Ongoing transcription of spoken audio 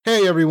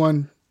Hey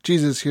everyone,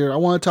 Jesus here. I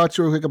want to talk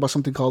to you real quick about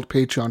something called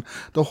Patreon.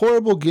 The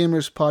Horrible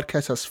Gamers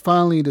podcast has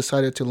finally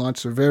decided to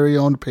launch their very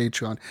own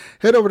Patreon.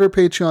 Head over to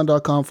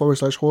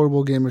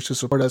patreon.com/horrible gamers to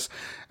support us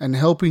and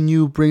helping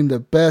you bring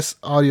the best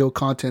audio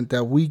content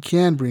that we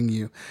can bring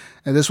you.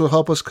 And this will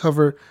help us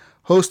cover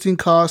hosting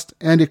costs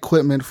and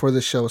equipment for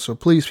the show. So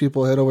please,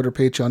 people, head over to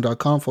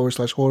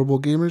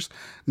patreon.com/horrible gamers.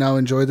 Now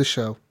enjoy the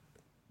show.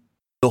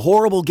 The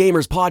Horrible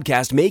Gamers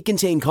podcast may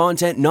contain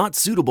content not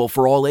suitable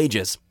for all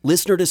ages.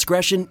 Listener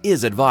discretion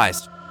is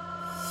advised.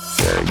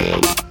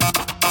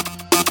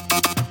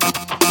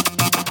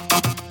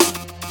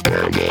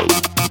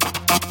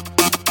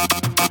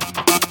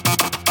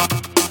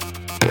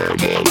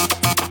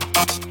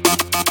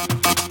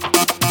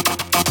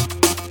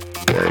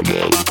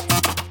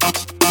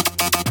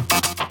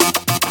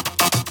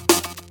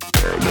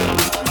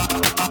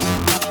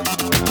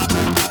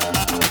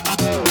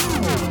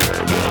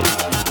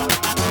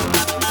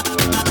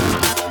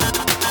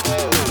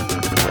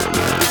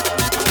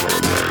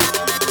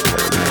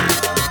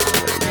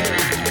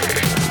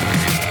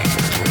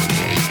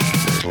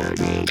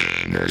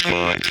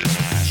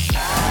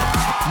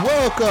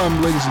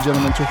 Welcome, ladies and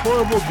gentlemen, to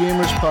Horrible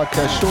Gamers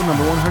Podcast, show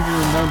number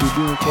 190,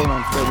 being recorded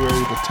on February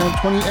the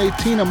 10th,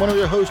 2018. I'm one of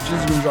your hosts,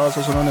 Jesus Gonzalez,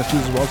 also known as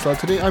Jesus Wallstar.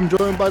 Today, I'm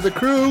joined by the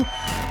crew,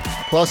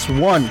 plus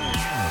one,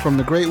 from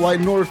the Great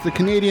White North, the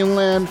Canadian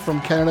land,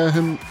 from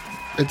Canada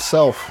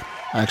itself,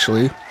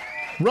 actually.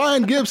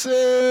 Ryan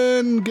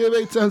Gibson,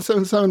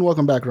 Give8777.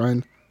 Welcome back,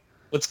 Ryan.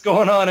 What's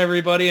going on,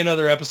 everybody?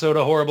 Another episode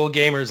of Horrible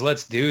Gamers.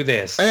 Let's do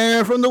this.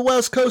 And from the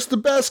West Coast, the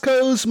best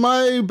coast,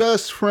 my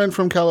best friend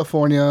from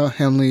California,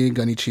 Henley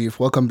Gunny Chief.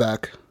 Welcome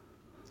back.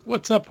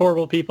 What's up,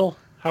 horrible people?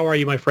 How are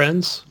you, my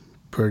friends?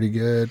 Pretty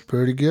good,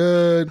 pretty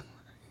good.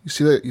 You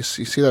see that? You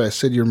see that? I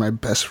said you're my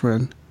best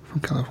friend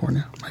from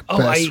California. My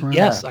best friend.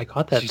 Yes, I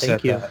caught that. She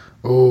Thank said you. that.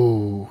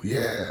 Oh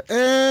yeah. West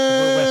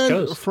And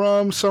Coast.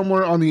 from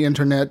somewhere on the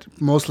internet,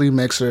 mostly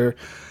Mixer,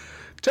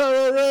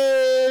 Tara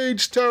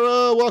Rage.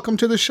 Tara, welcome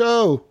to the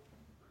show.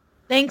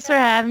 Thanks for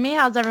having me.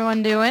 How's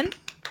everyone doing?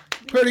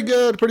 Pretty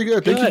good, pretty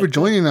good. Thank you for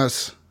joining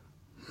us.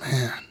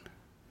 Man.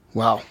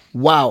 Wow.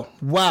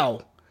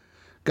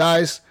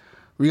 Guys,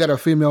 we got a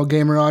female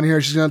gamer on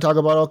here. She's going to talk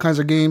about all kinds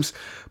of games.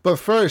 But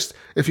first,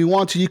 if you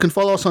want to, you can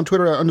follow us on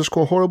Twitter at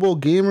 _horrible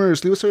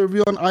gamers. Leave us a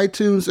review on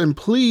iTunes. And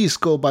please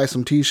go buy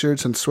some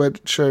t-shirts and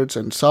sweatshirts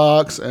and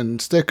socks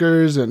and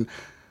stickers and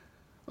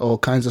all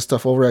kinds of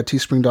stuff over at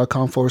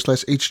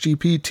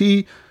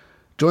teespring.com/HGPT.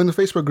 Join the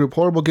Facebook group,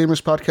 Horrible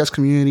Gamers Podcast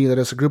Community. That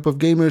is a group of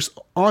gamers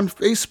on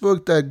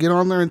Facebook that get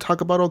on there and talk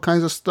about all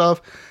kinds of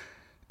stuff.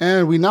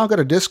 And we now got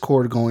a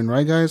Discord going,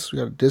 right, guys? We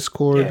got a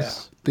Discord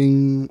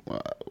thing.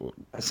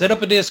 I set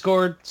up a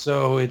Discord,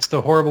 so it's the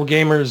Horrible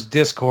Gamers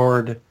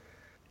Discord.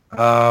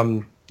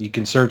 You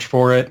can search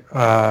for it.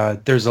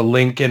 There's a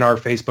link in our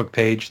Facebook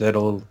page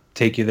that'll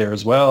take you there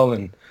as well.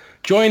 And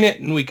join it,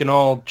 and we can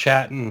all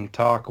chat and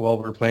talk while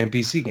we're playing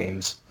PC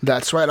games.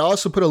 That's right. I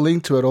also put a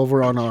link to it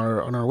over on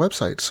our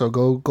website. So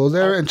go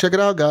there and check it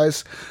out,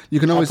 guys. You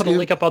can always I'll put a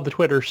link up on the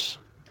Twitters.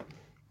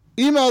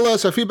 email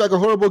us at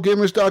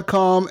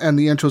feedback@horriblegamers.com, and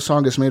the intro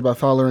song is made by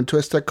Fowler and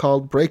Twisted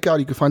called Breakout.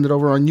 You can find it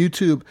over on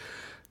YouTube.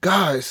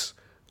 Guys,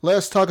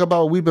 let's talk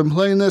about what we've been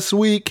playing this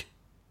week.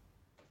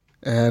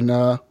 And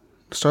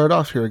start it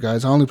off here,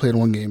 guys. I only played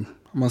one game.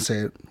 I'm going to say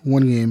it.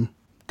 One game.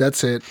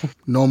 That's it.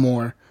 No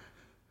more.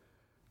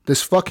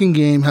 This fucking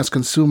game has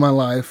consumed my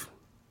life.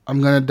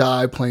 I'm going to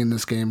die playing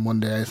this game one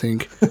day, I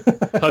think.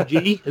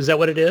 PUBG? Is that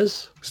what it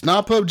is? It's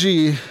not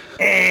PUBG.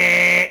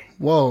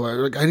 Whoa,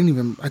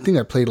 I think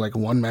I played like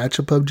one match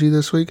of PUBG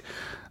this week.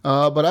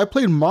 But I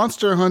played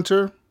Monster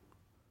Hunter.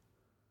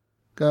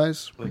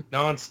 Guys. Like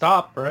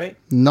non-stop, right?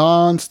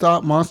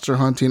 Non-stop monster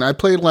hunting. I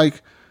played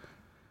like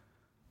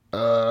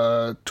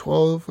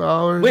 12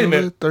 hours Wait a of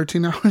minute. it,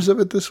 13 hours of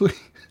it this week.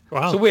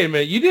 Wow. So wait a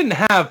minute. You didn't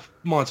have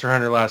Monster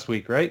Hunter last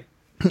week, right?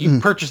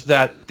 You purchased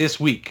that this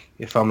week,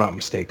 if I'm not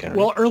mistaken.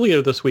 Well,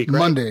 earlier this week, right?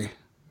 Monday.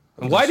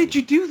 why did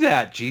you do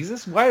that,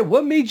 Jesus?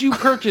 What made you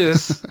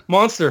purchase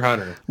Monster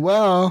Hunter?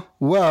 Well,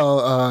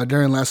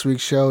 during last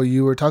week's show,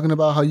 you were talking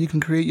about how you can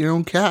create your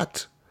own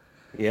cat.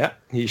 Yeah,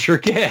 you sure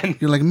can.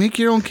 You're like, make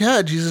your own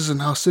cat, Jesus.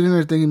 And I was sitting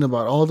there thinking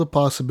about all the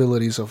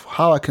possibilities of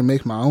how I can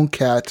make my own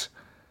cat.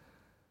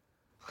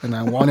 And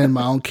I wanted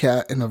my own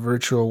cat in a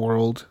virtual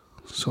world.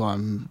 So I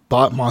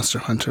bought Monster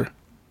Hunter.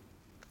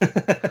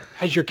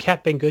 Has your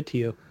cat been good to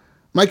you?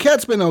 My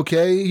cat's been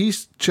okay.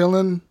 He's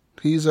chilling.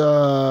 He's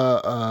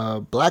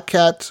a black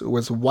cat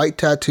with white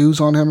tattoos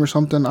on him or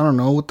something. I don't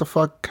know what the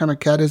fuck kind of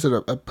cat is it.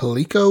 A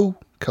Palico?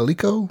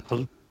 Calico?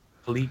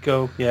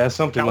 Palico? Yeah,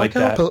 something like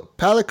Calico? that.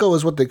 Palico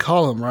is what they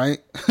call him, right?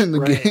 In the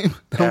Right. game.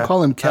 They don't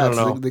call him cats.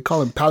 I don't know. They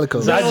call him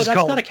Palicos. No, I just that's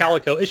call not a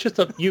calico. It's just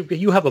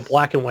you have a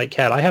black and white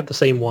cat. I have the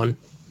same one.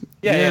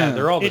 Yeah,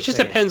 they're all the It just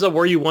same. depends on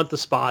where you want the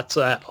spots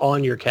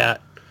on your cat.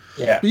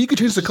 Yeah. But you can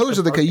change the colors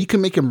of the cat. You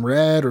can make him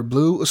red or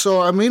blue.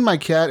 So I made my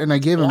cat and I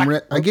gave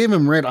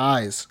him red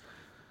eyes.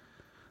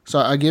 So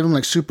I gave him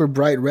like super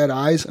bright red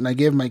eyes, and I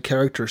gave my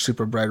character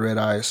super bright red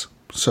eyes.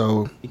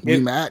 So we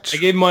match. I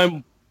gave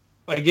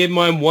I gave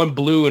mine one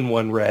blue and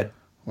one red.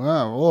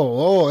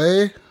 Wow.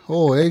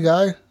 Hey,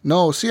 guy.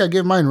 No, see, I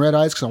gave mine red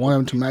eyes because I wanted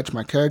him to match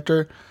my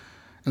character.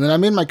 And then I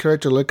made my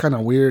character look kind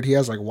of weird. He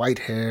has, like, white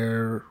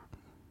hair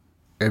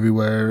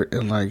everywhere.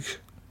 And, like,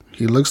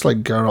 he looks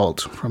like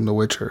Geralt from The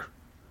Witcher.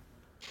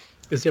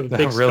 Does he have a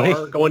big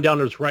star going down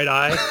his right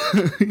eye?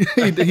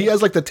 he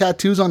has, like, the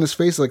tattoos on his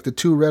face, like the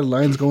 2 red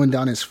lines going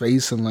down his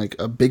face and, like,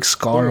 a big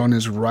scar on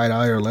his right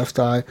eye or left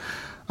eye.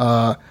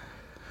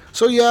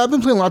 So, yeah, I've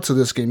been playing lots of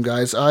this game,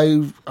 guys.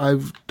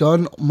 I've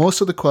done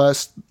most of the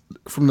quests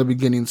from the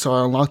beginning, so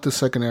I unlocked the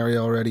second area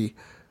already.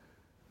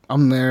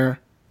 I'm there,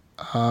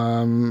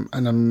 and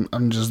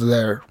I'm just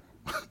there.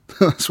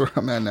 That's where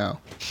I'm at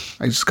now.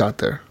 I just got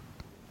there.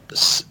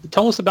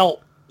 Tell us about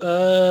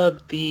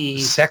the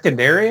second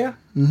area.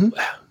 Mm-hmm.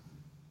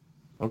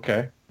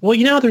 Okay. Well,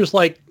 you know, there's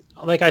like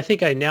I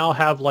think I now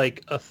have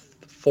like a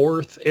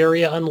fourth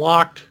area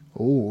unlocked.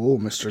 Oh,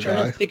 Mr. I'm trying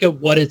Guy. to think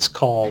of what it's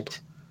called.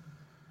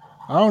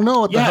 I don't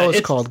know what the hell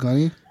it's called,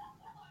 Gunny.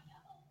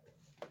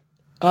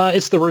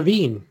 It's the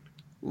ravine.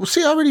 Well,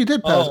 see, I already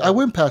did pass. I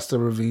went past the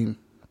ravine.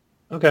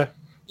 Okay.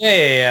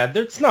 Yeah.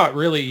 That's not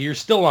really. You're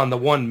still on the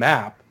one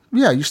map.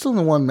 Yeah, you're still in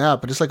the one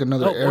map, but it's like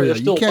another area.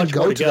 You can't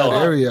go to that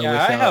area.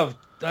 Yeah,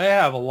 I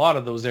have a lot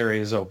of those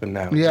areas open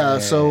now. Yeah,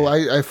 so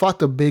I fought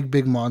the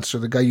big monster.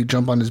 The guy, you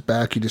jump on his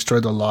back, you destroy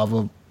the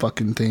lava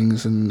fucking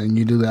things, and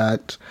you do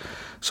that.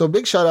 So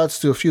big shout outs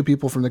to a few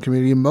people from the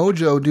community.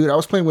 Mojo, dude, I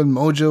was playing with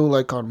Mojo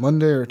like on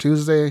Monday or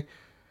Tuesday.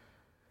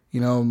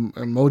 You know,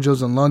 and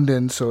Mojo's in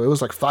London, so it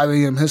was like 5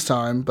 a.m. his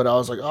time. But I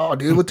was like, oh,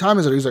 dude, what time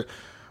is it? He's like,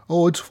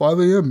 oh, it's 5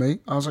 a.m., mate.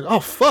 I was like,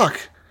 oh,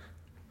 fuck,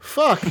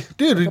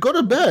 dude, go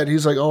to bed.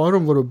 He's like, oh, I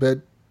don't go to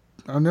bed.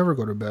 I never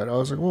go to bed. I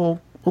was like,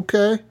 well,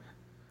 okay.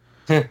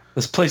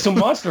 Let's play some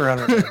Monster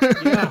Hunter.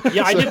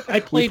 Yeah, I did.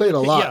 We played a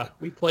lot. Yeah,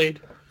 we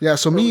played. Yeah,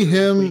 so me,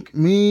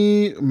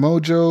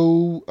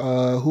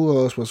 Mojo, who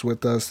else was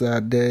with us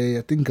that day?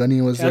 I think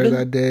Gunny was there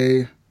that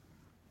day.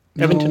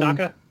 Evan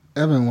Tanaka?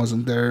 Evan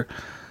wasn't there.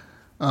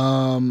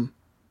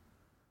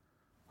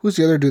 Who's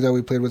the other dude that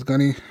we played with,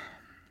 Gunny?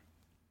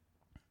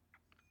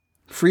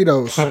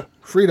 Fritos. Oh,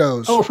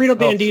 Frito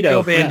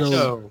Bandito.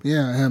 Bandito.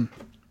 Yeah, him.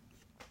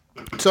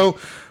 So,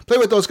 play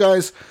with those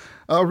guys.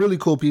 Really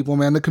cool people,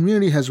 man. The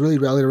community has really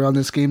rallied around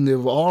this game.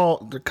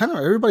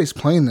 Everybody's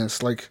playing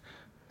this. Like,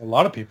 a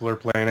lot of people are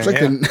playing it. Like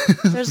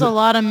There's a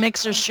lot of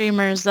mixer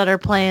streamers that are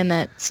playing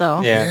it.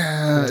 So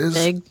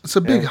it's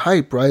a big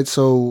hype, right?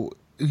 So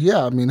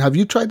yeah, I mean, have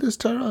you tried this,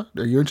 Tara?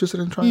 Are you interested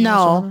in trying?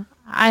 No,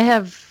 I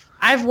have.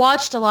 I've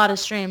watched a lot of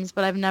streams,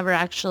 but I've never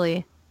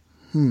actually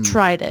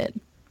tried it.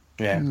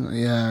 Yeah.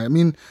 I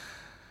mean,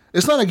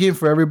 it's not a game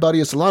for everybody.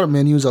 It's a lot of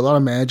menus, a lot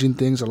of managing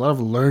things, a lot of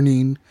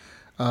learning.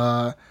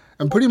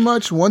 And pretty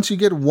much once you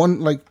get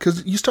one, like,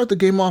 because you start the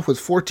game off with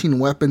 14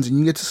 weapons and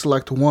you get to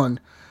select one.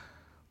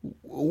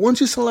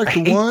 Once you select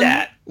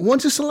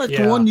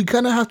one, you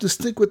kind of have to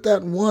stick with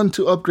that one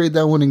to upgrade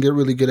that one and get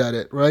really good at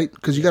it, right?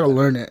 Because you got to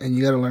learn it, and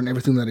you got to learn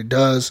everything that it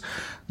does,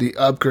 the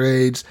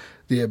upgrades,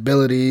 the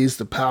abilities,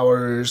 the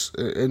powers,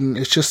 and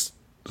it's just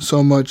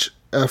so much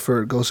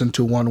effort goes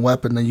into one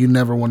weapon that you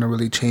never want to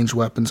really change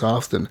weapons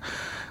often.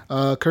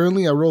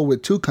 Currently, I roll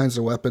with 2 kinds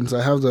of weapons.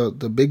 I have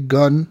the big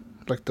gun,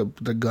 like the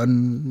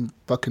gun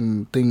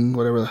fucking thing,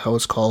 whatever the hell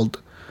it's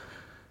called.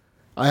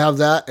 I have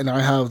that, and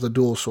I have the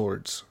dual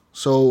swords.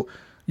 So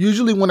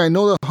usually when I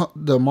know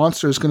the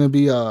monster is going to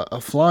be a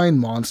flying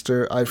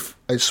monster, I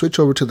switch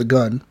over to the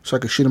gun so I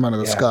can shoot him out of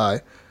the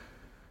sky.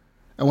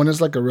 And when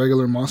it's like a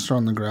regular monster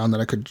on the ground that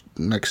I could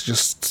like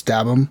just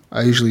stab him,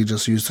 I usually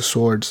just use the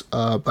swords.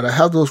 But I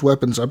have those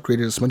weapons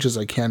upgraded as much as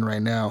I can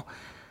right now.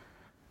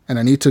 And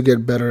I need to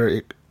get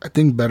better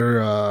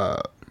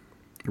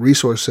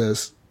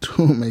resources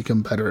to make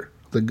them better,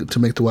 to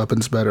make the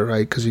weapons better,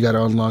 right? Because you got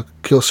to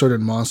kill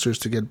certain monsters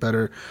to get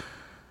better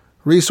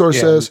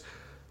resources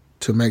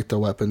to make the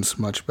weapons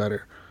much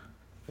better.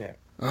 Yeah.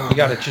 You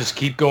got to just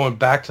keep going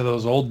back to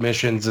those old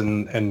missions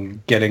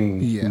and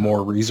getting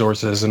more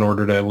resources in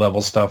order to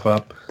level stuff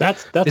up.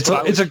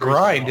 It's a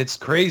grind. It's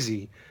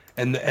crazy.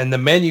 And the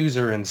menus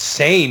are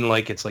insane.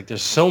 Like, it's like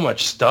there's so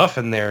much stuff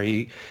in there.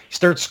 You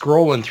start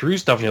scrolling through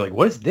stuff and you're like,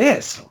 what is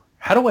this?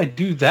 How do I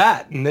do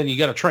that? And then you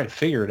got to try and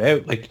figure it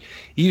out. Like,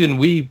 even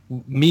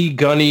me,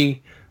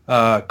 Gunny,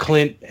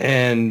 Clint,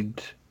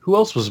 and who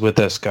else was with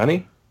us,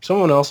 Gunny?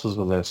 Someone else was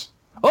with us.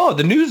 Oh,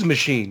 the news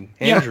machine,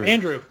 Andrew. Yeah,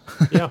 Andrew.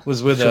 Yeah.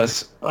 was with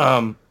us.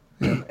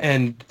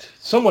 And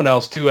someone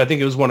else, too. I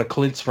think it was one of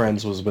Clint's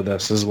friends was with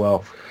us as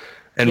well.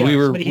 And we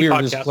were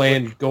just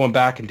playing, going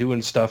back and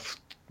doing stuff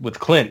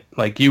with Clint,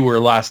 like you were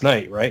last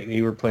night, right?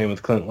 You were playing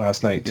with Clint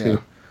last night, too.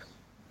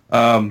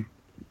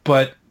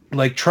 But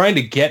like trying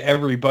to get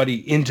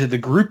everybody into the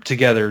group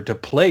together to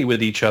play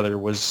with each other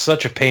was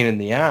such a pain in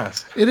the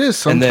ass. It is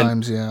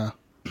sometimes,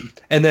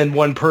 And then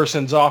one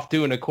person's off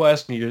doing a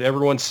quest and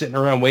everyone's sitting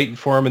around waiting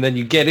for him, and then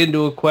you get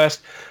into a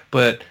quest,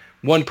 but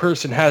one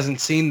person hasn't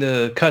seen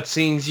the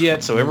cutscenes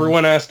yet, so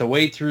everyone has to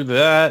wait through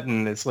that,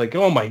 and it's like,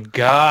 oh my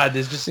god,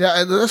 there's just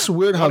that's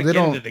weird how they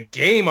don't into the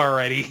game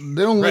already.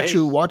 They don't let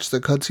you watch the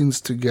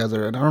cutscenes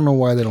together, and I don't know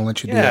why they don't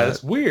let you do that. Yeah,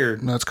 it's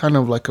weird. No, it's kind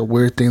of like a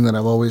weird thing that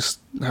I've always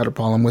had a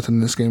problem with in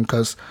this game,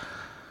 because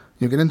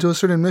you get into a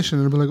certain mission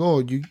and it'll be like, oh,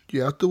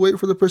 you have to wait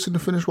for the person to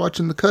finish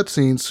watching the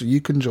cutscenes so you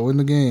can join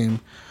the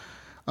game.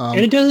 And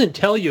it doesn't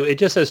tell you; it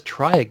just says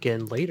try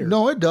again later.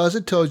 No, it does.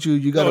 It tells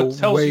you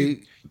gotta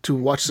wait to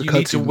watch the cutscenes. You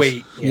need to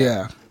wait.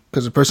 Yeah,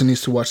 because the person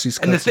needs to watch these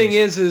cutscenes. And the thing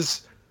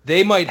is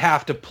they might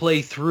have to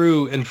play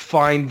through and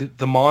find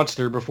the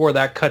monster before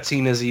that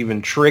cutscene is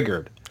even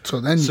triggered. So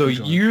then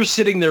you're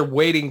sitting there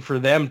waiting for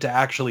them to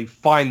actually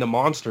find the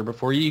monster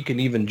before you can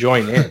even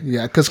join in.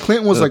 Yeah, because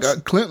Clint was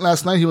Clint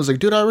last night, he was like,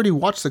 dude, I already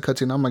watched the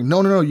cutscene. I'm like,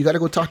 no, you got to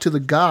go talk to the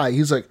guy.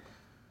 He's like,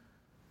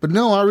 but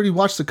no, I already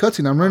watched the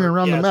cutscene. I'm running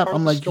around the map.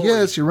 I'm like,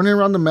 yes, you're running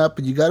around the map,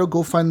 but you got to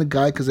go find the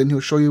guy because then he'll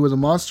show you where the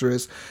monster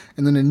is.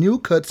 And then a new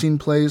cutscene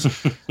plays,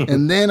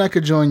 and then I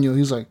could join you.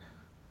 He's like,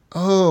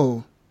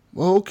 oh,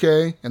 well,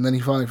 okay. And then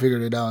he finally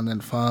figured it out, and then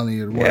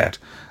finally it worked.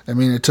 I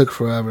mean, it took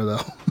forever,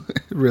 though.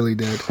 It really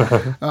did.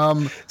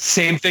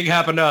 Same thing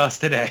happened to us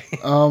today.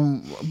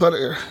 But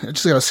I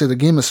just got to say, the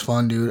game is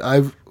fun, dude.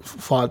 I've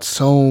fought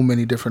so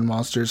many different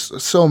monsters.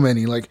 So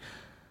many. Like,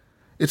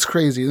 it's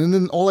crazy. And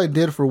then all I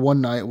did for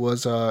one night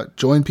was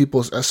join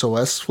people's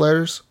SOS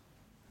flares.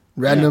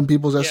 Random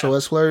people's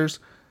SOS flares.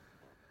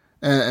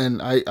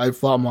 And I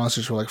fought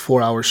monsters for like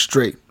 4 hours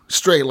straight.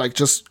 Like,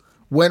 just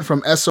went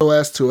from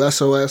SOS to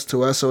SOS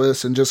to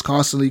SOS and just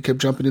constantly kept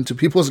jumping into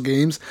people's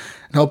games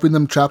and helping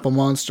them trap a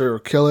monster or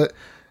kill it.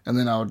 And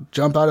then I would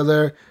jump out of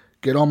there,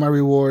 get all my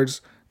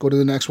rewards, go to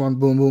the next one,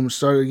 boom, boom,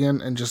 start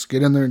again, and just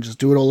get in there and just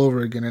do it all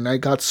over again. And I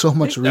got so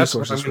much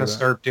resources. That's what I'm going to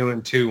start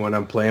doing too when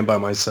I'm playing by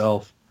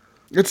myself.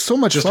 It's so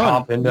much just fun. Just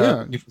hop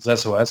into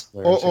people's SOS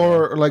flares.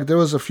 Or like there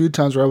was a few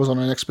times where I was on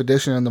an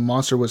expedition and the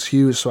monster was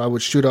huge, so I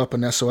would shoot up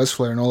an SOS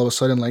flare, and all of a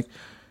sudden, like,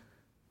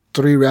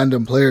 3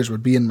 random players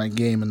would be in my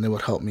game and they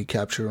would help me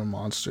capture a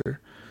monster.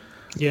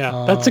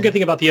 Yeah, that's the good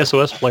thing about the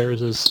SOS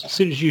players is as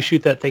soon as you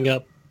shoot that thing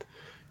up,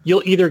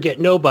 you'll either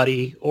get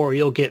nobody or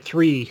you'll get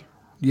 3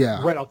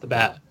 right off the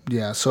bat.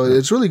 Yeah, so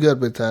it's really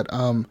good with that.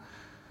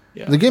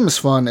 The game is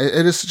fun.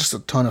 It is just a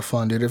ton of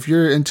fun, dude. If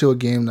you're into a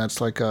game that's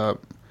like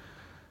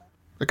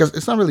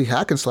it's not really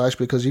hack and slash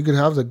because you could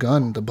have the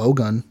bow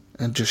gun,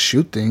 and just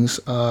shoot things.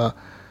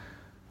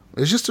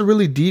 It's just a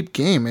really deep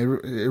game. It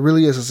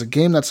really is. It's a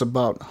game that's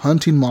about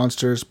hunting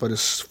monsters, but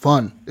it's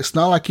fun. It's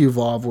not like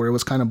Evolve, where it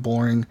was kind of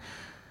boring,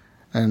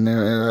 and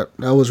that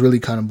was really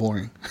kind of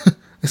boring.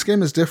 This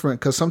game is different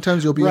because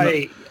sometimes you'll be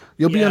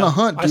be on a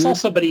hunt. Dude. I saw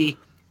somebody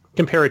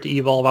compare it to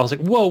Evolve. I was like,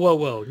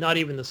 whoa, not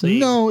even the same.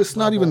 No, it's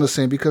not even the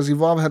same because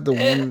Evolve had the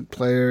one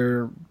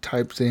player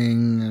type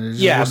thing.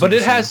 And but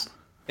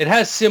it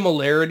has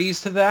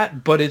similarities to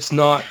that, but it's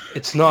not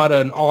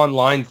an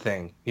online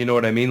thing. You know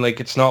what I mean? Like,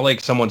 it's not like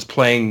someone's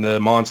playing the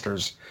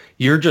monsters.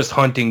 You're just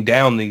hunting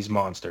down these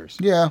monsters.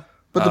 Yeah,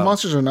 but the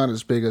monsters are not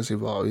as big as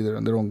Evolve either,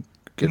 and they don't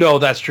get... No,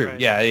 that's true. Right.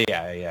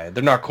 Yeah.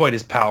 They're not quite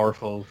as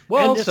powerful.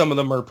 Well, some of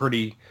them are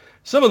pretty...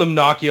 Some of them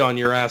knock you on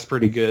your ass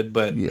pretty good,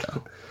 but... Yeah.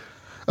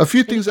 A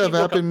few things have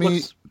happened to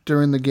me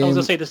during the game. I was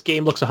going to say this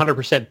game looks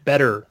 100%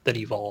 better than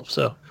Evolve,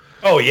 so...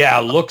 Oh, yeah,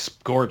 it looks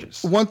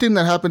gorgeous. One thing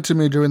that happened to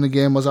me during the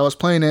game was I was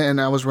playing it,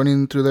 and I was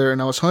running through there, and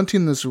I was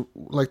hunting this,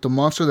 like, the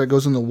monster that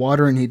goes in the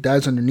water, and he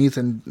dives underneath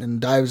and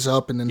dives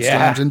up and then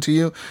slams into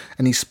you,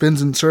 and he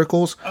spins in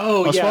circles.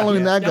 Oh, I was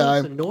following that guy,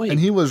 and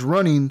he was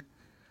running,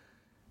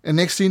 and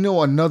next thing you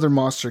know, another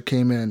monster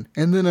came in,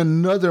 and then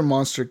another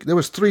monster. There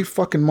was 3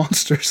 fucking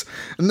monsters,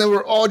 and they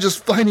were all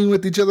just fighting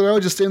with each other. I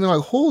was just standing there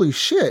like, holy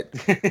shit.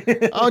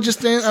 I was just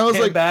standing, I was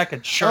like, back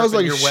and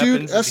your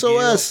shoot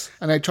SOS.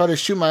 And I tried to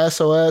shoot my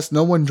SOS.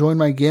 No one joined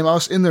my game. I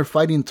was in there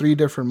fighting 3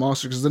 different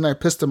monsters, because then I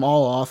pissed them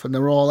all off, and they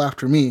were all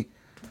after me.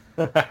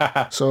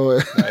 So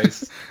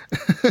nice.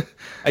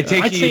 I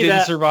take it you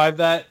didn't survive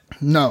that?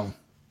 No.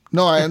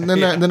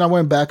 Then I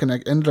went back, and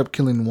I ended up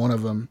killing one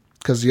of them,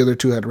 because the other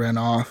 2 had ran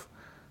off.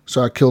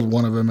 So I killed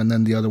one of them, and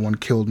then the other one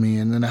killed me,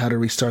 and then I had to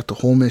restart the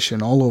whole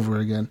mission all over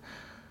again.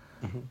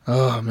 Mm-hmm.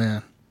 Oh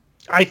man,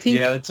 I think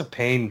it's a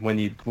pain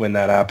when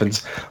that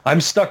happens.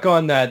 I'm stuck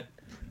on that.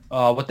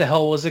 What the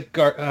hell was it,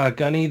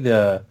 Gunny?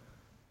 The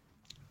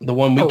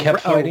one we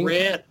kept fighting,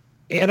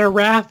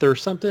 Anarath or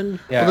something.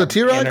 Yeah, the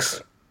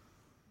T-Rex.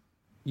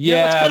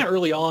 Yeah, it's kind of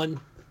early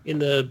on in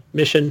the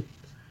mission.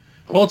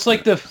 Well, it's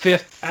like the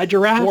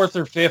 4th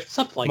or 5th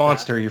something like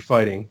monster that. You're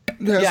fighting.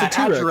 Yeah,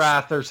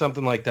 Adjurath or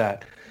something like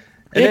that.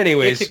 And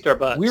anyways,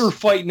 we were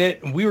fighting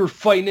it, and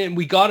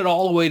we got it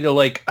all the way to,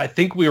 like, I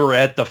think we were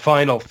at the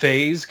final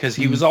phase, because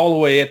he was all the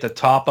way at the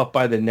top up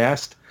by the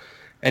nest,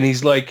 and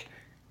he's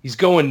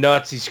going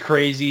nuts, he's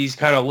crazy, he's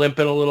kind of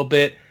limping a little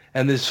bit,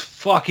 and this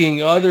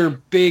fucking other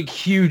big,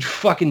 huge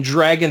fucking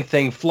dragon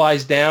thing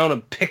flies down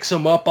and picks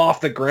him up off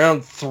the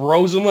ground,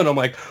 throws him, and I'm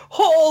like,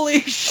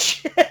 holy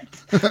shit!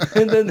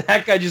 And then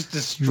that guy just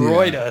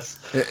destroyed us.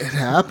 It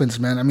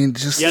happens, man. I mean,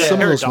 just some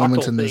of those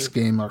moments in this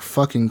game are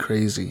fucking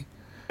crazy.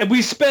 And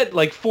we spent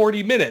like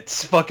 40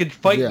 minutes fucking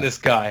fighting this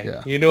guy.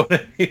 Yeah. You know what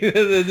I mean?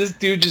 This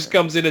dude just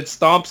comes in and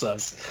stomps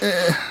us.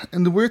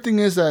 And the weird thing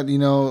is that,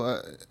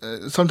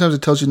 sometimes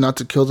it tells you not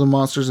to kill the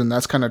monsters, and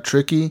that's kind of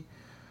tricky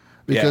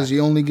because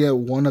you only get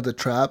one of the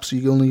traps.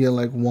 You only get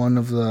like one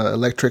of the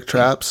electric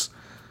traps.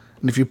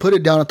 And if you put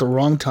it down at the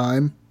wrong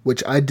time,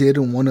 which I did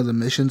in one of the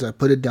missions, I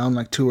put it down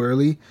like too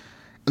early.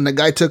 And the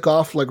guy took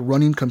off like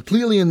running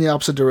completely in the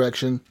opposite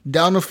direction,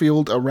 down the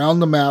field, around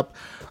the map.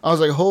 I was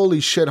like,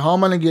 holy shit, how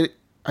am I going to get...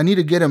 I need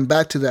to get him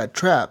back to that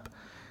trap.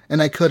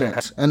 And I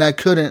couldn't. And I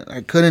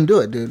couldn't do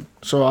it, dude.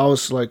 So I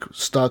was like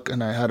stuck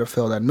and I had to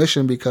fail that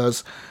mission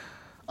because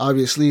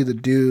obviously the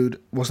dude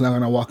was not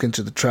going to walk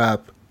into the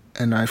trap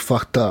and I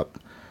fucked up.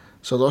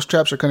 So those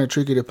traps are kind of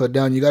tricky to put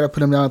down. You got to put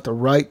them down at the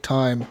right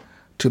time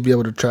to be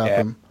able to trap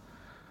them.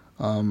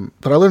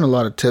 But I learned a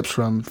lot of tips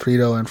from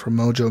Frito and from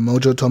Mojo.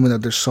 Mojo told me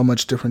that there's so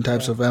much different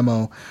types of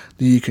ammo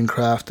that you can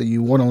craft that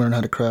you want to learn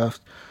how to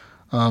craft.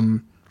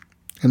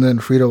 And then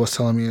Frito was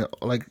telling me,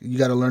 like, you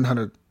got to learn how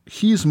to...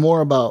 He's more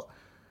about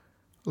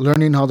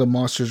learning how the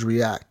monsters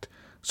react.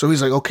 So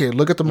he's like, okay,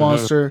 look at the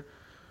monster.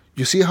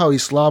 You see how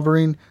he's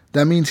slobbering?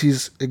 That means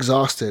he's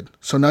exhausted.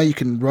 So now you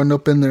can run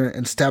up in there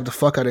and stab the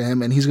fuck out of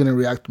him, and he's going to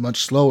react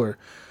much slower.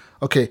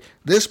 Okay,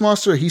 this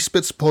monster, he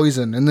spits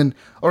poison. And then,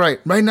 all right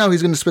now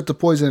he's going to spit the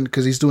poison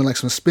because he's doing, like,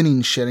 some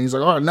spinning shit. And he's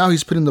like, all right, now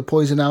he's spitting the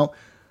poison out.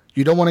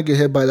 You don't want to get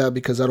hit by that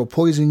because that'll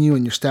poison you,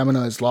 and your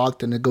stamina is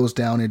locked, and it goes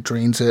down, it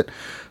drains it.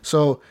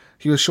 So...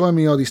 he was showing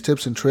me all these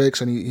tips and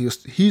tricks, and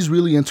he's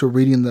really into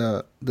reading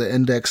the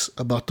index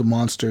about the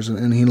monsters,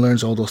 and he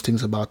learns all those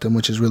things about them,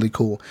 which is really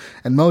cool.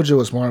 And Mojo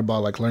is more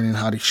about like learning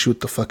how to shoot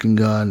the fucking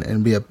gun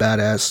and be a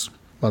badass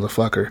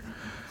motherfucker.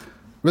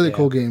 Really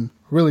cool game.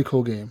 Really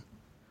cool game.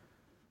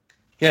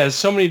 Yeah, there's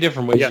so many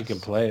different ways you can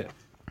play it.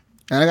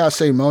 And I gotta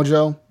say,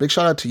 Mojo, big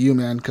shout out to you,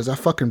 man, because that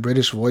fucking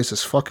British voice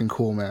is fucking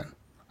cool, man.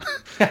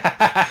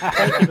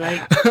 Thank you,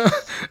 mate.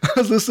 I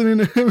was listening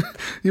to him.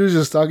 He was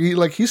just talking.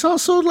 He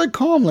sounds so like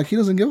calm. Like he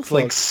doesn't give a fuck.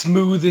 Like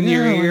smooth in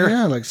your ear.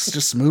 Yeah, like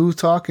just smooth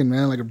talking,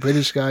 man. Like a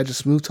British guy, just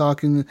smooth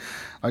talking.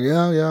 Like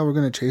yeah, we're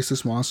gonna chase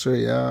this monster.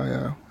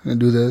 Yeah, and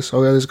do this.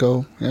 Oh yeah, let's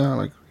go. Yeah,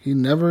 like he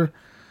never,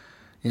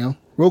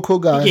 real cool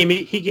guy.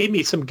 He gave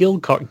me some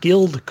guild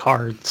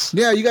cards.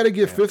 Yeah, you got to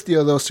get 50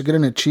 of those to get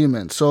an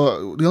achievement.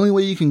 So the only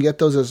way you can get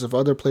those is if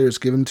other players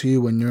give them to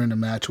you when you're in a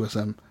match with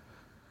them.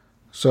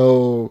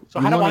 So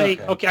how do I?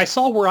 Okay, I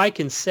saw where I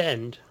can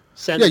send.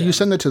 Yeah, you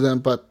send it to them,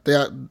 but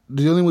the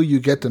only way you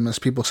get them is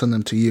people send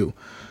them to you.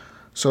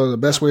 So the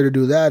best way to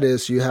do that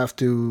is you have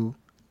to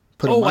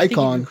put a mic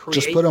on.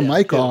 Just put a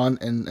mic on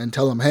and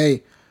tell them,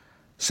 hey,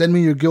 send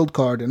me your guild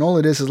card. And all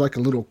it is like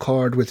a little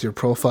card with your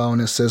profile,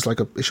 and it says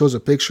it shows a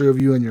picture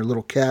of you and your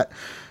little cat,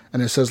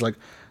 and it says like,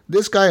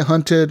 this guy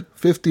hunted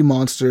 50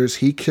 monsters.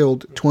 He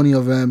killed 20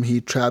 of them.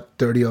 He trapped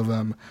 30 of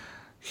them.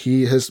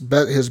 His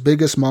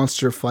biggest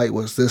monster fight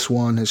was this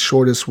one. His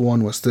shortest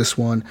one was this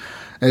one.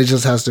 And it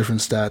just has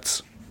different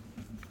stats.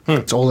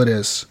 That's all it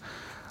is.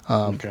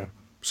 Okay.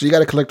 So you got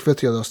to collect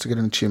 50 of those to get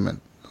an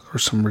achievement or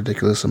some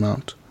ridiculous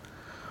amount.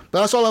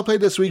 But that's all I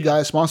played this week,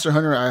 guys. Monster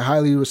Hunter, I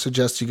highly would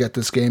suggest you get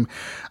this game.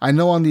 I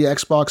know on the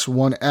Xbox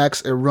One X,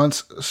 it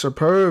runs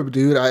superb,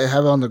 dude. I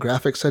have it on the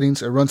graphic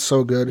settings. It runs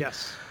so good.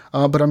 Yes.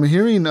 But I'm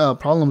hearing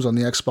problems on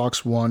the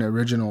Xbox One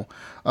original.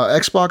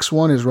 Xbox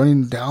One is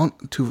running down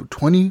to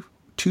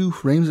 22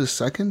 frames a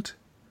second.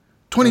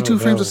 22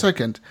 frames a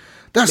second.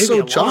 That's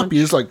so choppy.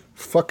 It's like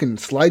fucking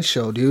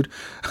slideshow, dude.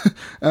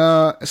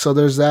 So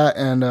there's that,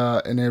 and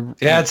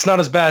it's not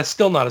as bad.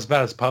 Still not as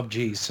bad as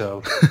PUBG.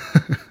 So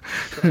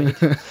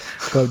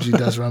PUBG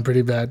does run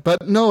pretty bad,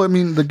 but no, I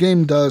mean the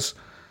game does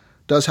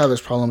have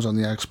its problems on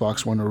the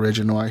Xbox One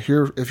original. I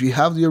hear if you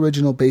have the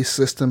original base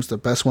systems, the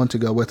best one to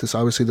go with is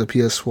obviously the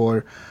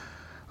PS4.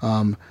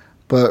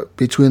 But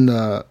between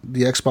the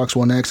Xbox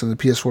One X and the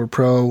PS4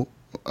 Pro,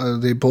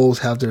 they both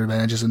have their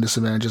advantages and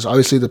disadvantages.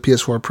 Obviously, the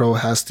PS4 Pro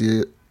has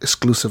the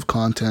exclusive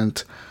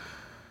content,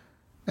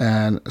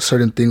 and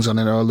certain things on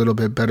it are a little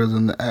bit better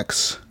than the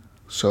X.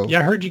 So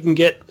yeah, I heard you can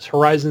get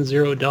Horizon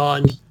Zero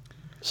Dawn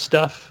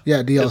stuff.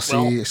 Yeah,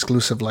 DLC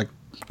exclusive like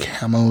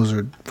camos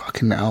or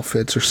fucking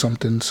outfits or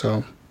something.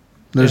 So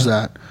there's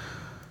that.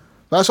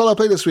 That's all I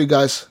played this week,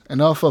 guys.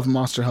 Enough of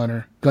Monster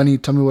Hunter. Gunny,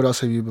 tell me what else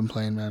have you been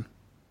playing, man?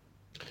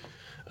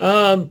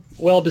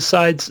 Well,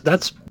 besides,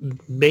 that's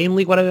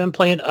mainly what I've been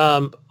playing.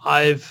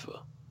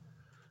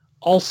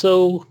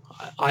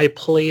 I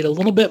played a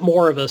little bit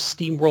more of a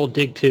SteamWorld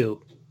Dig 2.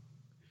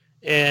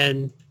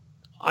 And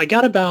I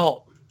got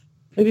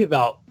maybe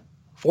about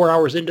 4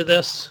 hours into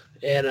this,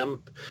 and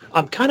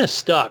I'm kind of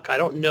stuck. I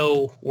don't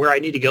know where I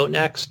need to go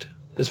next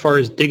as far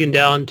as digging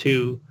down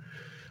to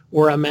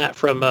where I'm at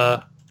from...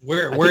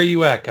 Where are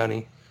you at,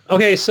 Gunny?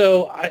 Okay,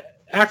 so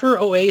after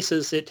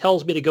Oasis, it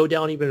tells me to go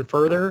down even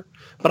further,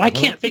 but I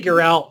can't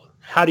figure out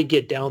how to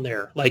get down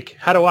there. Like,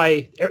 how do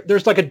I...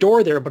 There's like a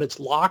door there, but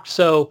it's locked,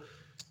 so...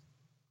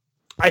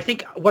 I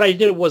think what I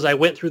did was I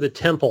went through the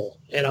temple,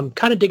 and I'm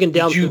kind of digging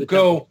down through the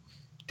temple.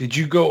 Did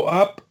you go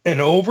up and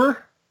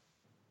over?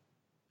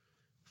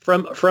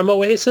 From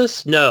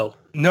Oasis? No.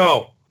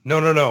 No.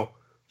 No.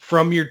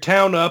 From your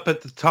town up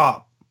at the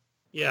top,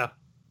 Yeah.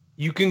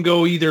 you can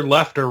go either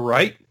left or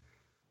right.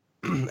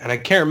 And I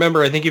can't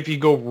remember. I think if you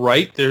go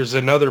right, there's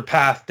another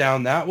path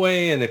down that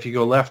way. And if you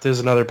go left, there's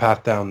another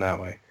path down that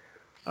way.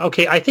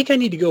 Okay, I think I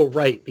need to go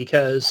right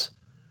because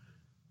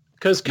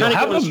You'll kind of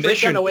have going a straight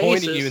mission down Oasis,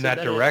 pointing you in and that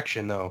then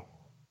direction, though.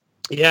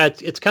 Yeah,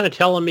 it's kind of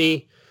telling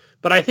me,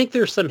 but I think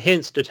there's some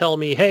hints to tell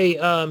me, hey,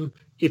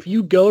 if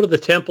you go to the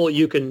temple,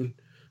 you can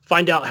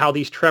find out how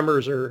these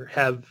tremors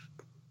have.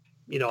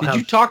 Did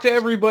you talk to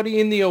everybody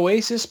in the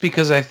Oasis?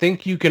 Because I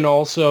think you can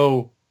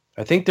also...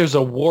 I think there's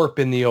a warp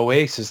in the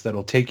Oasis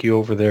that'll take you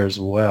over there as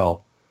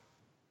well.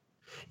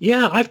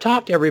 Yeah, I've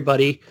talked to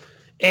everybody.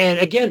 And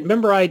again,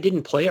 remember I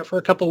didn't play it for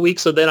a couple of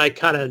weeks, so then I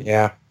kind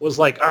of was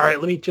like, all right,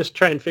 let me just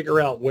try and figure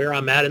out where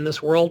I'm at in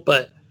this world.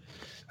 But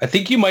I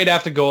think you might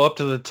have to go up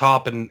to the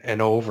top and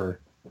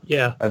over.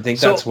 Yeah. I think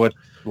that's what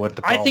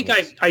the problem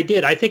is. I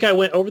did. I think I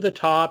went over the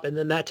top, and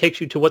then that takes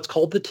you to what's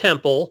called the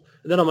temple.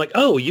 And then I'm like,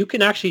 oh, you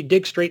can actually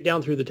dig straight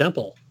down through the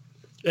temple.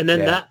 And then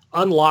that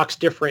unlocks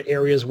different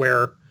areas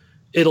where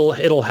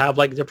it'll have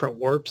like different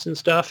warps and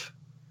stuff.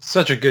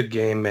 Such a good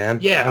game, man.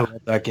 Yeah. I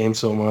love that game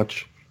so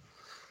much.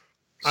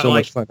 So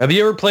much fun. Have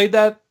you ever played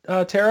that,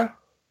 Tara?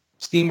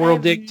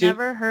 SteamWorld Dig 2? I've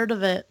never heard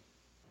of it.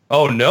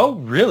 Oh, no?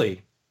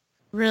 Really?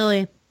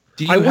 Really?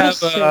 Do you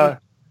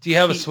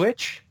have a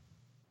Switch?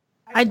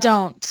 I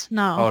don't.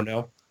 No. Oh,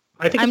 no?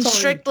 I think I'm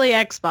strictly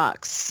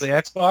Xbox. The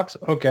Xbox?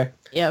 Okay.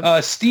 Yep.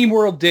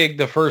 SteamWorld Dig,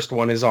 the first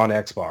one, is on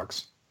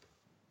Xbox.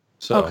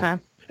 So okay.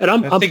 And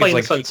I'm I think playing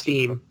it's this on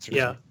Steam.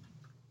 Yeah.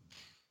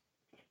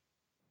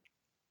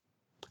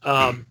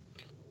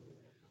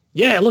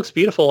 Yeah, it looks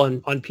beautiful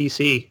on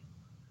PC.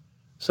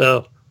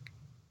 So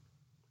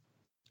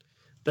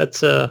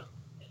that's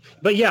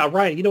but yeah,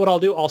 Ryan, you know what I'll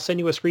do? I'll send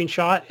you a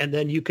screenshot and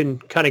then you can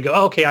kind of go,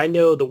 okay, I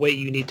know the way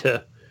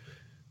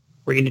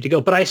where you need to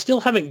go. But I still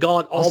haven't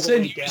gone all the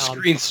way down. I'll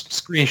send you a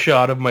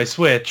screenshot of my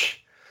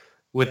Switch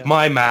with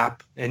my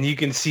map, and you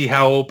can see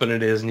how open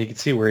it is, and you can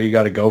see where you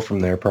got to go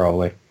from there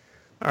probably.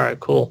 All right,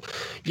 cool.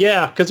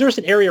 Yeah, because there's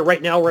an area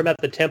right now where I'm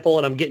at the temple,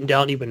 and I'm getting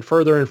down even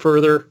further and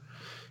further.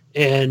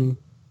 And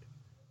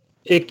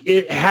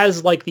it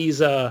has like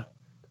these, I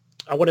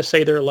want to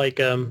say they're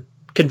like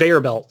conveyor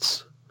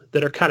belts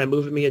that are kind of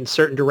moving me in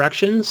certain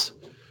directions.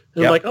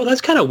 And I'm like, oh, that's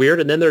kind of weird.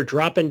 And then they're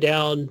dropping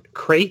down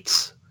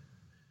crates.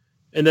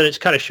 And then it's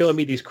kind of showing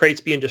me these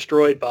crates being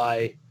destroyed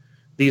by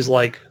these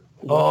like...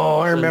 Oh,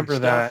 I remember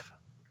that.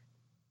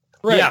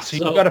 Right, yeah, so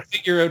you've got to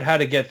figure out how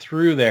to get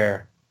through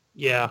there.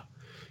 Yeah.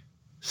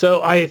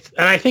 So I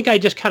think I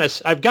just kind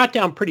of... I've got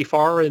down pretty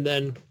far and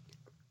then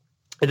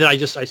I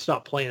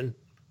stopped playing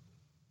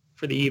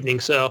for the evening.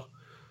 So,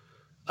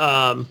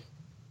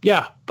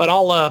 yeah, but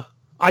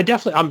I'm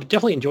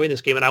definitely enjoying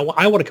this game, and I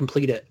want to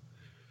complete it.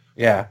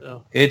 Yeah,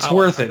 so it's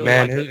worth it,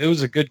 man. It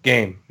was a good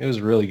game. It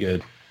was really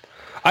good.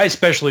 I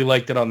especially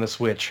liked it on the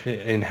Switch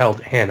in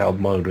handheld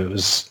mode. It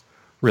was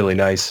really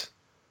nice.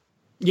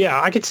 Yeah,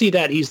 I could see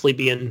that easily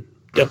being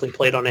definitely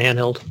played on a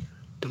handheld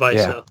device.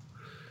 Yeah.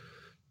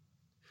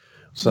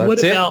 So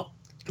that's it.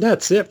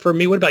 That's it for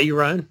me. What about you,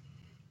 Ryan?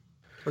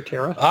 Or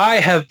Tara? I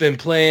have been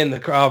playing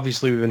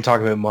obviously we've been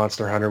talking about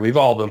Monster Hunter. We've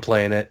all been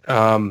playing it.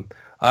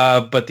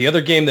 But the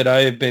other game that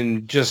I've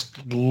been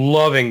just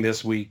loving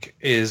this week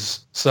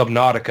is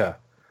Subnautica.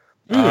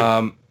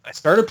 I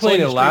started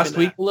playing it last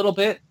week a little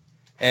bit,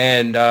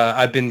 and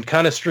I've been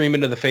kind of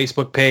streaming to the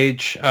Facebook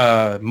page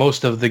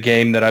most of the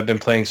game that I've been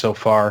playing so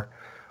far.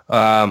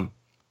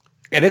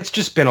 And it's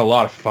just been a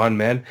lot of fun,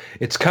 man.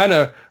 It's kind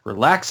of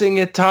relaxing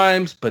at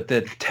times, but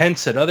then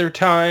tense at other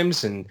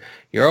times, and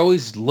you're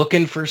always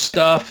looking for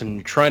stuff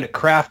and trying to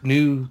craft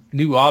new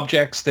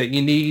objects that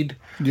you need.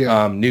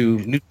 Yeah.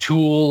 New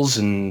tools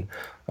and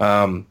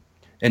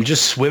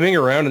just swimming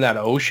around in that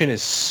ocean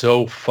is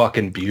so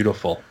fucking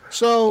beautiful.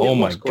 So, oh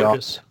my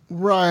god,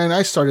 Ryan,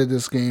 I started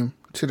this game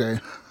today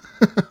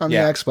on the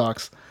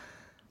Xbox.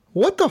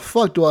 What the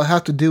fuck do I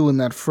have to do in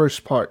that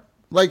first part?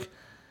 Like,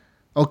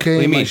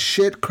 okay, my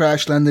shit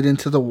crash landed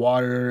into the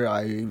water.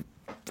 I'm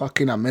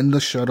in the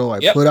shuttle. I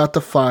put out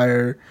the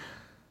fire.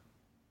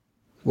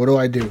 What do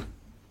I do?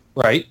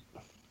 Right.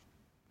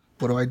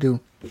 What do I do?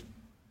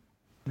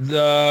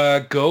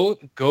 Go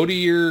to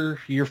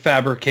your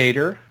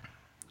fabricator.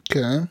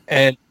 Okay.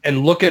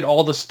 And look at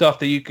all the stuff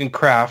that you can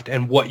craft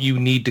and what you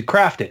need to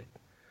craft it.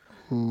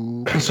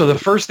 Ooh. So the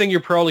first thing you're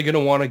probably going to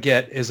want to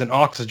get is an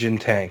oxygen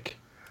tank,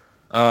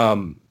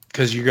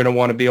 because you're going to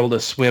want to be able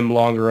to swim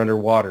longer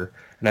underwater.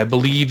 And I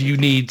believe you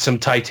need some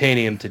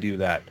titanium to do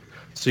that.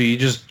 So you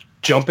just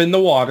jump in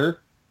the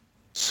water,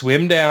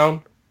 swim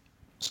down,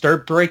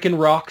 start breaking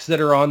rocks that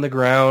are on the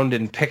ground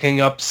and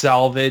picking up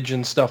salvage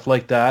and stuff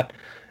like that.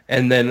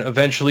 And then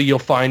eventually you'll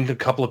find a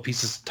couple of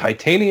pieces of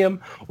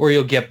titanium, or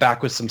you'll get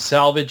back with some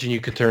salvage, and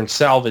you can turn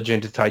salvage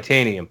into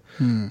titanium.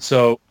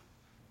 So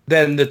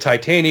then the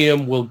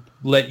titanium will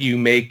let you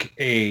make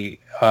an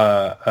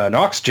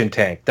oxygen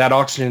tank. That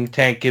oxygen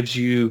tank gives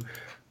you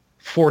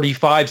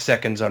 45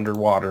 seconds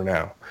underwater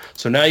now.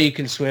 So now you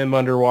can swim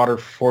underwater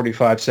for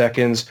 45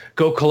 seconds,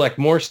 go collect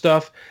more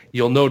stuff.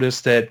 You'll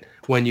notice that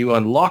When you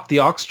unlock the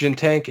oxygen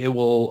tank, it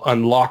will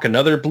unlock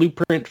another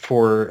blueprint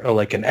for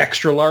like an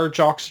extra large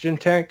oxygen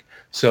tank.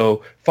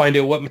 So find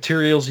out what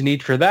materials you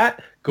need for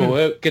that.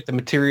 Go out, get the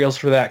materials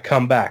for that,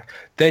 come back.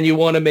 Then you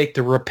want to make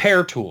the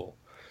repair tool.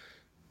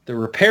 The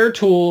repair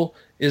tool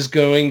is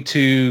going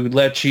to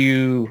let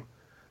you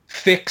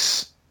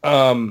fix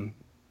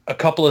a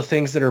couple of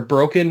things that are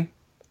broken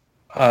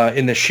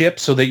in the ship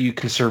so that you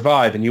can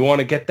survive. And you want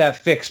to get that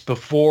fixed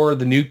before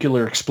the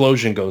nuclear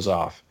explosion goes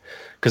off.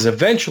 Because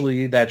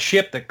eventually that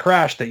ship that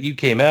crashed that you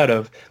came out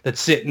of, that's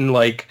sitting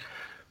like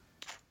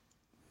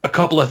a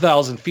couple of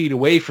 1,000 feet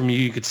away from you,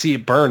 you could see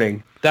it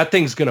burning. That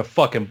thing's going to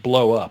fucking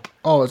blow up.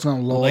 Oh, it's going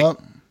to blow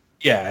up?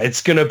 Yeah,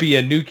 it's going to be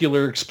a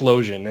nuclear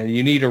explosion. And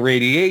you need a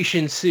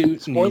radiation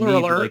suit. Spoiler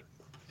alert.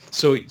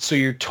 So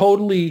you're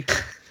totally...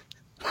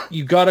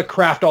 You got to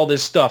craft all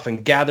this stuff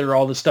and gather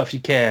all the stuff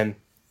you can.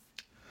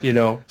 You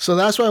know, so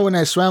that's why when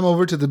I swam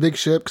over to the big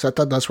ship, because I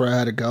thought that's where I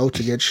had to go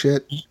to get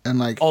shit, and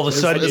like all of a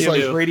sudden it's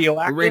like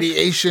radioactive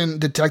radiation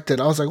detected.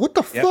 I was like, "What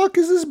the fuck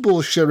is this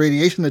bullshit?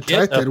 Radiation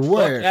detected? Get the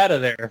Where? fuck out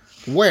of there?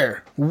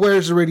 Where?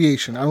 Where's the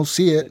radiation? I don't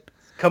see it.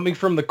 Coming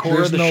from the core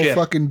There's of the no ship.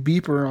 fucking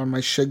beeper on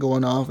my shit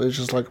going off. It's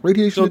just like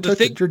radiation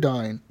detected. You're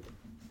dying.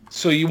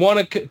 So you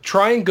want to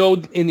try and go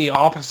in the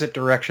opposite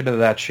direction of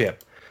that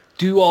ship.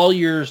 Do all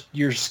your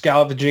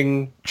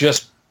scavenging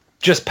just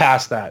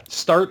past that.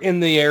 Start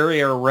in the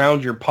area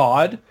around your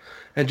pod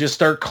and just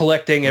start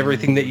collecting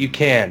everything that you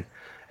can.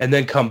 And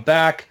then come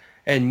back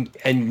and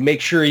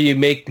make sure you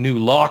make new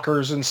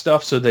lockers and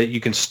stuff so that you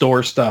can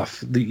store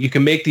stuff. You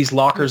can make these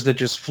lockers that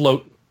just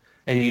float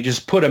and you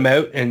just put them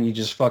out and you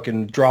just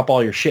fucking drop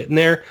all your shit in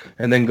there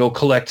and then go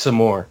collect some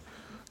more.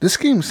 This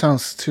game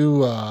sounds too,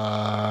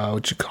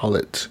 what you call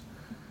it?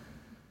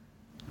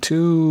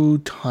 Too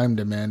time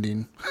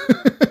demanding.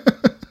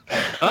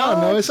 I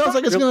don't know. It sounds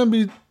like it's going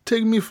to be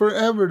taking me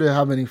forever to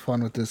have any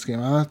fun with this game.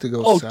 I have to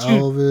go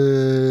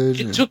salvage.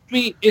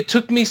 Dude, it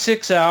took me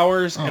 6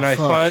 hours and I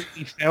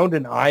finally found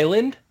an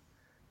island.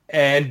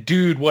 And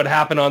dude, what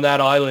happened on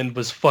that island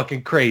was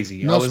fucking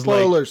crazy. No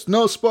spoilers.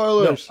 No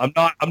spoilers.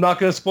 No, I'm not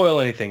going to spoil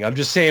anything. I'm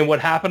just saying what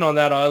happened on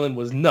that island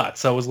was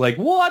nuts. I was like,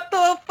 what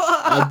the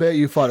fuck? I bet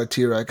you fought a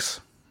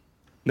T-Rex.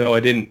 No, I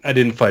didn't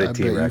fight a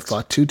T-Rex. I bet you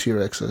fought 2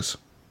 T-Rexes.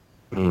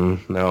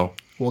 No.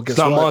 Well, guess it's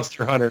not what?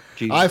 Monster Hunter.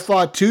 Jesus. I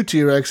fought 2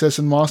 T-Rexes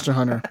in Monster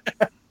Hunter.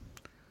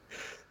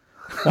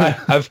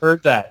 I've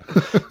heard that.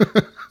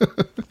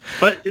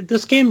 But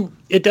this game,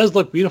 it does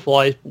look beautiful.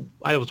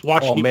 I was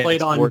watching you play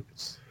it on...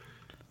 Gorgeous.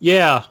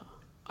 Yeah.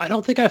 I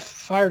don't think I've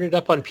fired it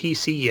up on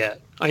PC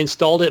yet. I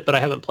installed it, but I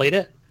haven't played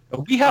it.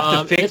 We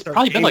have to fix It's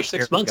probably been like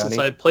 6 months since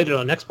I played it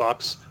on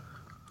Xbox.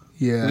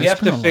 Yeah, we have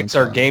to fix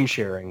our game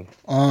sharing.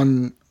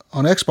 On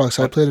Xbox,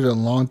 I played it a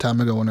long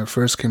time ago when it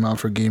first came out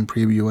for game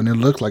preview, and it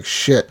looked like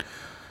shit.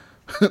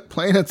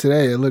 Playing it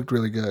today, it looked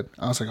really good.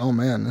 I was like, "Oh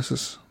man,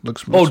 looks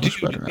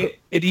much better."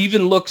 It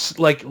even looks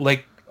like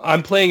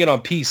I'm playing it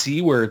on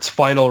PC where it's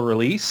final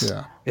release.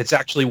 Yeah, it's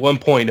actually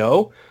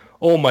 1.0.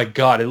 Oh my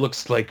god, it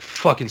looks like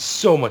fucking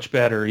so much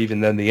better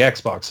even than the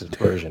Xbox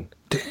version.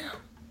 Damn.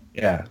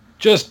 Yeah,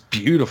 just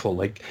beautiful.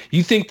 Like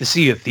you think the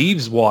Sea of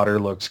Thieves water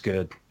looks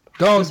good?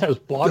 Don't. This has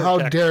water How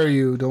tech. dare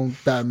you? Don't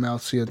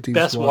badmouth Sea of Thieves.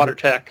 Best water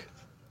tech.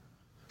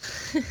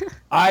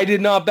 I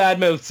did not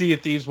badmouth Sea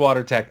of Thieves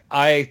water tech.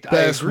 I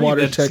agree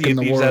water that tech Sea in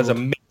of the Thieves has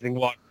world. amazing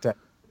water tech.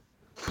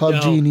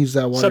 PUBG needs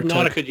that water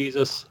Subnautica, tech.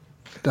 Jesus.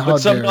 How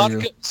But dare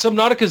you?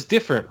 Subnautica's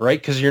different, right?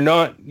 Because you're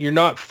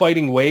not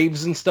fighting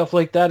waves and stuff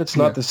like that. It's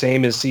not the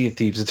same as Sea of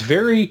Thieves. It's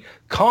very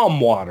calm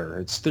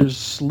water.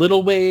 There's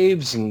little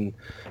waves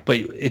but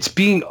it's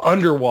being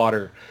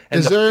underwater.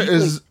 And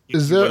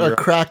Is there a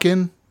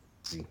Kraken?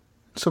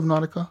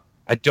 Subnautica?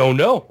 I don't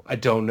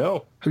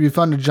know. Have you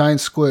found a giant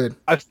squid?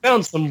 I've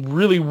found some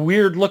really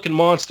weird looking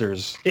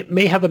monsters. It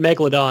may have a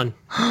megalodon.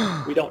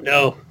 We don't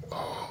know.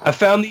 I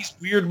found these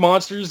weird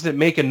monsters that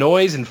make a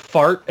noise and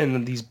fart,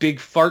 and these big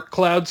fart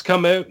clouds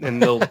come out,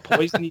 and they'll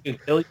poison you and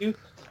kill you.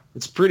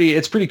 It's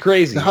pretty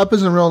crazy. It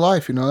happens in real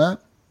life. You know that?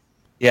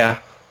 Yeah.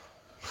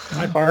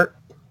 I fart.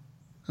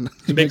 You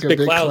It make makes a big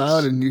big clouds.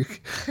 cloud, and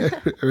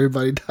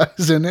everybody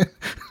dies in it.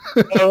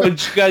 Oh,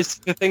 did you guys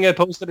see the thing I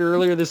posted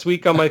earlier this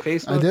week on my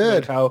Facebook? I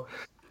did. About how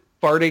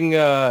farting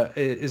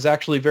is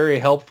actually very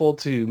helpful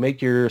to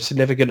make your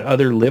significant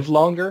other live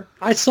longer.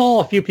 I saw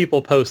a few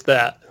people post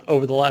that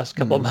over the last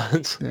couple of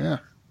months. Yeah.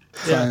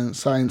 Yeah.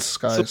 Science So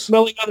guys.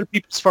 smelling other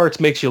people's farts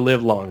makes you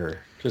live longer,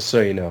 just so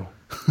you know.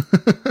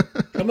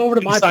 Come over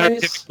to my place.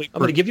 Scientifically I'm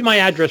going to give you my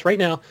address right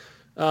now.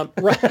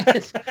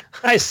 Right.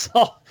 I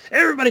saw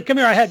everybody come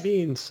here. I had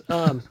beans.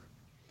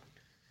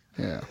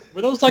 Yeah.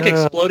 Were those like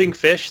exploding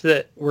fish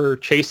that were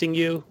chasing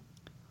you?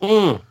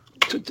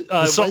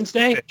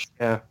 Wednesday? Fish,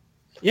 yeah.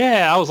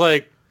 Yeah, I was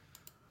like,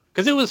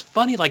 because it was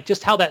funny, like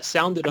just how that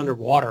sounded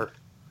underwater.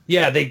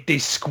 Yeah, they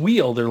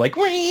squeal. They're like,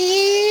 and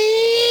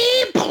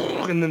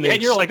then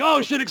And you're like,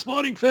 oh shit,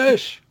 exploding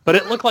fish. But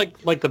it looked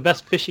like the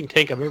best fishing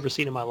tank I've ever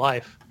seen in my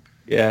life.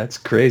 yeah, it's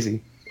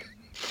crazy.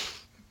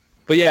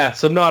 But yeah,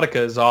 Subnautica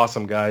is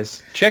awesome,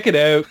 guys. Check it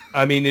out.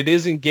 I mean, it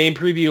is in game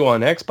preview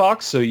on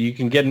Xbox, so you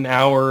can get an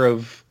hour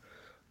of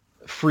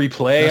free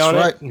play That's on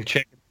right. it and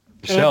check it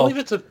And I yourself.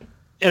 believe it's an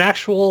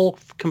actual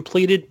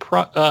completed,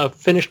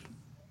 finished.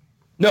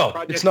 No,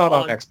 Project it's not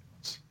on on-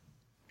 Xbox.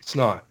 It's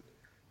not.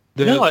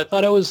 No, I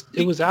thought it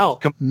was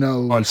out.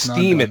 No, on it's not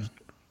Steam, done.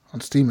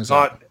 On Steam is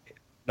out.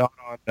 not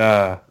on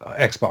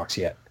Xbox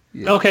yet.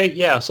 Yeah. Okay,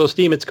 yeah. So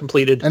Steam, it's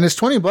completed. And it's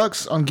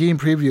 $20 on game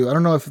preview. I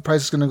don't know if the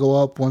price is going to go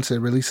up once it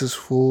releases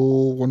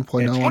full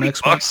 1.0 on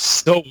Xbox. $20 is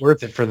so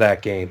worth it for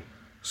that game.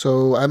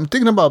 So I'm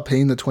thinking about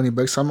paying the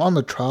 $20. I'm on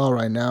the trial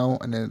right now,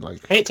 and then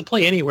like Hey, it's a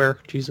play anywhere.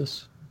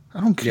 Jesus.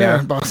 I don't care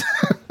Yeah. about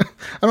that.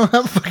 I don't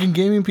have a fucking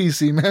gaming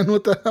PC, man.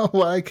 What the hell?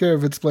 Why I care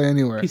if it's play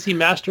anywhere? PC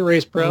Master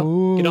Race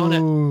Pro. Get on it.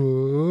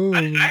 Ooh.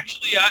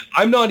 Actually,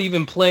 I'm not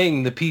even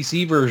playing the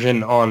PC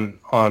version on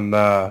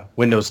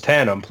Windows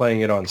 10. I'm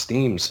playing it on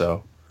Steam.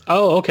 So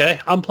Oh, okay.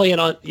 I'm playing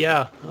on.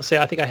 Yeah. I'll say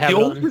I think I have the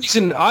it only on.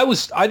 reason I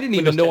didn't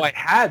even Windows know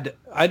 10.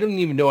 I didn't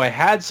even know I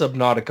had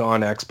Subnautica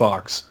on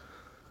Xbox.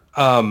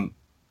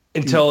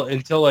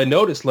 Until I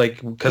noticed,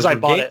 like, because I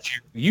bought it.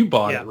 You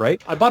bought Yeah. it,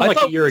 right? I bought it like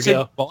thought a year you said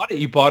ago.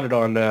 You bought it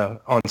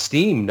on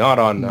Steam, not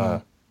on.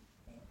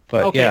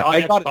 But Okay, yeah, on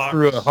I got Xbox. it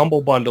through a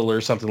Humble Bundle or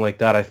something like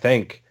that, I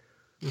think.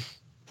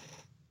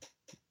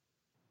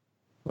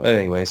 But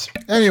anyways,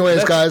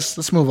 Anyways, guys,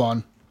 let's move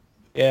on.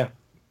 yeah.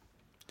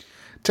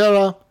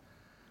 Tara,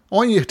 I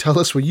want you to tell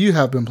us what you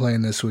have been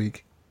playing this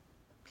week.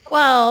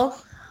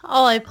 Well,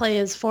 all I play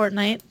is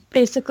Fortnite,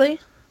 basically.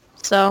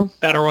 So,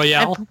 Battle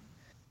Royale.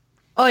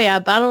 oh yeah,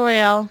 Battle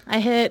Royale. I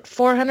hit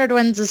 400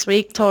 wins this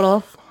week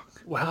total.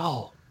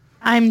 Wow.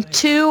 I'm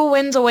 2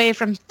 wins away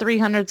from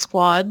 300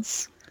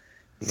 squads.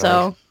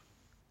 So,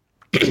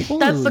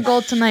 that's the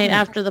goal tonight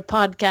after the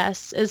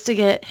podcast, is to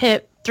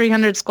hit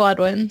 300 squad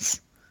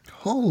wins.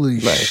 Holy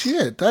Nice.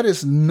 shit, that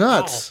is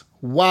nuts.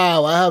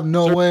 Wow, I have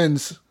no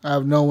wins.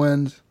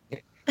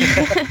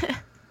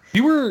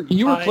 You were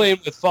I- playing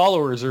with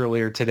followers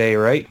earlier today,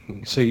 right?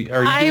 So are you?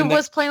 I doing that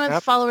was playing with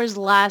app? followers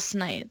last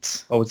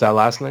night. Oh, was that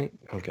last night?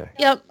 Okay.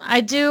 Yep, I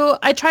do.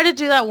 I try to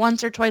do that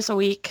once or twice a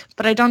week,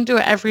 but I don't do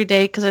it every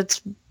day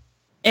because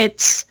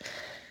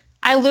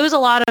I lose a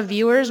lot of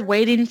viewers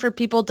waiting for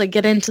people to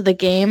get into the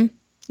game.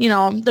 You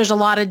know, there's a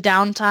lot of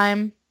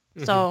downtime,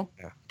 so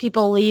Yeah.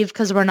 people leave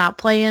because we're not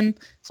playing.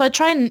 So I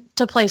try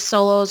to play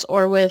solos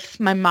or with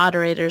my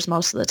moderators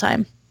most of the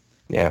time.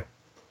 Yeah.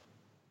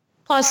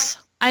 Plus,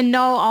 I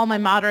know all my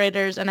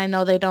moderators, and I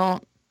know they're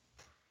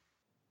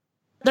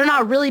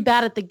not really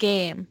bad at the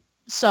game.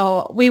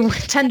 So we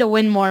tend to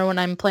win more when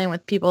I'm playing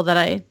with people that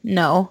I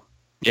know.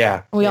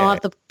 Yeah. We all yeah.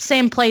 have the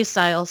same play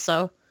style,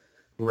 so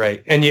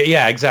Right. And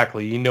yeah,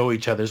 exactly. You know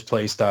each other's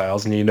play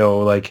styles, and you know,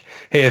 like,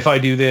 hey, if I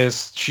do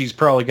this, she's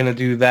probably going to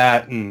do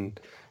that. And,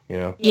 you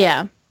know,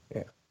 yeah.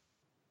 Yeah.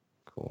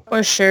 Cool.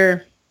 For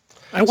sure.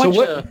 I So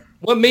watch.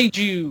 what made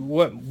you,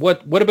 what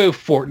about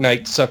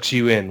Fortnite sucks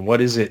you in? What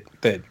is it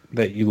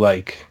that you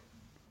like?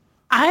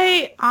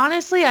 I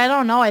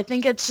don't know. I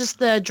think it's just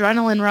the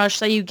adrenaline rush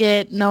that you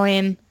get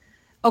knowing,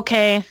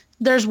 okay,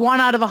 there's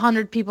 1 out of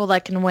 100 people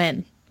that can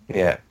win.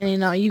 Yeah. And, you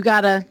know, you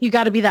gotta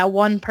be that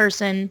one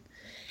person.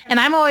 And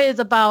I'm always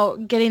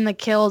about getting the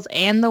kills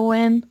and the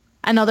win.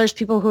 I know there's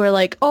people who are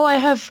like, oh, I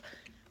have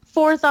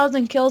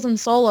 4,000 kills in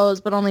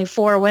solos, but only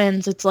 4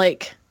 wins. It's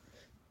like,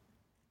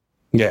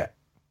 Yeah.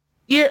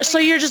 you're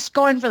just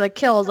going for the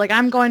kills. Like,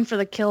 I'm going for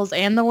the kills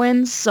and the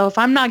wins. So if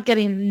I'm not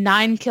getting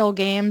 9 kill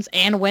games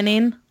and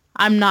winning,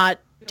 I'm not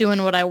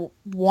doing what I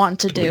want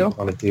to do.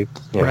 Want to do?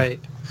 Yeah. Right.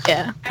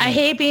 Yeah. I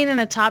hate being in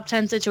a top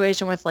 10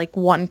 situation with like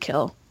 1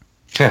 kill.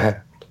 Because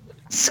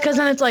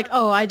then it's like,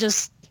 oh, I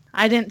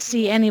didn't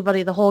see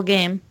anybody the whole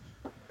game.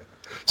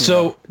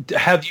 So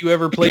have you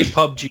ever played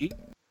PUBG?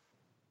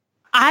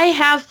 I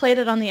have played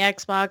it on the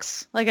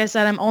Xbox. Like I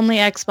said, I'm only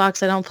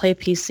Xbox. I don't play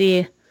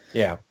PC.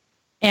 Yeah.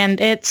 And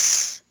I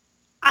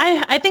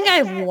think I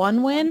have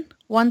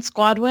 1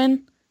 squad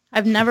win.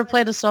 I've never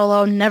played a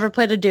solo, never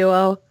played a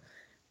duo. I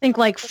think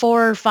like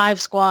 4 or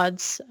 5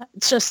 squads.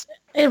 It's just,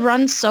 it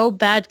runs so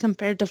bad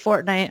compared to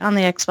Fortnite on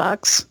the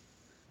Xbox.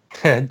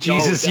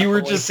 Jesus, you were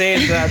definitely. just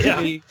saying that Yeah.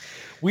 to me.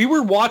 We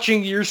were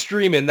watching your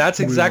stream, and that's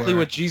exactly were.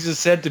 what Jesus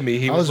said to me.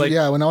 He I was was- like,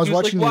 yeah, when I was he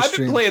watching like, your well, I've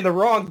stream. been playing the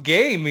wrong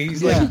game.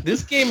 He's Yeah. like,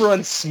 this game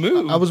runs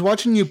smooth. I was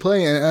watching you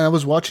play, and I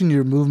was watching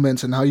your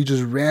movements and how you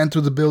just ran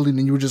through the building,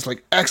 and you were just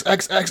like X,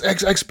 X, X,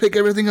 X, X, pick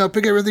everything up,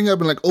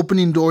 and like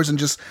opening doors and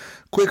just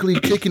quickly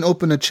kicking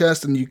open a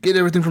chest, and you get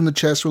everything from the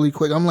chest really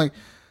quick. I'm like,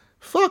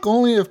 fuck,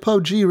 only if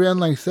PUBG ran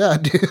like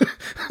that, dude.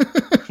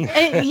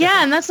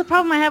 Yeah, and that's the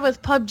problem I have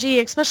with PUBG,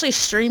 especially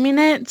streaming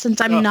it, since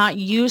I'm not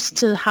used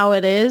to how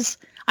it is.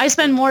 I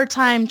spend more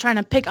time trying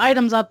to pick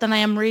items up than I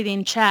am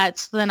reading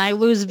chats. Then I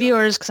lose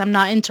viewers because I'm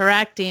not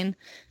interacting.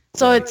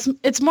 So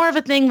it's more of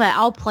a thing that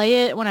I'll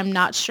play it when I'm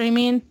not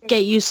streaming,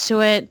 get used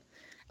to it,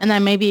 and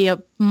then maybe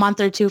a month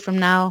or 2 from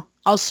now,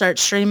 I'll start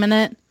streaming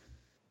it.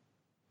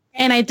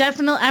 And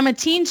I'm a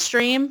teen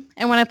stream,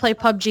 and when I play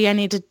PUBG, I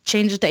need to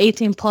change it to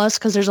 18 plus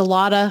because there's a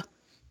lot of,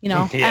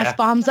 Yeah.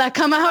 F-bombs that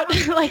come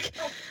out. Like,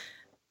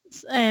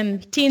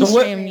 And teen So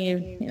what- stream,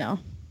 you know.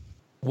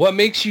 What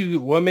makes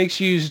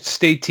you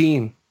stay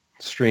teen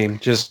stream?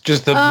 Just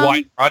the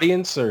wide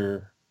audience,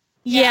 or?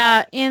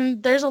 Yeah,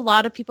 and there's a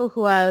lot of people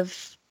who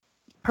have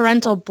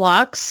parental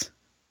blocks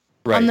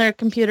on their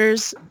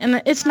computers.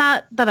 And it's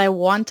not that I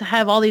want to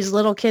have all these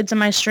little kids in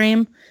my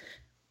stream,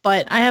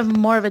 but I have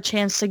more of a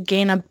chance to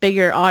gain a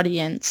bigger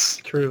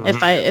audience True.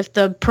 if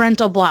the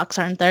parental blocks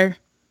aren't there.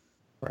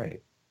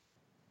 Right.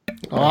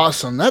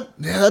 Awesome.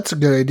 That's a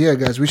good idea,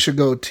 guys. We should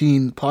go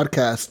teen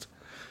podcast.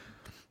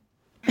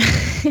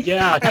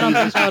 Yeah, I don't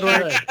think that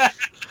would work.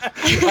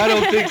 I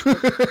don't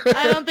think.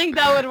 I don't think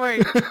that would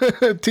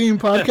work. Teen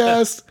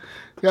podcast.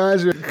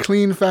 Guys, you're a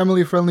clean,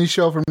 family-friendly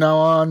show from now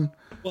on.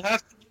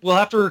 We'll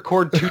have to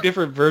record 2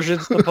 different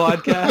versions of the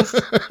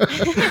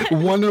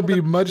podcast. One will be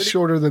much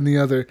shorter than the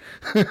other.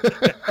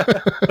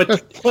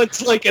 But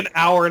one's like an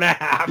hour and a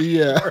half.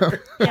 Yeah.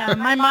 Yeah,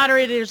 my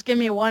moderators give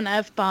me 1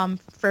 F-bomb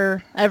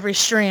for every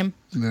stream.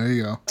 There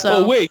you go. So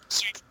Oh wait,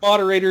 so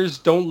moderators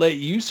don't let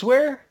you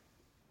swear?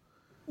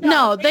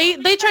 no, they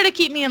try to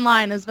keep me in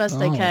line as best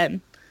they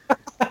can.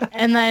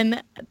 And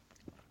then,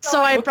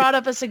 so I brought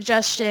up a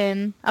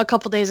suggestion a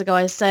couple days ago.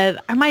 I said,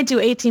 I might do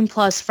 18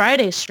 plus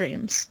Friday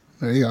streams.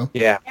 There you go.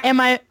 Yeah. And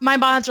my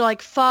mods are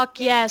like, fuck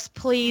yes,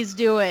 please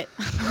do it.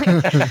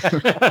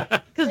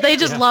 Because they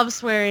just love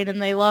swearing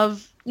and they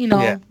love,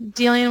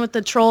 dealing with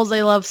the trolls.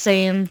 They love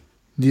saying,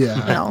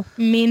 Yeah.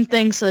 mean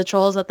things to the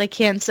trolls that they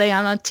can't say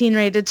on a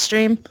teen-rated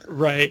stream.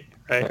 Right.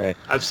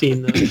 I've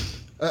seen those.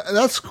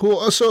 That's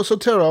cool. So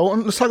Tara,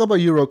 let's talk about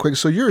you real quick.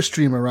 So you're a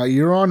streamer, right?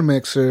 You're on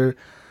Mixer.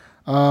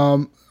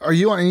 Are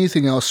you on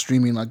anything else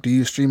streaming? Like, do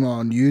you stream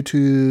on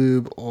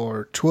YouTube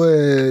or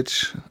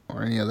Twitch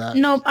or any of that?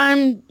 Nope,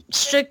 I'm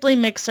strictly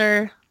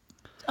Mixer.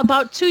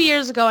 About 2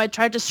 years ago, I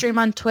tried to stream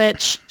on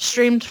Twitch.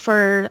 Streamed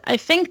for, I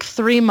think,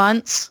 3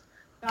 months.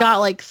 Got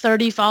like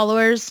 30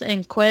 followers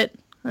and quit.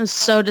 It was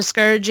so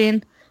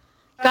discouraging.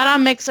 Got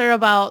on Mixer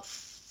about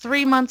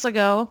 3 months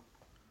ago.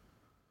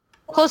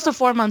 Close to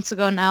 4 months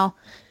ago now.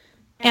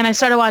 And I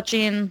started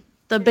watching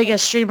the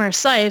biggest streamer,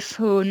 Syph,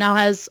 who now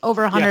has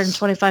over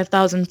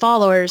 125,000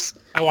 followers.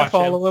 I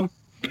Follow him.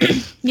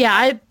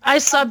 Yeah, I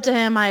sub to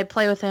him. I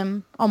play with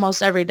him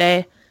almost every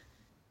day.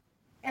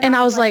 And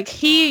I was like,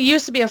 he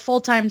used to be a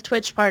full-time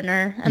Twitch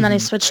partner, and then he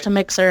switched to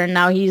Mixer, and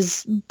now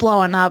he's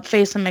blowing up,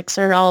 face of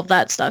Mixer, all of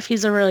that stuff.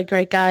 He's a really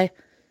great guy.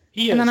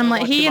 He is. And then I'm I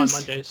like, watch him on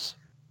Mondays.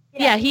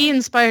 Yeah, he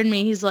inspired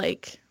me. He's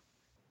like,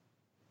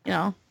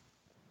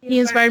 he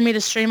inspired me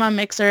to stream on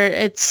Mixer.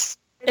 It's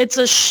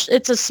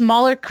a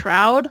smaller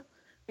crowd,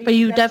 but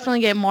you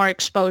definitely get more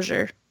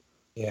exposure.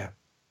 Yeah.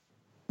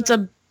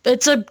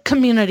 It's a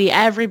community.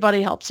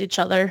 Everybody helps each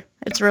other.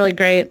 It's really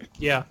great.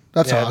 Yeah.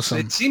 That's Yeah, awesome.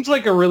 It seems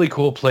like a really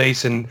cool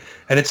place, and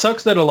it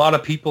sucks that a lot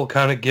of people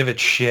kind of give it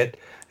shit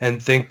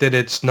and think that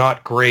it's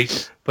not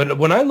great. But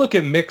when I look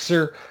at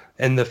Mixer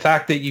and the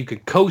fact that you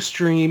could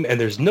co-stream and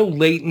there's no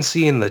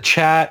latency in the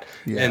chat,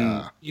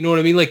 and you know what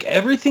I mean? Like,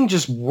 everything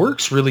just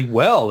works really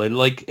well, and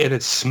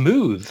it's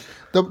smooth.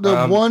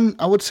 The one,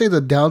 I would say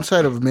the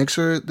downside of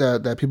Mixer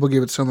that people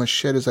give it so much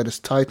shit is that it's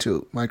tied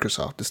to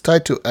Microsoft. It's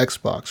tied to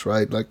Xbox,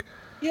 right? Like,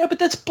 Yeah, but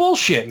that's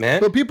bullshit, man.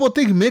 but people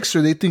think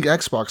Mixer, they think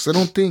Xbox. They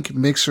don't think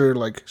Mixer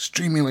like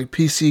streaming like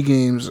PC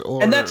games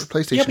or And that's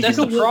PlayStation that's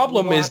the games.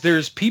 problem is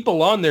there's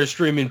people on there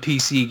streaming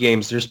PC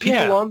games. There's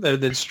people on there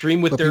that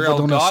stream with But their people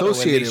don't Elgato and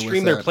associate they it with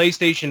stream their that.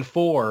 PlayStation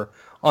 4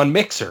 on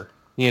Mixer.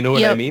 You know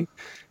what I Yep. mean?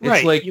 It's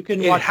Right. like You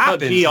can it watch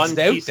happens. PUBG on It's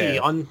out PC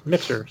there. on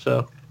Mixer.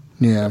 So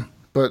Yeah.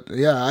 But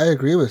yeah, I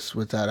agree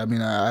with that. I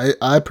mean,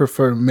 I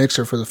prefer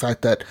Mixer for the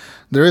fact that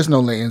there is no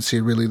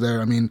latency really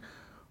there. I mean,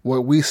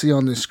 what we see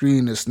on the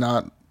screen is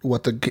not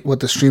what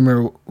the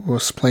streamer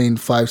was playing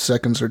 5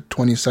 seconds or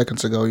 20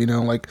 seconds ago.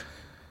 Like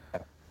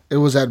it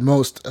was at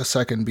most a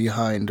second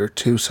behind or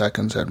 2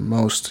 seconds at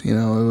most. It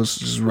was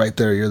just right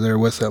there. You're there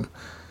with them.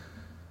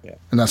 Yeah.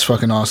 And that's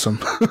fucking awesome.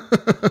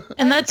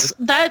 And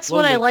that's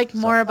what I like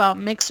more about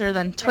Mixer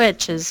than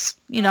Twitch is,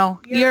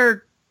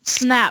 your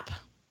Snap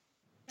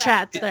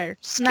chat's there.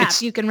 Snap,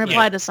 you can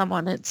reply to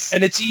someone.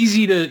 And it's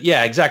easy to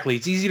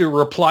It's easy to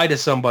reply to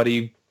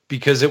somebody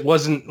because it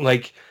wasn't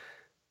like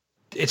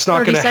it's not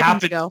 30 going to seconds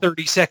happen ago.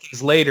 30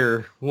 seconds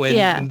later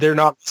when they're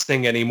not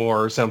listening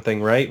anymore or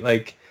something, right?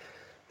 Like,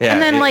 yeah.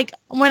 And then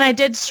when I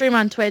did stream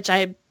on Twitch,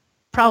 I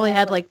probably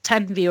had like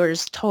 10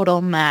 viewers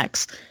total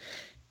max.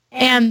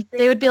 And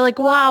they would be like,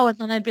 wow. And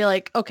then I'd be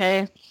like,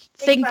 okay,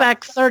 think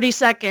back 30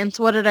 seconds.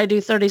 What did I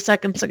do 30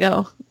 seconds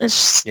ago?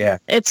 It's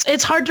just,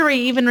 it's hard to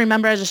even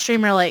remember as a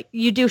streamer. Like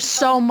you do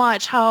so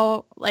much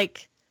how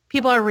like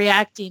people are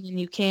reacting and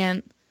you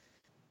can't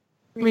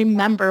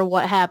remember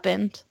what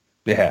happened.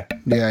 Yeah.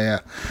 Yeah.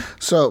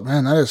 So,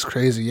 man, that is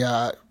crazy.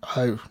 Yeah.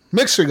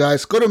 Mixer,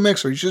 guys. Go to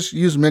Mixer. You just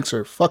use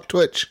Mixer. Fuck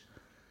Twitch.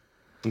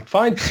 And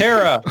find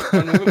Tara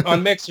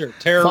on Mixer.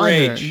 Tara Find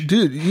her. Rage.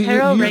 Dude,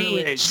 Tara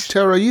Rage.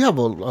 Tara, you have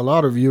a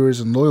lot of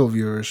viewers and loyal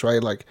viewers,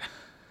 right? Like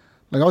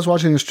I was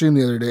watching your stream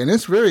the other day, and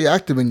it's very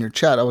active in your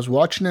chat. I was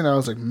watching it, and I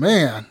was like,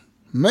 man,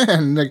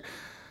 like,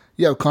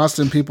 you have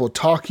constant people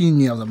talking.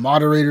 You have the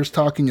moderators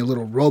talking. Your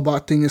little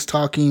robot thing is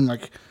talking.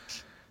 Like,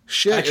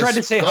 shit. I tried to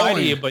it's say hi to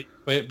going. you,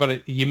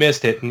 but you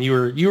missed it, and you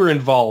were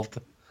involved.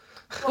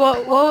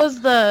 What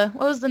was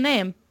the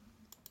name?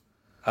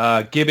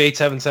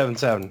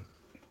 Gib8777.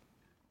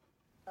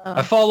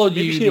 I followed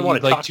Maybe she you didn't want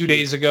to like talk 2 to you.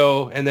 days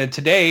ago, and then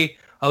today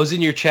I was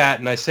in your chat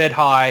and I said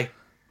hi,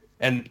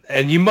 and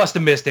you must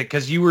have missed it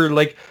because you were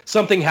like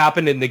something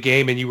happened in the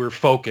game and you were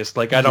focused.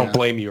 Like I don't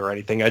blame you or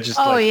anything. I just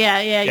Oh like, yeah.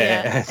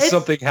 It's-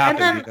 something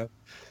happened. and You then know?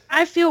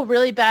 I feel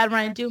really bad when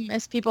I do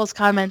miss people's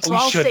comments, so We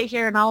I'll should. sit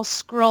here and I'll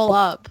scroll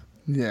up.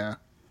 Yeah.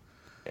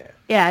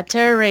 Yeah,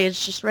 Terror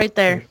Rage, just right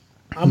there.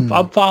 I'm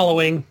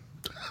following.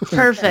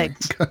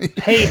 Perfect.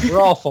 Hey, We're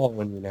all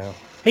following you now.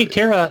 hey,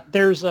 Tara.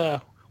 There's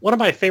one of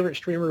my favorite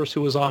streamers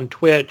who was on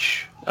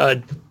Twitch,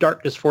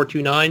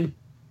 Darkness429.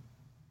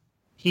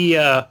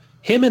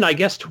 Him and I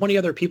guess 20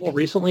 other people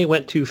recently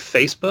went to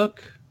Facebook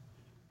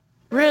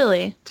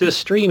Really? to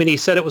stream, and he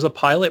said it was a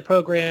pilot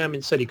program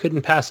and said he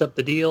couldn't pass up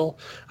the deal.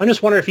 I'm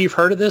just wondering if you've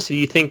heard of this. Do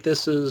you think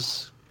this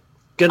is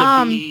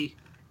gonna be?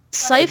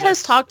 Scythe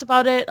has talked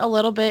about it a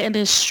little bit in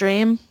his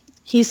stream.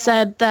 He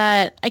said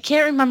that, I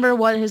can't remember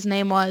what his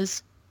name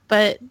was,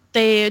 but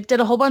they did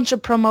a whole bunch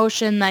of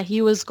promotion that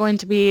he was going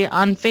to be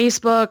on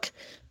Facebook.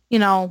 You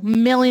know,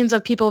 millions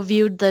of people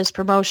viewed this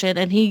promotion,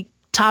 and he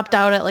topped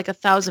out at like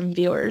 1,000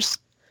 viewers.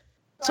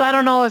 So I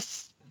don't know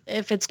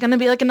if it's going to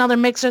be like another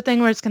Mixer thing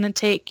where it's going to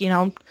take, you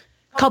know,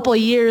 a couple of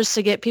years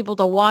to get people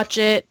to watch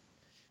it,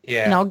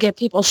 Yeah. you know, get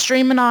people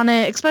streaming on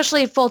it,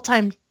 especially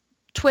full-time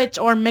Twitch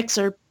or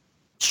Mixer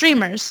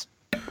streamers.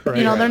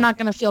 You know, they're not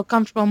going to feel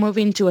comfortable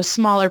moving to a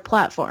smaller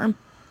platform.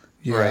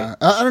 Yeah. Right.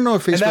 I don't know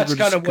if Facebook And that's would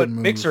kind just of what could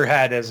move. Mixer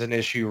had as an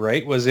issue,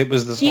 right? It was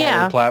the smaller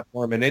Yeah.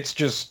 platform, and it's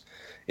just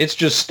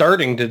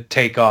starting to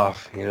take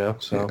off, you know.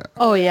 So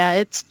Oh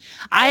yeah,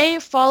 I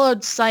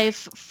followed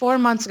Scythe 4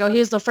 months ago. He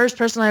was the first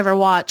person I ever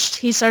watched.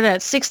 He started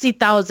at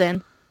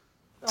 60,000.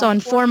 So in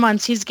 4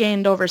 months, he's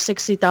gained over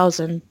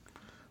 60,000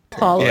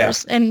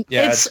 followers. And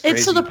Yeah, it's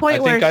it's to the crazy. point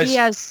I where think he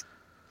has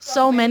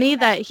so many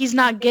that he's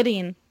not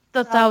getting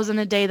the 1,000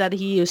 a day that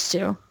he used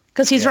to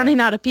because he's running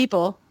out of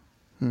people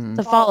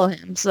to follow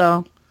him.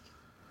 So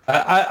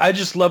I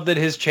just love that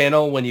his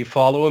channel, when you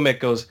follow him, it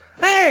goes,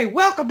 "Hey,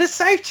 welcome to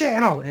Safe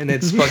Channel," and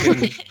it's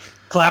fucking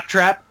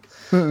claptrap.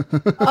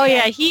 oh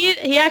yeah,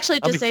 he actually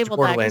I'll be disabled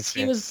that Borderlands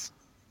because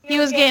fan. he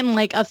was getting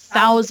like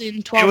 1,000,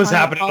 It was 1,200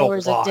 happening a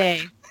followers a lot.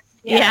 day.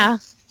 Yeah.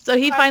 So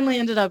he finally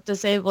ended up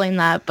disabling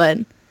that, but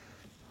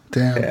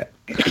Damn. Yeah.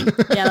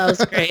 yeah, that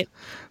was great.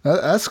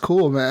 That's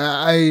cool,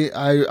 man.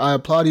 I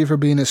applaud you for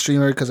being a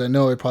streamer because I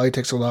know it probably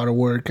takes a lot of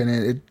work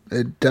and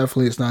it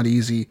definitely is not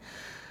easy.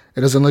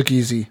 It doesn't look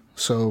easy.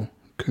 So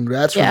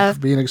congrats Yeah. for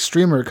being a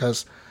streamer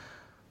because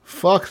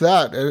fuck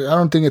that. I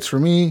don't think it's for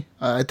me.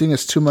 I think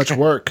it's too much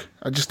work.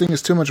 I just think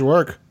it's too much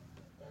work.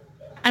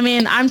 I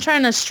mean, I'm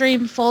trying to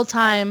stream full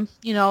time,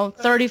 you know,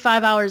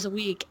 35 hours a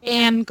week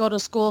and go to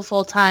school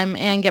full time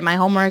and get my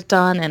homework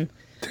done and,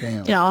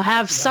 Damn. you know,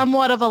 have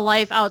somewhat of a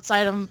life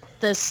outside of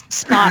this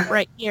spot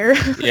right here.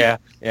 Yeah.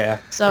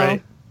 So,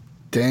 Right.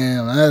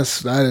 Damn,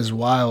 that is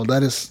wild.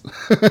 That is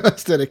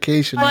that's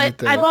dedication right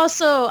but there.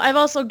 I've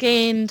also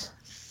gained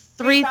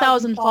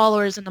 3,000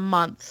 followers in a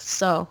month.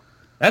 So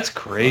That's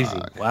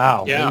crazy.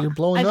 Wow. Yeah. You're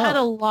blowing I've up. had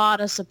a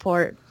lot of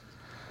support.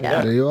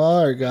 Yeah. There you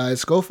are,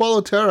 guys. Go follow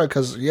Tara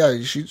because, yeah,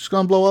 she's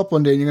going to blow up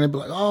one day and you're going to be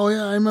like, oh,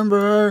 yeah, I remember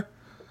her.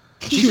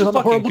 She's on the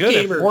fucking Horrible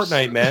good Gamers. at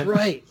Fortnite, man.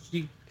 Right.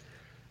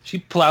 She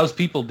plows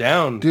people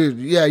down. Dude,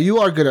 yeah, you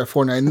are good at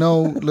Fortnite.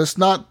 No, let's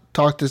not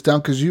talk this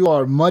down because you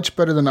are much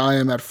better than I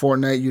am at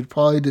Fortnite. You'd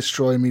probably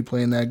destroy me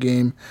playing that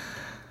game.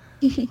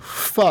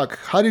 Fuck.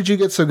 How did you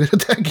get so good at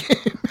that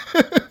game?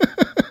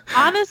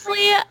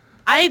 Honestly,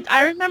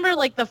 I remember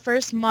like the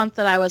first month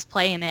that I was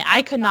playing it,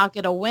 I could not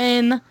get a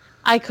win.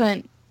 I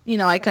couldn't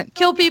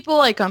kill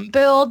people. I couldn't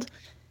build.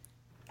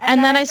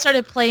 And then I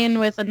started playing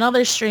with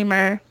another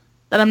streamer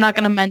that I'm not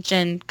going to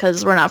mention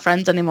because we're not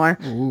friends anymore.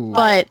 Ooh.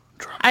 But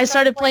I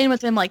started playing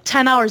with him like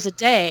 10 hours a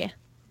day.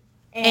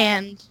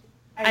 And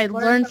I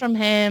learned from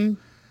him,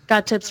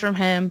 got tips from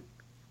him.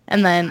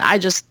 And then I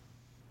just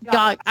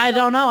got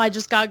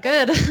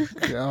good.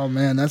 Oh,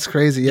 man, that's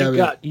crazy.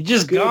 Yeah, You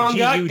just Good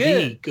got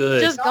good.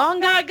 good. Just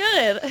got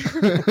good.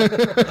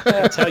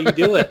 That's how you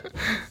do it.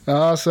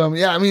 awesome.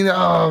 Yeah, I mean,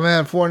 oh,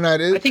 man,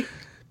 Fortnite. I think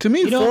To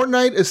me, know-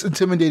 Fortnite is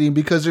intimidating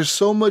because there's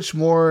so much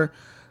more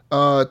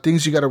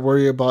things you got to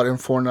worry about in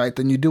Fortnite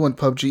than you do in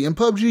PUBG. In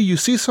PUBG, you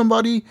see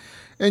somebody,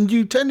 and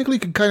you technically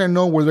can kind of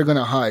know where they're going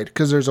to hide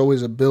because there's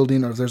always a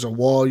building or if there's a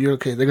wall. You're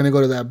okay. They're going to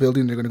go to that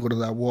building. They're going to go to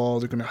that wall.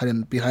 They're going to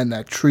hide behind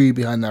that tree,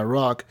 behind that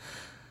rock.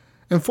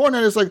 In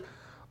Fortnite, it's like,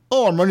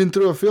 oh, I'm running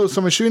through a field.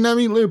 Someone's shooting at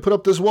me. Let me put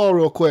up this wall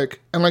real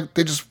quick. And like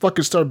they just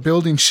fucking start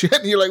building shit.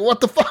 And you're like, what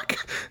the fuck?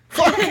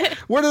 Fuck.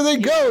 Where do they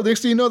go?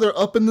 Next thing you know, they're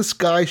up in the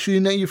sky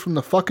shooting at you from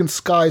the fucking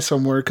sky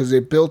somewhere because they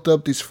built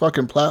up these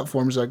fucking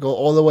platforms that go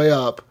all the way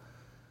up.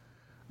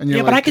 And you're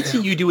Yeah, like, but I could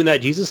see you doing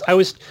that, Jesus. I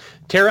was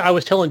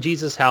telling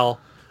Jesus how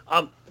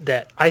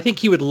that I think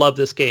he would love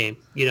this game.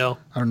 You know,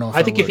 I don't know if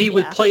I think if he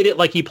would Yeah. played it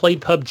like he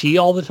played PUBG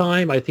all the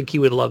time, I think he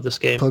would love this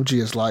game.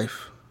 PUBG is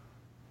life.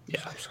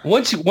 Yeah.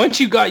 Once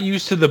you got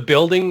used to the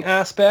building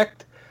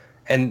aspect,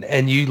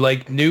 and you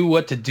like knew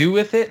what to do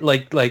with it,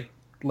 like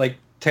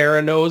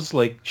Tara knows,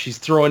 like she's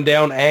throwing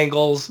down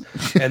angles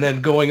and then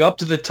going up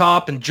to the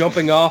top and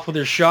jumping off with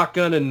her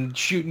shotgun and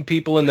shooting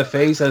people in the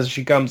face as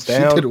she comes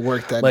down. She did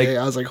work that day.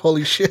 I was like,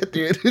 holy shit,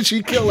 dude.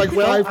 She killed like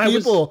 5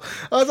 people.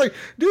 I was like,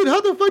 dude, how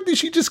the fuck did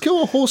she just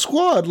kill a whole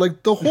squad?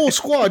 Like the whole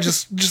squad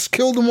just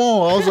killed them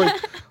all. I was like,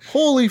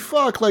 holy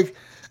fuck. Like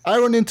I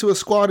run into a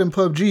squad in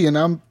PUBG and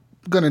I'm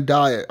going to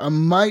die. I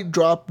might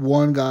drop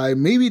one guy,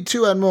 maybe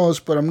 2 at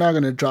most, but I'm not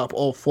going to drop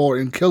all 4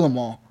 and kill them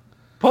all.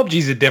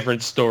 PUBG's a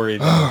different story,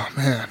 though. Oh,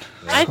 man.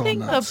 I think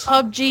nuts. The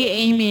PUBG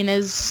aiming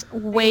is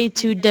way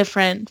too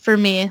different for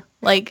me.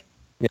 Like,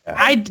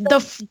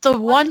 the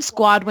one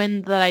squad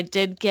win that I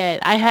did get,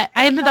 I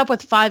ended up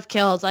with 5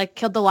 kills. I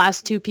killed the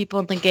last 2 people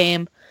in the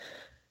game.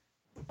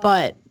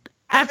 But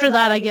after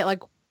that, I get,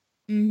 like,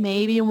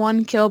 maybe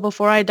 1 kill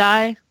before I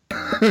die.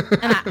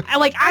 And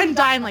I'm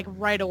dying, like,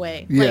 right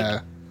away. Yeah.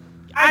 Like,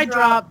 I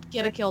drop,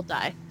 get a kill,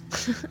 die.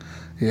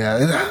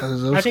 Yeah,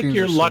 I think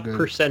your luck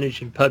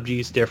percentage in PUBG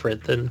is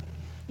different than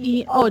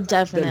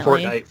definitely than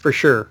Fortnite for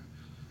sure.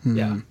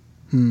 Yeah.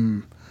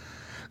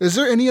 Is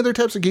there any other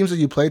types of games that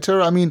you play,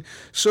 Tara? I mean,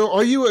 so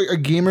are you a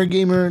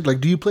gamer? Like,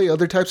 do you play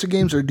other types of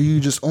games, or do you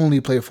just only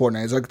play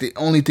Fortnite? Is like the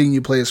only thing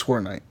you play is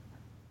Fortnite?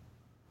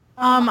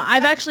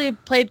 I've actually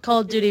played Call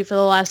of Duty for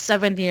the last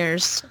 7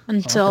 years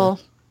until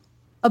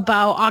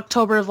about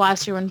October of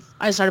last year when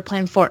I started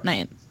playing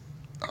Fortnite.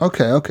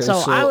 Okay.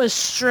 So I was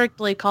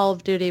strictly Call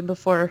of Duty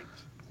before.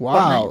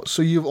 Wow. Fortnite.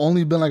 So you've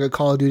only been like a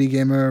Call of Duty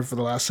gamer for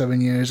the last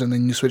 7 years, and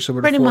then you switched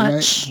over to Fortnite? Pretty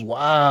much.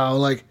 Wow.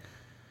 Like,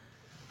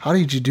 how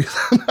did you do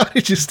that? How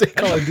did you stay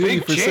Call of Duty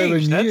for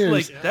 7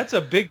 years? That's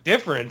a big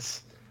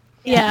difference.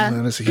 Yeah.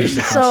 Man, that's a huge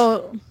difference.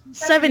 So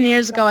 7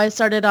 years ago, I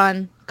started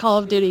on Call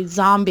of Duty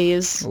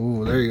Zombies.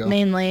 Oh, there you go.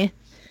 Mainly.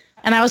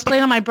 And I was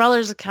playing on my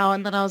brother's account,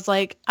 and then I was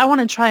like, I want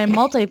to try a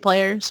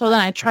multiplayer. So then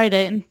I tried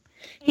it, and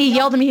he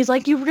yelled at me. He's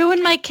like, you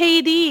ruined my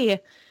KD. And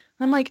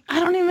I'm like, I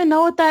don't even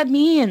know what that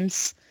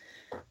means.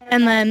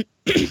 And then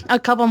a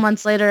couple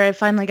months later, I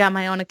finally got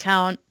my own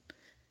account.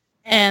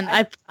 And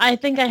I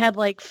think I had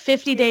like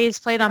 50 days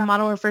played on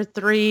Modern Warfare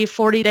 3,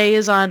 40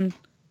 days on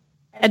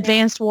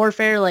Advanced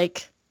Warfare.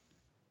 Like,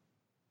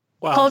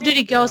 wow. Call of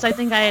Duty Ghosts, I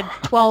think I had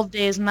 12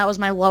 days, and that was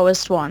my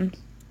lowest one.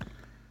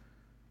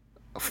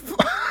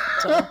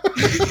 So.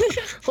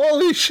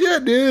 Holy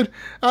shit, dude!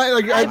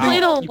 I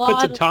played a lot. You put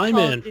some time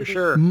in for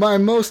sure. My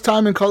most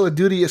time in Call of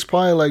Duty is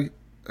probably like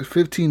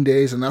 15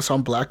 days, and that's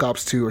on Black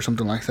Ops 2 or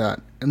something like that.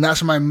 And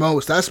that's my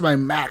most. That's my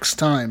max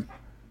time.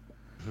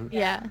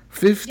 Yeah.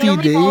 50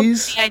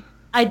 days?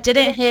 I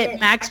didn't hit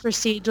max for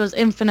Siege was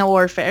Infinite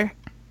Warfare.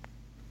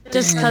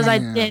 Just because I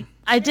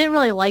didn't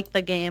really like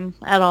the game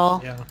at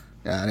all. Yeah,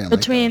 I didn't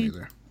Between, like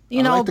that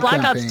either.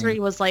 Black Ops 3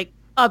 was like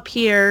up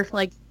here,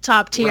 like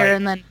top tier, right.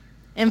 And then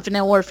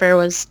Infinite Warfare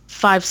was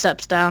 5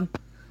 steps down.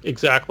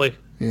 Exactly.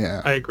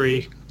 Yeah. I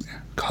agree.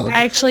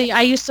 Actually,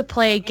 I used to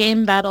play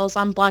game battles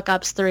on Black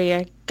Ops 3.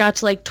 I got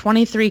to like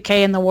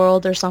 23k in the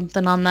world or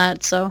something on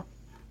that, so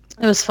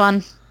it was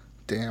fun.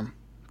 Damn.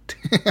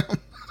 I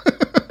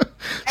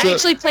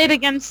actually played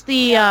against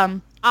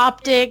the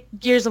Optic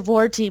Gears of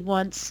War team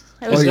once.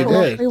 It was you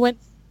did? We went.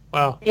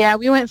 Wow. Yeah,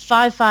 we went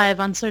 5-5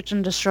 on Search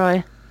and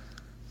Destroy.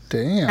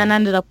 Damn. And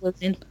ended up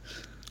losing.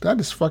 That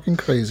is fucking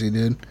crazy,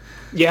 dude.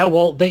 Yeah,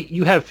 well,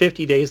 you have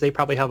 50 days. They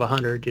probably have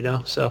 100,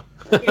 So.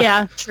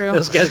 Yeah, true.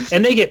 Those guys,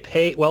 and they get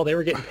paid. Well, they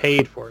were getting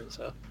paid for it,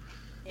 so.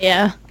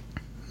 Yeah.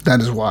 That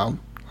is wild.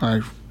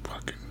 I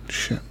fucking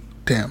shit.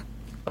 Damn.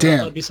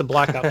 That'd be some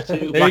Black Ops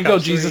 2. There you go,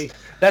 Jesus.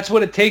 That's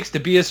what it takes to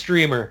be a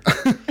streamer.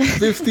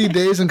 50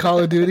 days in Call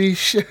of Duty?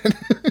 Shit.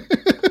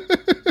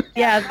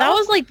 Yeah, that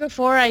was like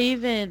before I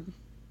even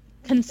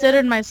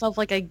considered myself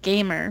like a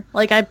gamer.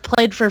 Like I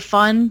played for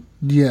fun.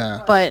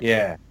 Yeah. But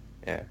yeah.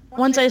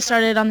 Once I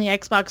started on the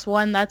Xbox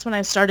One, that's when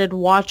I started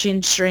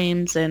watching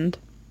streams and,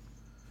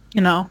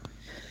 Yeah.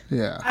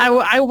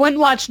 I wouldn't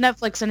watch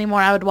Netflix anymore.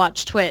 I would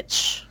watch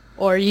Twitch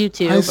or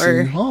YouTube. I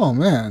see. Oh,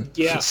 man.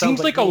 Yeah. It seems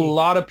like a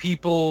lot of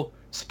people,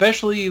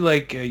 especially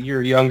like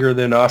you're younger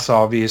than us,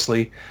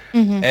 obviously,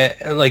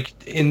 like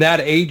in that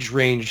age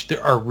range, they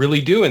are really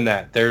doing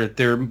that.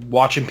 They're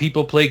watching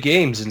people play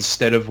games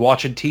instead of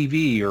watching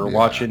TV or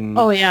watching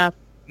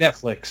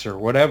Netflix or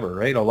whatever,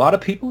 right? A lot of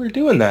people are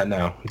doing that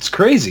now. It's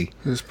crazy.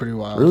 It's pretty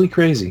wild. Really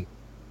crazy.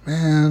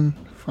 Man,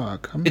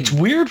 fuck. It's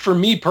weird for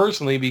me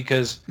personally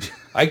because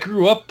I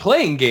grew up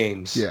playing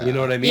games. Yeah. You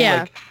know what I mean?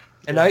 Yeah.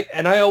 Like,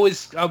 and I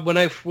always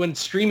when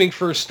streaming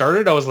first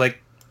started, I was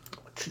like,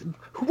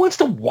 who wants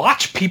to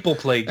watch people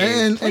play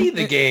games? Play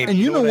the game. And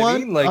you know what? I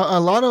mean? Like, a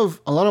lot of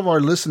our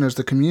listeners,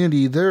 the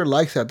community, they're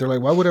like that. They're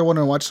like, why would I want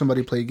to watch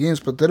somebody play games?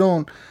 But they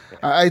don't.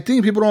 I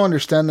think people don't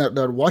understand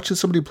that watching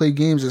somebody play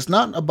games is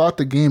not about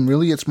the game.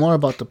 Really, it's more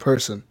about the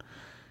person.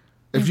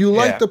 If you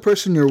like the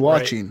person you're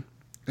watching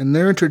and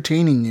they're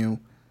entertaining you,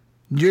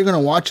 you're gonna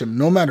watch them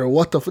no matter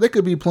what they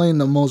could be playing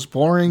the most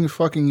boring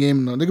fucking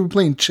game. They could be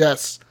playing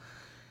chess,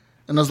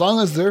 and as long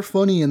as they're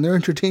funny and they're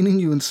entertaining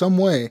you in some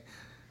way.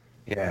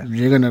 Yeah.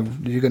 you're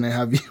gonna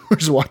have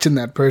viewers watching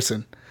that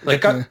person.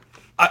 Like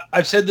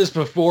I've said this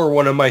before,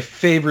 one of my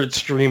favorite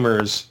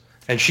streamers,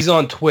 and she's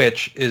on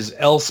Twitch, is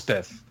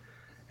Elspeth.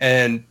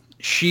 And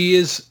she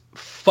is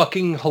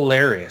fucking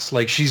hilarious.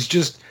 Like, she's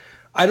just,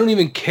 I don't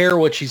even care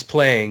what she's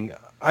playing.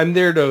 I'm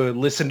there to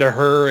listen to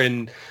her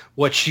and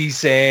what she's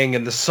saying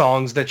and the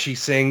songs that she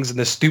sings and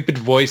the stupid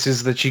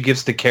voices that she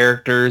gives to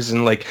characters.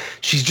 And like,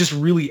 she's just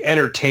really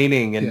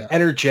entertaining and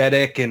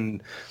energetic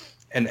and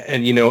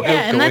you know,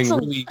 and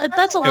outgoing.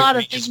 that's a lot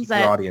of things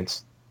that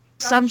audience.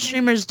 Some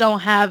streamers don't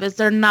have is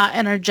they're not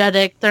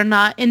energetic, they're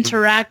not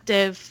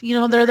interactive. You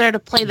know, they're there to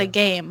play the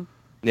game.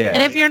 Yeah.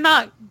 And if you're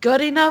not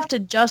good enough to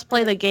just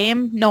play the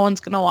game, no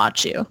one's going to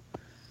watch you.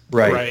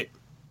 Right.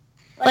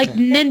 Like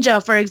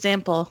Ninja, for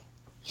example.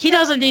 He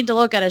doesn't need to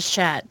look at his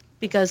chat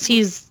because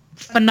he's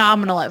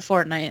phenomenal at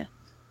Fortnite.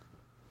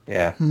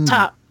 Yeah.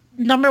 Top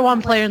number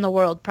 1 player in the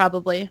world,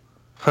 probably.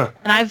 Huh.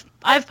 And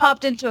I've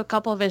popped into a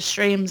couple of his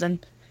streams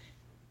and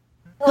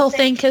he'll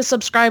thank his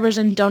subscribers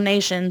and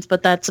donations,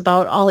 but that's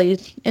about all he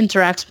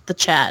interacts with the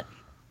chat.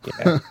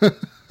 Yeah.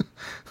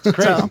 It's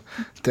crazy.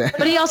 So,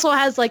 but he also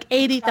has like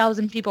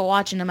 80,000 people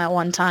watching him at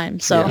one time.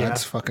 So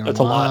That's fucking That's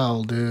a lot.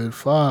 wild, dude.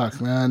 Fuck,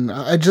 man.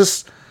 I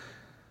just,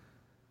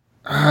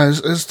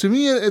 to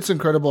me, it's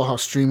incredible how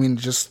streaming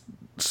just,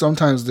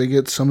 sometimes they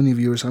get so many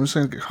viewers. I'm just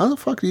saying, how the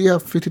fuck do you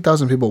have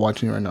 50,000 people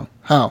watching you right now?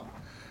 How?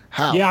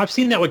 Yeah, I've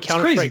seen that with It's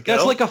crazy. Counter-Strike.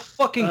 That's Go. like a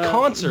fucking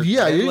concert.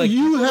 yeah, man. Like,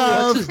 you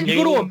have-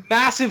 you go to a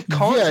massive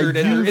concert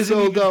and you there isn't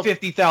filled even up-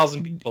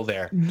 50,000 people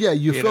there. Yeah,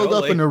 you filled know,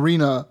 up like- an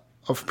arena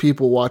of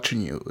people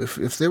watching you.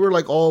 If they were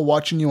like all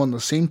watching you on the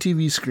same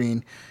TV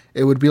screen,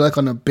 it would be like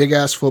on a big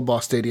ass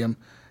football stadium,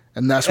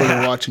 and that's where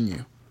they're watching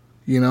you.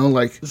 You know,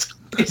 like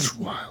that's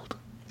wild.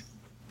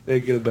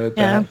 Thinking about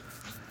yeah.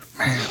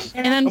 that.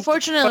 And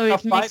unfortunately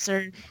with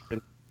Mixer,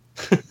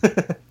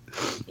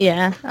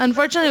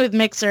 unfortunately with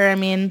Mixer, I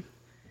mean,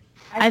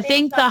 I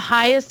think the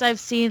highest I've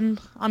seen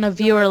on a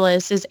viewer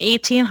list is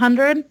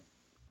 1,800.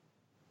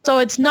 So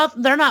it's not,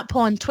 they're not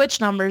pulling Twitch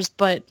numbers,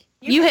 but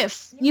you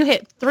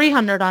hit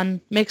 300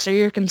 on Mixer,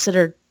 you're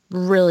considered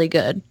really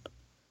good.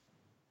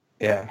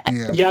 Yeah.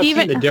 Yeah, I've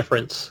Even- seen the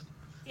difference.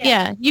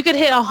 Yeah, you could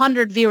hit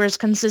 100 viewers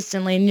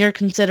consistently, and you're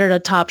considered a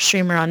top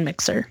streamer on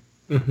Mixer.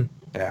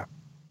 Yeah.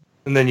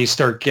 And then you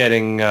start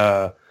getting,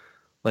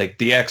 like,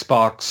 the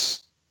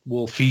Xbox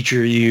will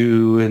feature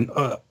you and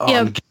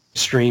on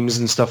streams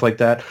and stuff like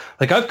that.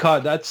 Like, I've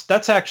caught,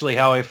 that's actually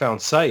how I found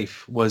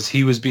Scythe, was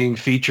he was being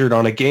featured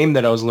on a game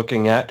that I was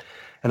looking at,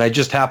 and I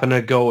just happened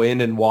to go in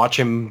and watch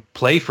him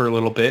play for a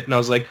little bit, and I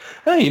was like,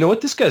 hey, you know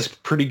what, this guy's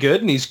pretty good,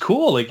 and he's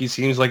cool, like, he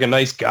seems like a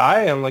nice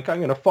guy. I'm like, I'm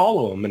going to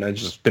follow him, and I've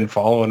just been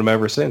following him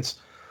ever since.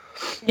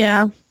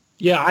 Yeah.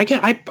 Yeah,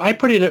 I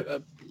put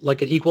in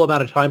like an equal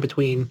amount of time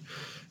between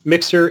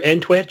Mixer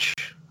and Twitch.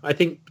 I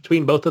think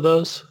between both of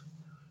those.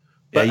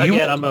 But Yeah,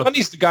 again,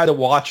 he's the guy that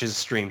watches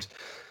streams.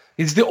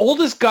 He's the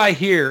oldest guy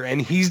here,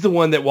 and he's the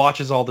one that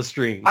watches all the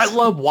streams. I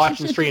love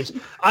watching streams.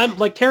 I'm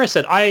like Tara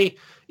said,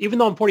 even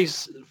though I'm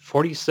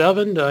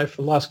 47, I've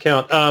lost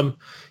count.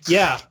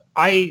 Yeah,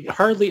 I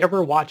hardly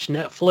ever watch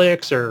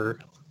Netflix or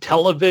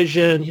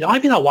television. You know, I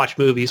may not watch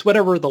movies,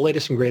 whatever the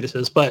latest and greatest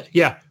is. But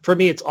yeah, for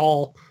me, it's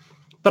all.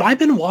 But I've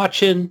been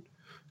watching.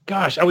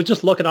 Gosh, I was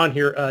just looking on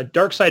here.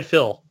 Darkside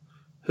Phil,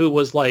 who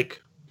was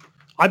like,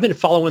 I've been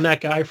following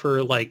that guy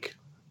for like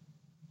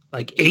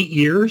 8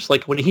 years.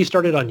 Like when he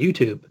started on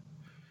YouTube.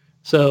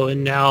 So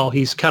and now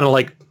he's kind of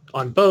like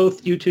on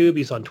both YouTube.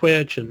 He's on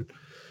Twitch, and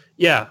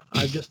yeah,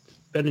 I've just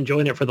been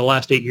enjoying it for the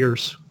last 8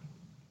 years.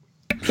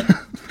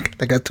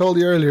 Like I told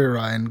you earlier,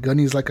 Ryan,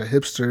 Gunny's like a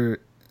hipster.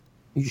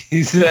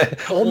 He's that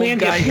Old man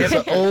guy. He's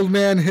an old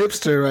man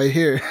hipster right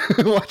here,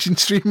 watching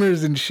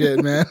streamers and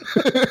shit, man.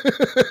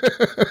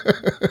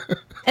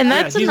 And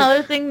that's he's-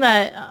 another thing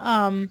that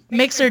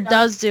Mixer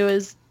does do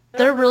is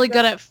they're really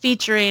good at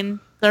featuring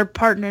their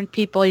partnered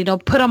people. You know,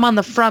 put them on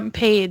the front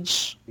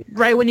page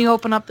right when you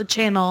open up the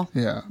channel.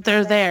 Yeah.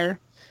 They're there.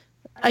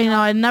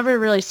 I never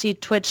really see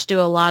Twitch do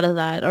a lot of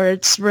that, or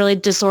it's really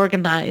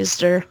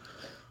disorganized. Or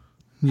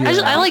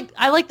I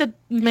like the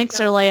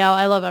Mixer layout.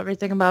 I love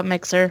everything about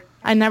Mixer.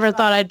 I never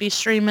thought I'd be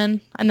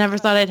streaming. I never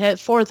thought I'd hit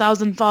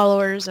 4,000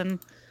 followers, and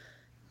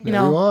There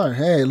you are.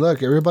 Hey,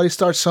 look, everybody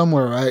starts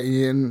somewhere, right?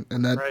 And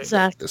that. Right.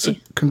 exactly. So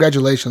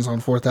congratulations on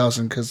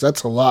 4,000, because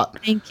that's a lot.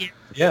 Thank you.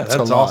 Yeah, That's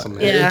that's a lot. awesome.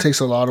 Man. Yeah. It takes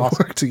a lot of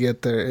work to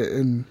get there.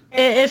 And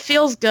It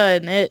feels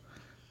good.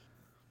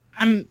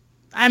 I'm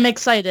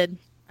excited.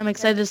 I'm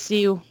excited to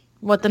see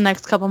what the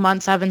next couple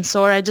months have in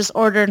store. I just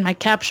ordered my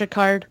capture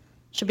card.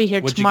 Should be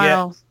here What'd you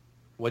tomorrow.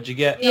 What'd you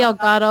get? The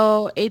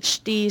Elgato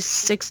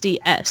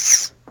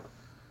HD60S.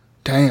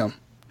 damn.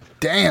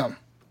 Yeah,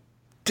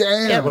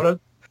 That's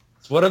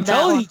what I'm That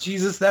telling one. you,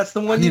 Jesus. That's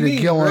the I one need you to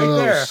need get one right of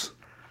there. those,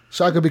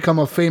 so I could become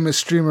a famous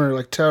streamer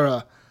like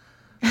Tara.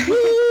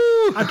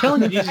 Woo! I'm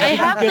telling you, Jesus, I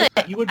have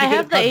you would the be good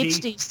at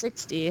PUBG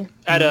HD60,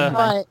 at a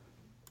but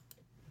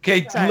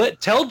Okay, Sorry.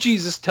 tell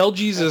Jesus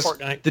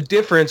Fortnite. the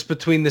difference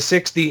between the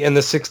 60 and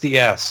the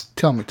 60S.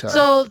 Tell me, Tara.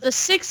 so the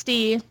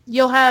 60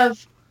 you'll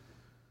have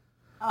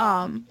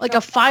like a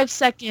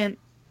 5-second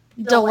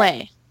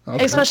delay.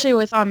 Okay. Especially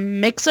with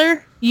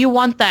Mixer, you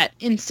want that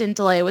instant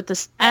delay. With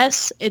this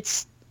S,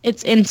 it's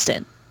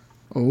instant.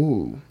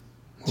 Oh.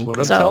 That's what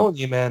I'm So- telling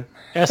you, man.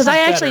 Because I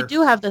actually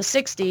do have the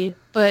 60,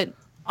 but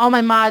all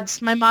my mods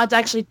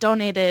actually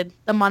donated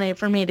the money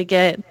for me to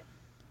get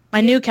my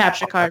new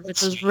capture card,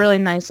 which was really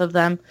nice of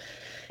them.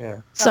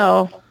 Yeah.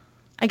 So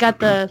I got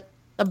the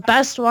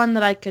best one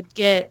that I could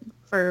get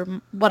for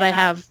what I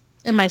have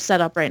in my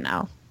setup right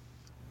now.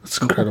 That's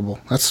incredible.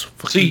 That's So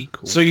fucking you,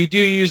 cool. so you do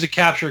use a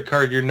capture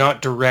card. You're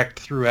not direct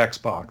through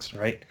Xbox,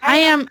 right? I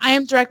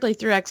am directly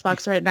through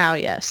Xbox right now,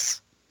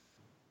 yes.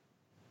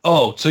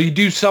 Oh, so you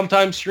do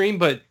sometimes stream,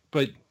 but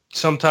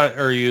sometimes,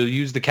 or you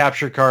use the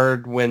capture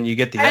card when you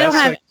get the I don't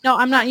S? have no,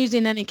 I'm not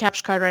using any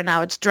capture card right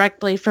now. It's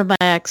directly from my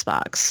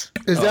Xbox.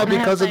 Is that I have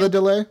because of my- the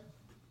delay?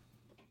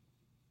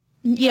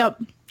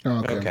 Yep. Oh,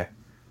 okay. Okay.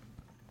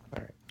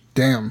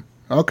 Damn.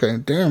 Okay.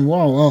 Damn.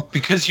 Wow. Well,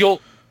 Because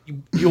you'll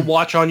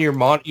watch on your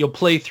you'll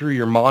play through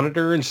your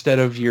monitor instead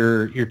of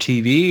your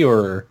TV,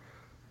 or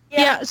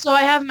Yeah, so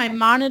I have my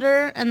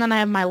monitor and then I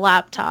have my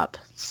laptop.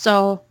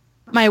 So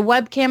my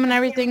webcam and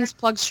everything is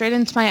plugged straight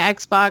into my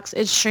Xbox.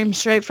 It streams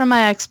straight from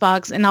my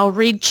Xbox, and I'll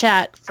read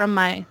chat from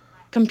my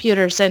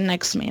computer sitting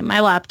next to me,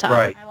 my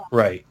laptop.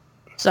 right.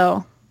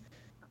 So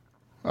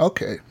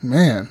okay,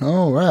 man.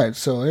 All right.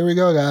 So here we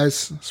go,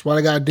 guys. That's what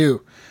I gotta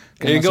do.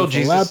 Get There you go, myself a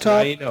Jesus. laptop,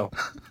 Now you know.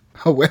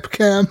 a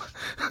webcam,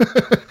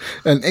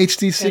 an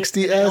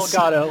HD60S,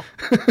 Elgato.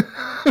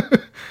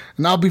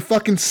 and I'll be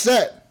fucking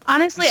set.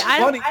 honestly, It's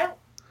funny.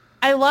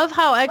 I love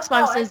how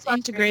Xbox has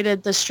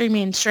integrated the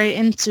streaming straight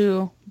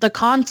into the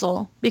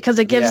console, because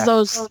it gives Yeah.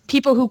 those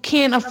people who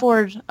can't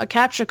afford a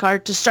capture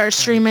card to start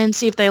streaming,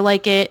 see if they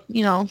like it,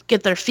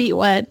 get their feet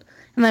wet,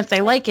 and then if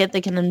they like it, they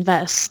can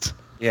invest.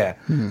 Yeah.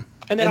 And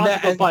then And I'll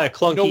that- have to go buy a and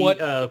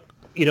clunky,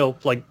 you know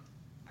what? like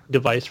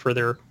device for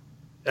their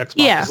Xbox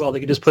Yeah. as well. They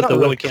can just put It's the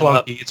not really webcam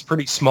up. clunky. It's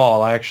pretty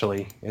small,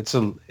 actually. It's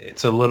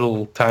a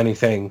little tiny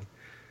thing.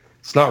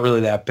 It's not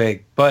really that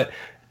big, but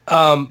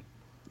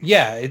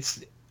yeah,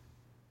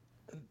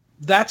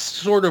 that's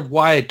sort of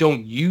why I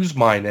don't use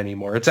mine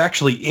anymore. It's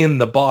actually in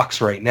the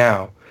box right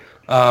now,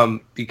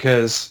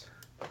 because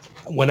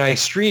when I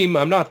stream,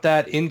 I'm not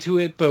that into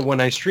it, but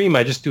when I stream,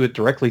 I just do it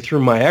directly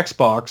through my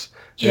Xbox.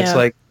 Yeah. It's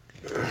like,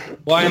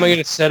 why am I going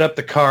to set up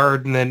the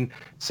card and then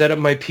set up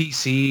my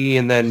PC,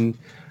 and then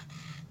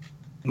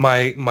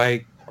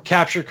my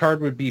capture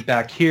card would be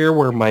back here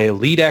where my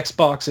Elite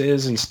Xbox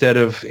is, instead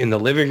of in the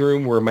living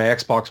room where my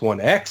Xbox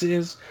One X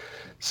is.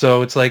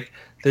 So it's like,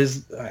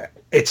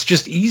 it's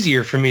just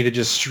easier for me to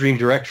just stream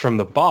direct from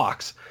the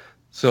box.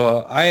 So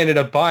I ended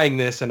up buying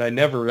this, and I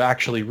never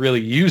actually really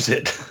use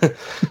it,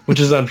 which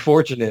is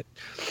unfortunate.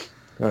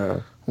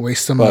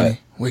 Waste of But- money.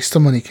 Waste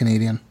of money,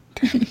 Canadian.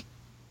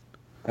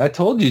 I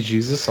told you,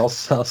 Jesus, I'll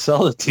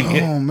sell it to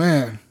you. Oh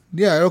man.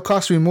 Yeah, it'll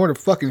cost me more to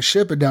fucking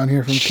ship it down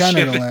here from Canada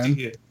Ship it to land.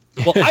 you.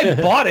 Well, I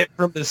bought it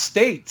from the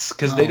States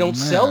because they Oh, don't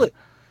sell man. it.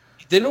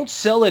 They don't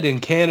sell it in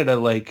Canada.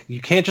 Like,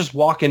 you can't just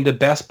walk into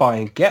Best Buy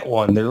and get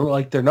one.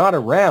 They're not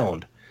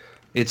around.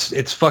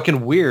 It's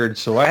fucking weird.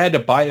 So I had to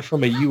buy it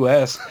from a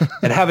U.S.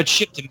 and have it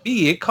shipped to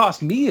me. It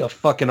cost me a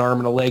fucking arm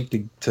and a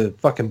leg to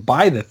fucking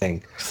buy the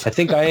thing. I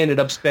think I ended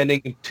up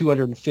spending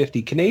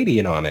 250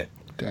 Canadian on it.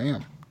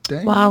 Damn.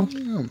 Damn. Wow.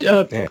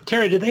 Yeah.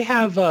 Terry, do they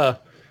have,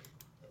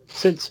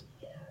 since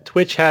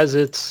Twitch has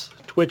its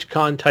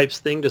TwitchCon types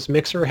thing, does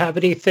Mixer have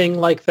anything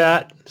like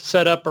that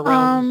set up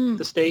around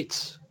the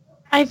States?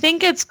 I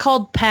think it's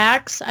called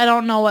PAX. I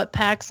don't know what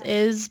PAX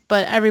is,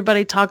 but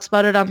everybody talks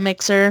about it on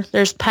Mixer.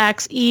 There's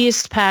PAX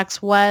East,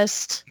 PAX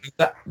West.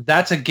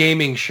 That's a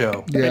gaming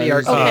show. Yeah,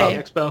 NERC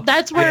Okay. Expo?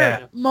 That's where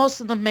Yeah.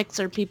 most of the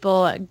Mixer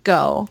people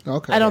go.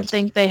 Okay. I don't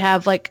think they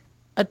have like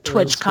a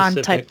TwitchCon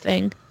specific. type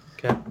thing.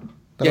 Okay.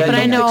 Yeah, But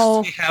I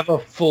know- they have a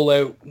full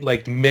out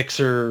like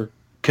Mixer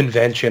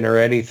convention or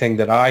anything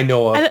that I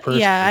know of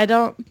personally. I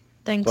don't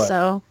think But-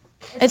 so.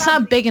 It's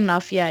not big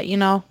enough yet,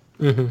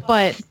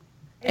 But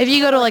if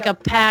you go to like a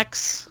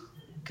PAX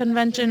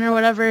convention or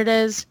whatever it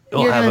is,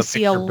 You'll you're have going a to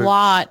see a Mixer booth.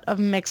 lot of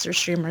Mixer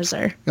streamers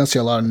there. You'll see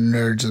a lot of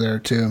nerds there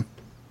too.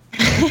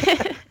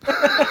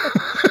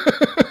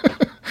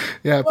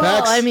 Yeah, Well,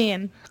 PAX. I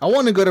mean, I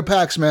want to go to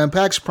PAX, man.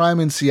 PAX Prime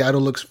in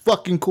Seattle looks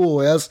fucking cool.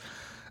 It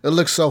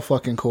looks so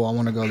fucking cool. I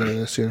want to go there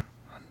this year.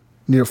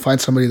 Need to find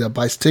somebody that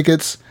buys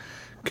tickets,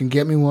 can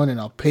get me one, and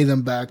I'll pay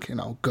them back,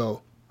 and I'll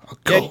go.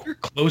 Yeah, you're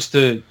close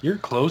to.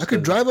 I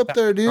could drive up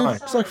there, dude. Fine.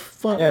 It's like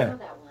Yeah,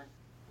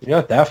 you're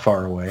not that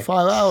far away.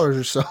 5 hours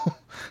or so.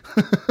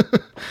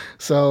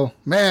 So,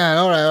 man,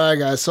 all right,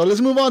 guys. So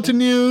let's move on to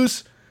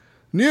news.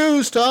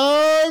 News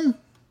time,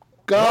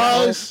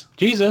 guys.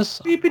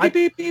 Jesus. I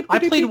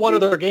played one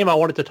other game I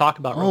wanted to talk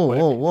about real Oh, quick.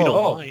 whoa, If whoa. you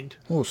don't mind.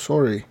 Oh,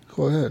 sorry.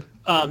 Go ahead.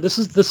 This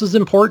is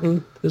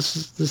important.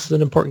 This is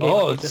an important game.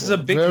 Oh, this is a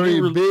big, Very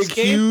new release big,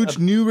 game? huge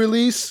new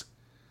release.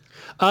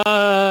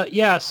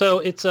 Yeah, so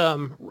it's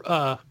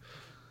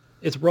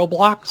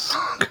Roblox.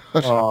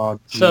 Oh,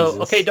 So Jesus.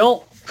 okay,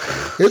 don't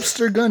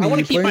Hipster I Gunny want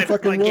to keep playing my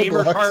fucking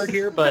gamer Roblox. card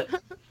here, but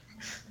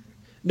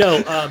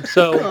no.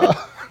 So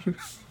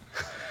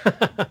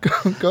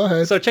Go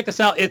ahead. So check this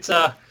out. It's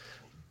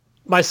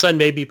my son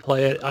made me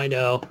play it. I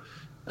know.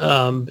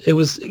 It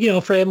was,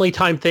 family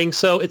time thing.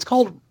 So it's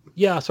called,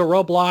 so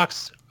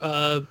Roblox.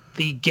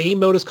 The game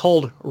mode is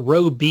called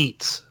Row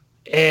Beats.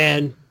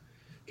 And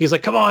he's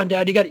like, come on,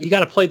 Dad, you got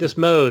to play this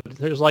mode.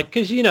 There's like,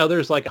 because,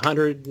 there's like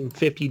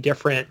 150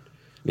 different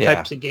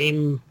types of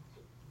game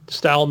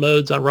style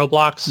modes on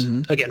Roblox.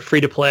 Mm-hmm. Again,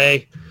 free to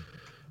play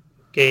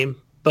game.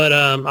 But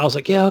I was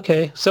like, yeah,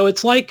 okay. So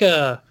it's like,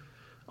 I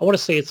want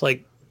to say it's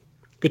like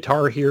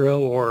Guitar Hero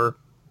or,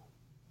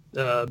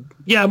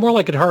 more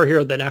like Guitar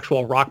Hero than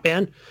actual Rock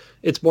Band.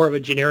 It's more of a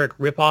generic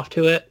ripoff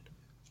to it.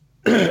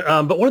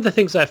 But one of the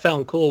things I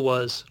found cool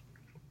was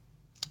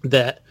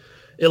that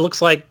it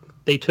looks like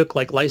they took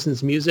like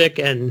licensed music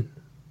and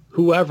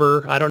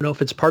whoever, I don't know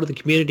if it's part of the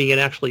community, and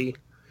actually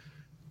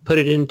put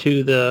it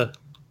into the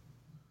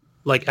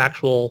like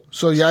actual.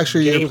 So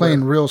you're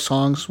playing real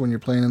songs when you're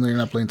playing in there. You're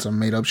not playing some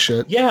made up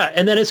shit. Yeah,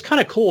 and then it's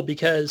kind of cool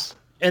because,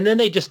 and then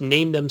they just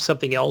name them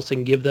something else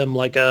and give them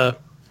like they'll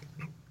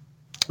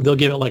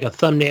give it like a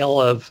thumbnail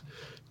of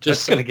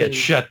just. It's gonna get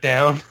shut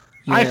down.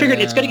 Yeah. I figured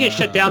it's going to get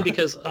shut down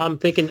because I'm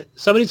thinking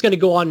somebody's going to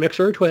go on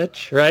Mixer or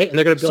Twitch, right? And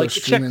they're going to be like,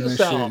 check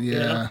this out. Shit,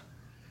 yeah.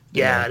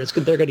 Yeah, and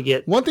they're going to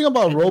get... One thing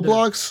about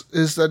Roblox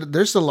is that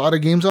there's a lot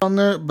of games on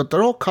there, but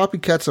they're all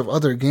copycats of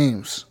other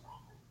games.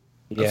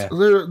 Yeah.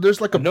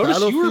 There's like a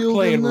Battlefield you were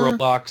playing in there.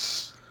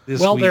 Roblox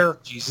this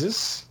week.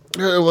 Jesus.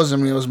 It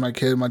wasn't me. It was my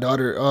kid, my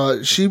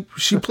daughter. She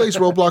plays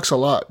Roblox a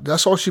lot.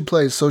 That's all she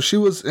plays. So she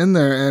was in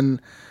there, and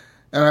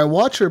I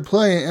watch her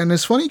play, and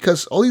it's funny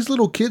because all these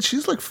little kids,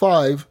 she's like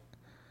 5,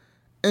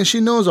 and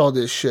she knows all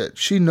this shit.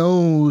 She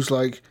knows,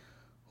 like,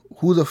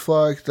 who the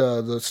fuck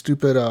the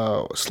stupid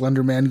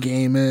Slender Man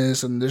game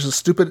is. And there's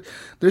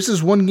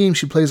this one game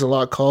she plays a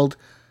lot called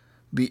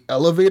the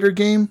Elevator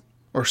Game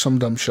or some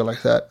dumb shit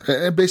like that.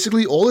 And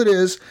basically, all it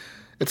is,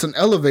 it's an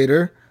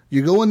elevator.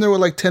 You go in there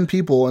with like 10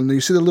 people, and you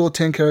see the little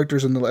 10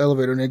 characters in the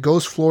elevator, and it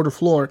goes floor to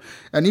floor.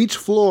 And each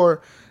floor,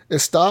 it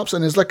stops,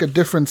 and it's like a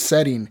different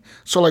setting.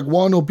 So, like,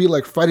 one will be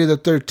like Friday the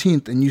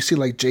 13th, and you see,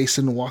 like,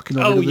 Jason walking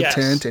over to the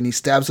tent, and he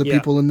stabs the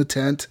people in the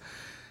tent,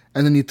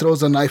 and then he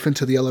throws a knife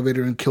into the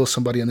elevator and kills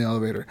somebody in the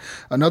elevator.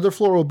 Another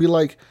floor will be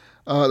like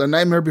The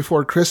Nightmare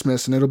Before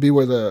Christmas, and it'll be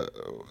where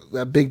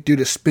that big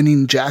dude is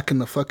spinning Jack in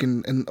the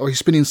fucking... or he's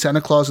spinning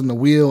Santa Claus in the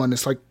wheel, and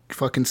it's, like,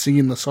 fucking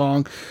singing the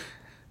song.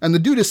 And the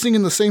dude is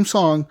singing the same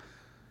song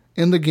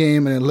in the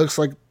game, and it looks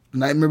like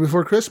Nightmare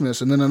Before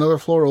Christmas. And then another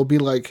floor will be,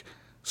 like...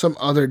 some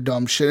other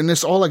dumb shit. And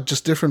it's all like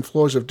just different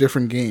floors of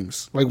different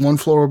games. Like one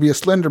floor will be a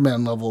Slender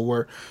Man level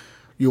where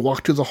you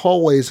walk through the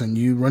hallways and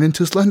you run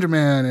into Slender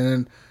Man,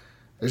 and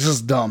it's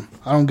just dumb.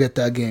 I don't get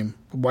that game.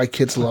 Why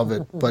kids love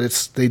it,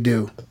 but they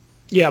do.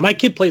 Yeah, my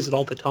kid plays it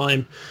all the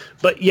time.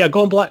 But yeah,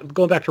 going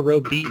back to Row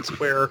Beats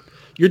where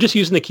you're just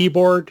using the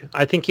keyboard.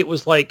 I think it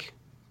was like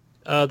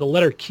the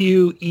letter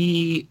Q,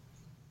 E,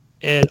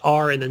 and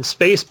R, and then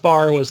space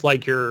bar was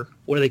like your,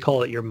 what do they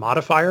call it? Your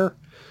modifier.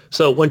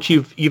 So once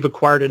you've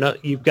acquired enough,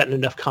 you've gotten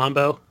enough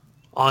combo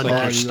on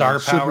like your star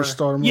power.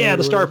 Superstar mode, yeah,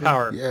 the star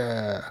power.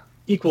 Yeah.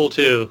 Equal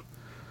to.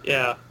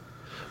 Yeah.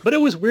 But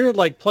it was weird,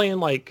 like playing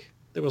like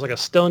there was like a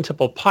Stone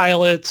Temple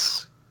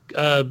Pilots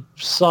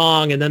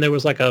song, and then there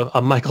was like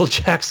a Michael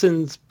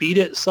Jackson's Beat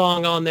It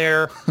song on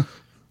there.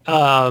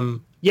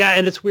 Yeah,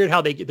 and it's weird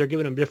how they're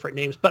giving them different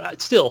names,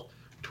 but still,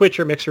 Twitch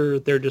or Mixer,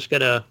 they're just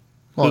gonna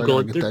Google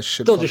it.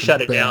 They'll just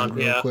shut it down.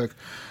 Yeah, quick.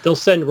 They'll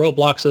send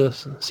Roblox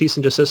a cease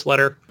and desist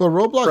letter. But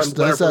Roblox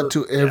does that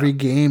to every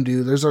game,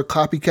 dude. There's a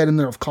copycat in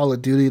there of Call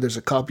of Duty. There's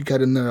a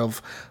copycat in there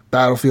of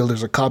Battlefield.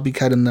 There's a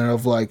copycat in there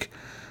of like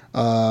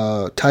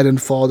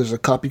Titanfall. There's a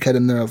copycat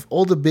in there of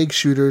all the big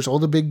shooters, all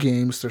the big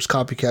games. There's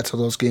copycats of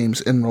those games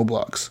in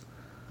Roblox.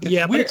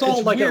 Yeah, but it's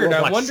all like weird. a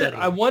Roblox setting.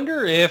 I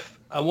wonder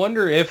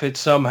if it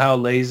somehow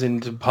lays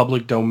into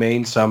public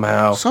domain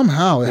somehow.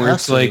 Somehow it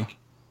has to. Like,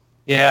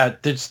 yeah,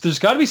 there's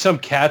got to be some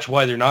catch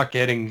why they're not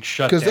getting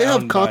shut down. Because they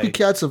have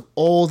copycats of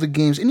all the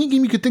games. Any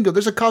game you could think of.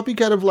 There's a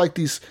copycat of like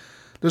these.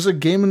 There's a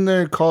game in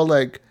there called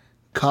like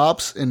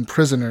Cops and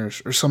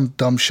Prisoners or some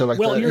dumb shit like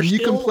that. And you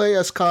can play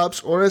as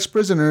cops or as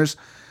prisoners.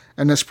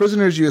 And as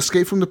prisoners, you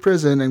escape from the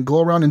prison and go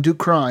around and do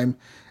crime.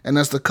 And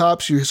as the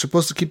cops, you're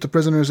supposed to keep the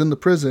prisoners in the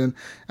prison.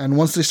 And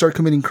once they start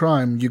committing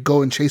crime, you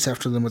go and chase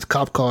after them with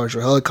cop cars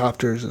or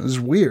helicopters. And it's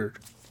weird.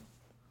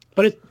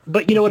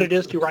 But you know what it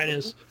is too, Ryan,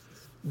 is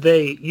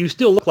you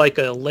still look like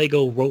a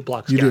Lego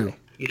Roblox guy. Do.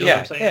 You know what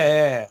I'm saying?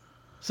 Yeah.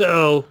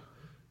 So,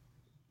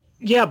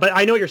 yeah, but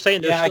I know what you're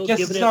saying. They're I still guess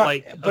giving it's not,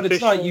 like but official...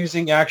 it's not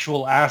using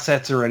actual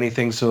assets or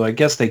anything, so I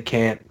guess they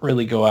can't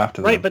really go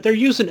after them. Right, but they're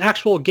using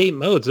actual game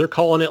modes. They're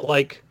calling it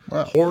like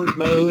Horde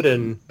mode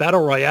and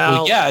Battle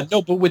Royale. Well, yeah,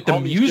 no, but with the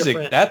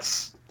music,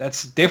 that's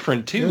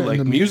different too. Yeah,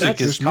 like music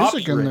is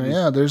music in there.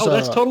 Yeah, there's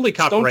that's totally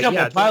copyright. Stone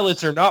Temple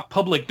Pilots are not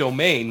public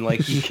domain.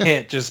 Like you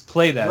can't just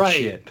play that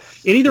shit.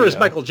 And either is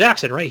Michael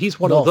Jackson, right? He's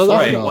one of those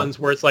other ones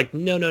where it's like,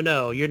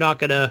 no, you're not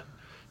gonna.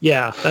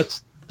 Yeah,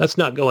 that's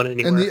not going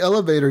anywhere. In the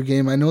elevator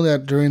game, I know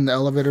that during the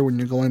elevator when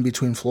you're going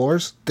between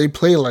floors, they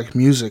play like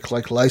music,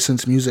 like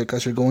licensed music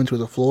as you're going through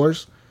the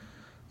floors.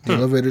 The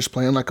elevator's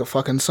playing like a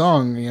fucking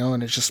song,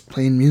 and it's just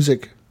playing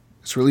music.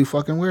 It's really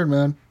fucking weird,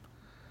 man.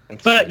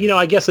 But,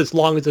 I guess as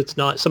long as it's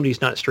not, somebody's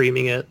not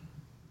streaming it.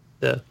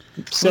 The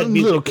said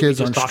music little kids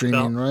that we aren't just talked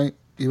streaming, about. right?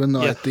 Even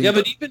though I think... Yeah,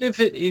 but even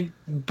if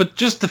but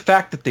just the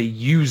fact that they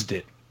used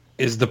it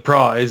is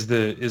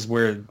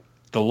where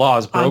the law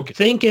is broken. I'm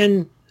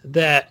thinking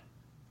that,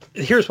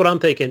 here's what I'm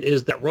thinking,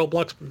 is that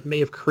Roblox may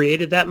have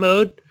created that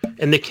mode,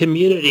 and the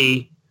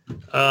community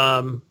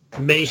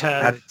may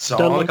have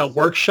done like a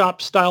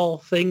workshop style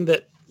thing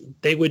that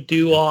they would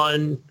do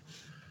on,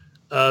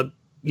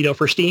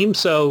 for Steam.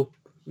 So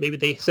maybe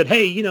they said,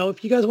 hey,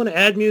 if you guys want to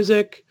add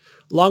music,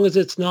 long as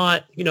it's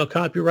not,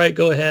 copyright,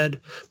 go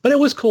ahead. But it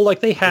was cool. Like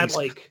they had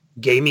like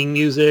gaming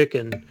music,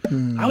 and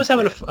I was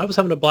having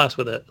a blast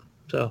with it.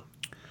 So,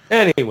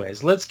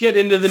 anyways, let's get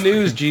into the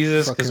news,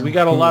 Jesus, because we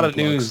got a lot of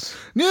news.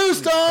 News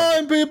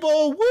time,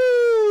 people!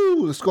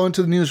 Woo! Let's go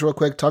into the news real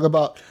quick. Talk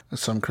about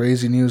some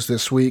crazy news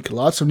this week.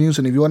 Lots of news,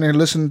 and if you want to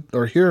listen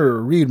or hear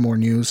or read more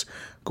news,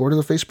 go to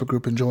the Facebook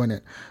group and join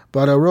it.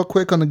 But real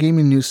quick on the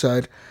gaming news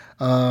side.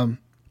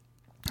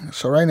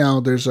 So right now,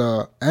 there's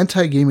a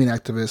anti-gaming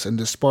activist and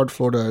disbarred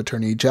Florida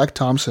attorney, Jack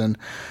Thompson,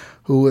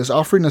 who is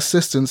offering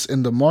assistance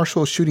in the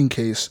Marshall shooting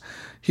case.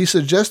 He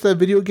suggests that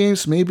video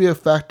games may be a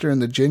factor in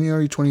the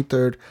January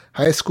 23rd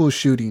high school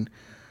shooting.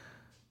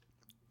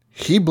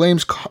 He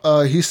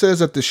says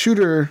that the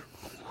shooter,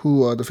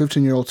 the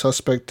 15-year-old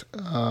suspect,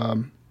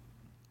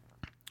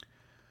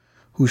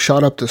 who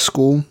shot up the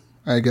school,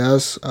 I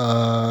guess,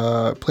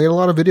 played a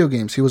lot of video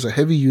games. He was a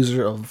heavy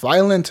user of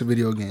violent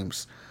video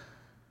games.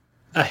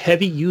 A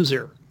heavy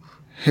user.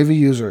 Heavy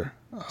user.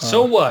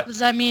 So what? Does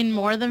that mean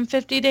more than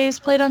 50 days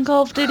played on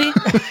Call of Duty?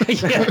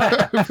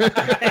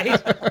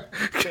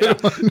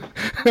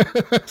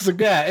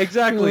 Yeah,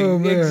 exactly.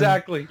 Oh,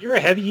 exactly. You're a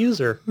heavy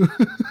user.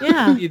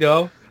 Yeah.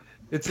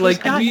 It's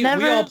like we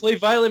all play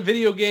violent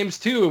video games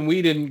too, and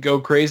we didn't go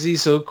crazy,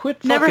 so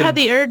quit Never had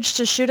the urge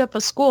to shoot up a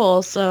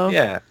school, so...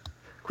 Yeah.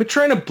 Quit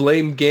trying to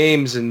blame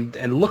games and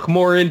look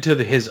more into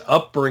his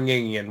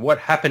upbringing and what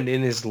happened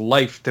in his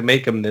life to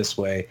make him this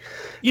way.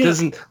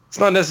 It's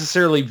not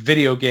necessarily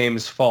video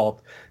games'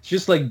 fault. It's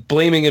just like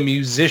blaming a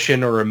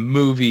musician or a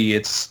movie.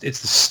 It's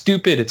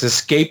stupid. It's a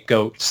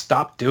scapegoat.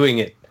 Stop doing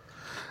it.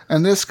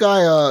 And this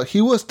guy, he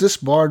was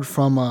disbarred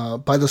from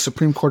by the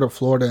Supreme Court of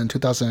Florida in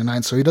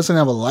 2009, so he doesn't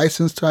have a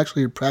license to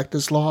actually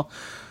practice law.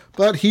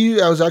 But he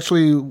was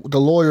actually the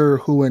lawyer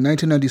who, in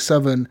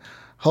 1997,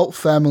 helped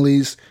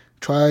families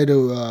try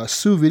to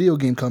sue video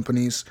game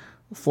companies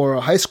for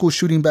a high school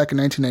shooting back in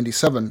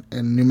 1997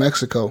 in New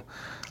Mexico.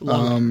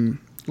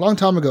 Long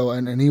time ago,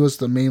 and he was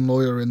the main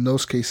lawyer in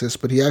those cases,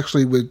 but he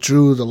actually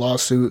withdrew the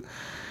lawsuit,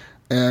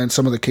 and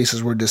some of the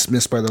cases were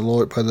dismissed by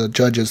the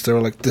judges. They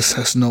were like, this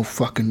has no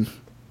fucking,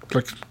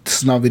 like, this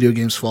is not video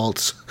games'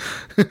 faults.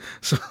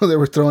 So they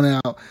were thrown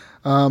out.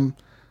 But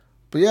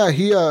yeah,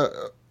 he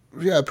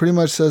pretty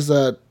much says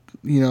that,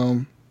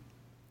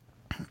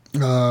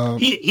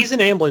 he's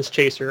an ambulance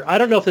chaser. I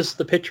don't know if this is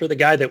the picture of the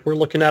guy that we're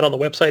looking at on the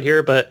website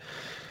here, but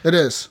it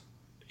is.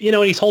 And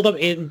he's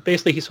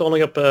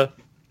holding up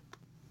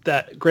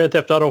that Grand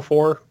Theft Auto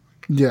 4.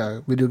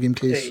 Yeah, video game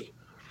case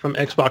from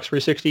Xbox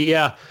 360.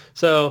 Yeah.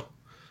 So,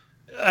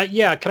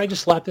 can I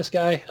just slap this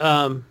guy?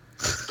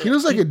 He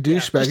looks like a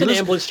douchebag.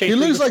 He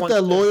looks like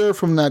that lawyer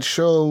from that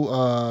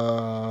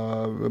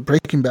show,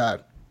 Breaking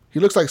Bad. He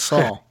looks like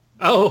Saul.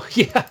 Oh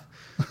yeah.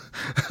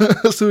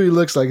 That's who he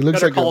looks like. He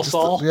looks like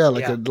Saul.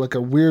 Like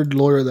a weird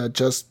lawyer that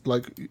just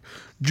like,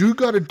 you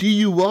got a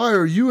DUI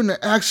or you in an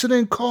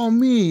accident? Call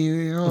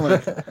me.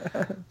 Like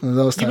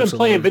those. You've been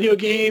playing video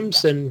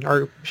games and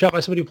are shot by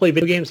somebody who played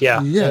video games.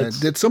 Yeah. Yeah.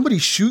 Did somebody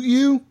shoot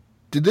you?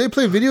 Did they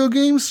play video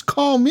games?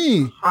 Call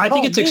me. I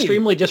think it's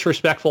extremely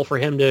disrespectful for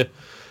him to,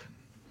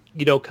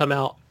 come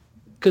out,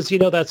 because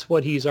that's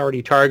what he's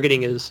already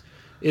targeting is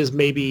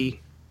maybe.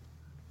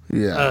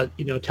 Yeah.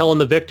 Telling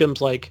the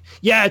victims like,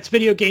 yeah, it's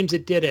video games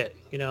that did it.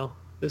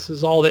 This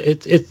is all that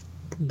it's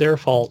their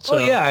fault. So.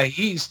 Oh yeah,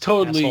 he's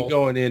totally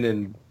going in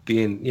and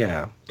being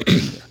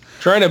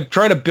trying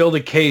to build a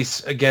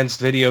case against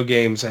video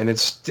games, and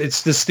it's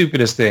the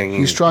stupidest thing.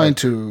 He's trying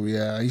to,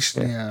 he's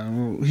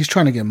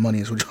trying to get money.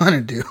 Is what we're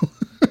trying to do.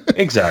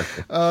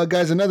 Exactly.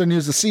 Guys, another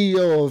news: the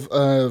CEO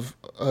of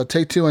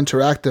Take-Two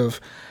Interactive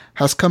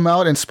has come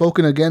out and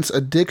spoken against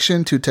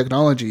addiction to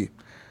technology.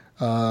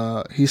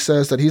 He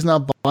says that he's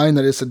not buying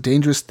that it's a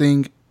dangerous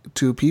thing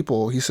to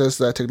people. He says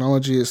that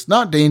technology is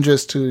not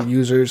dangerous to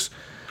users,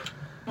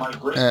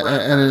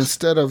 and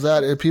instead of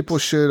that, people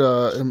should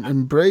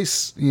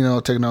embrace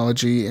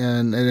technology,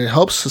 and it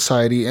helps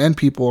society and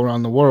people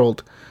around the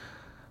world.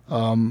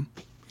 And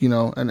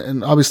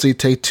obviously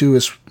Take-Two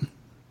is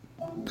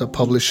the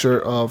publisher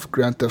of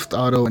Grand Theft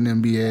Auto and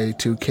NBA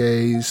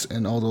 2Ks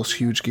and all those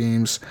huge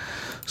games,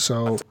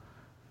 so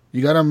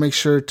you gotta make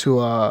sure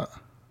to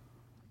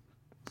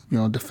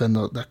defend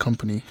that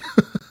company,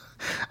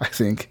 I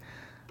think.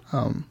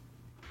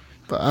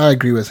 But I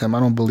agree with him. I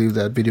don't believe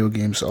that video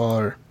games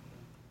are,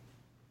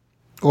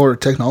 or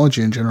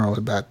technology in general,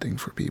 a bad thing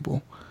for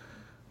people.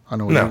 I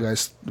don't know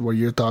what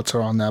your thoughts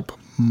are on that,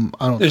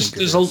 I don't think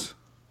it is.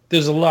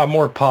 There's a lot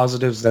more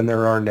positives than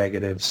there are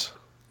negatives.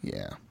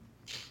 Yeah.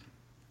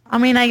 I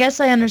mean, I guess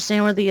I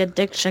understand where the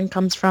addiction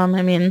comes from.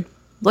 I mean,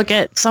 look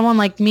at someone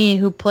like me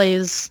who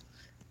plays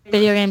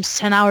video games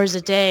 10 hours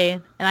a day,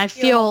 and I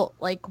feel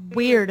like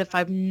weird if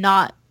I'm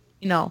not,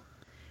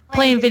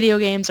 playing video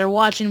games or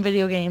watching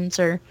video games,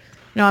 or,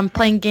 I'm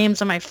playing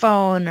games on my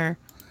phone, or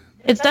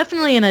it's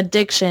definitely an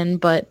addiction,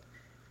 but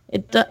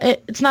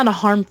it's not a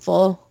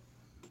harmful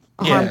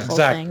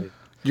thing.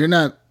 You're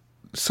not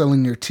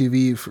selling your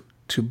TV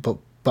to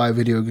buy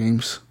video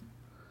games,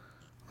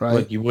 right?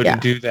 Like you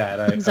wouldn't do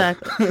that.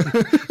 Exactly.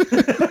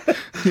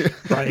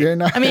 Right. You're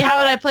not. I mean, how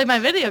would I play my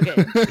video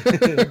game?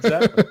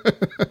 Exactly.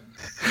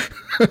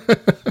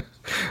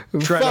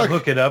 Trying to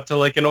hook it up to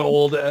like an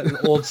old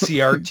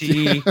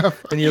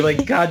CRT, and you're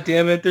like, God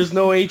damn it, there's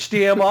no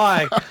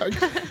HDMI.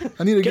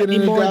 I need to get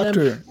an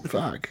adapter.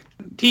 Fuck.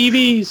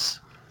 TVs.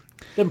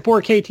 Them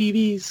 4K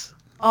TVs.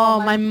 Oh,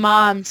 my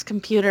mom's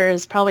computer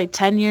is probably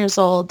 10 years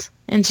old,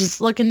 and she's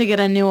looking to get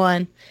a new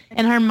one.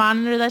 And her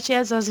monitor that she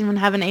has doesn't even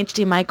have an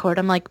HDMI cord.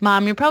 I'm like,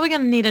 Mom, you're probably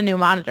going to need a new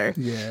monitor.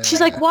 Yeah.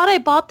 She's like, what? I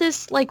bought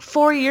this like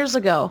 4 years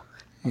ago.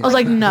 Yeah. I was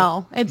like,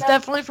 no, it's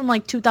definitely from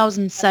like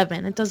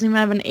 2007. It doesn't even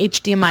have an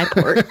HDMI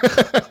port.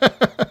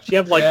 She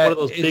have like one of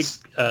those big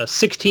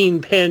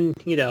 16-pin,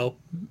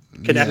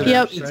 connectors.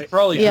 Yep. It's right?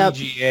 probably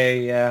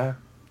VGA, yeah.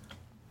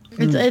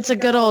 It's a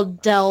good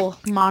old Dell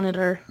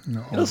monitor.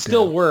 No, It'll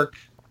still work,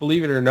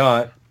 believe it or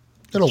not.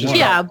 It'll work.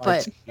 Yeah,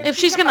 but if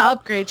she's going to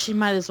upgrade, she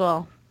might as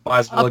well. Might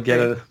as well get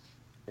a...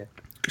 You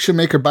should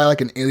make her buy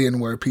like an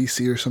Alienware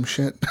PC or some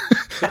shit.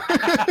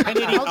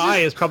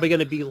 1080i is probably going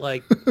to be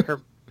like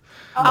her...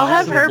 I'll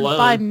have her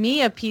buy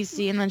me a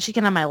PC, and then she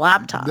can have my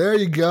laptop. There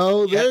you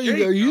go. There you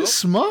go. You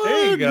smart.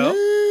 There you go.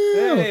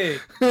 Yeah. Hey,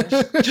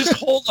 just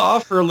hold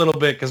off for a little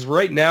bit, because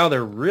right now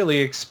they're really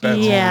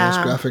expensive.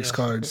 Yeah. Those graphics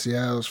cards.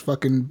 Yeah, those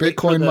fucking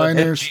Bitcoin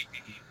miners.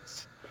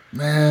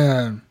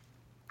 Man.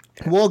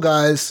 Well,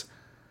 guys,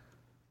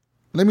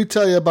 let me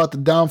tell you about the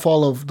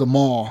downfall of the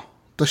mall,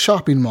 the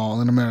shopping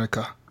mall in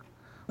America.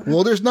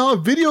 Well, there's now a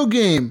video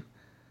game.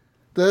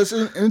 There's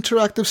an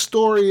interactive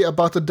story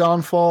about the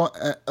downfall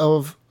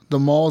of the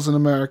malls in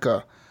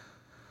America.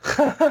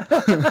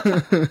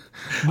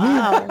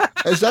 Wow.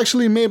 It's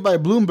actually made by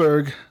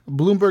Bloomberg.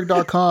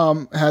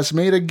 Bloomberg.com has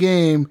made a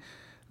game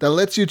that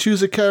lets you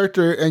choose a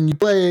character and you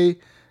play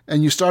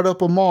and you start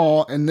up a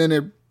mall, and then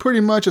it pretty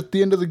much at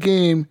the end of the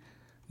game,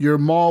 your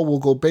mall will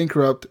go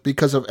bankrupt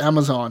because of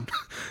Amazon.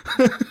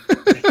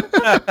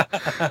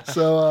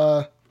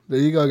 So there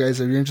you go, guys.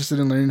 If you're interested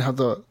in learning how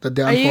the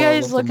downfall Are you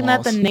guys of looking the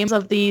at the malls. names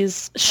of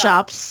these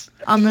shops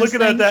on this Looking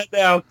thing? at that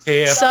now,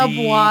 KFC.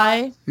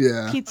 Subway,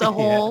 Yeah. Pizza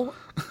Hole,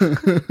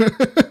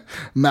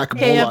 Mac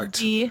Bolart.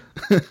 KFC.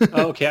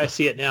 Okay, I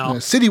see it now.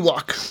 City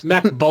Walk.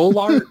 Mac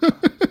Bolart.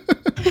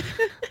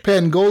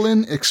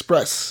 Pangolin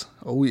Express.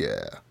 Oh,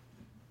 yeah.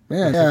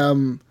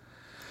 Man,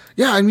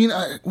 yeah, I mean,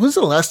 when's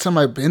the last time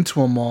I've been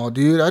to a mall,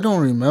 dude? I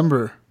don't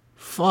remember.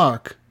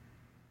 Fuck.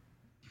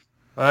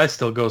 I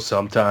still go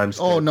sometimes.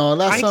 Oh, no,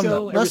 last I time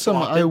go every so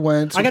I often.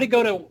 went I got to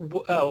go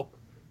to...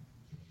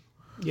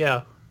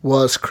 yeah.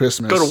 was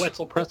Christmas. Go to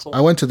Wetzel Pretzel.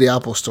 I went to the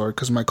Apple store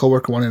because my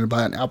coworker wanted to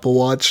buy an Apple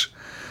Watch.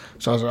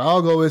 So I was like,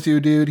 I'll go with you,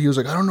 dude. He was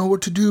like, I don't know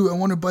what to do. I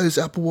want to buy this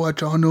Apple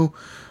Watch. I don't know.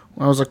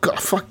 I was like, oh,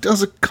 fuck. I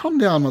was like, calm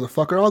down,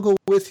 motherfucker. I'll go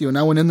with you. And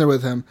I went in there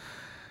with him.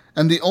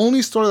 And the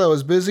only store that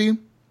was busy,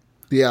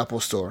 the Apple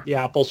store.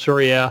 Yeah, Apple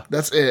Store, yeah.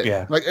 That's it.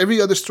 Yeah. Like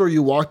every other store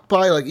you walked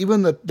by, like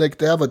even they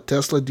have a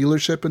Tesla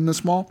dealership in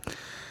this mall.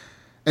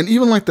 And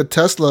even like the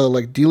Tesla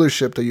like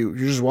dealership that you're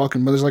just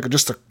walking, but there's like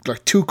just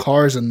like 2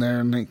 cars in there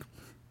and like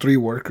 3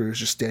 workers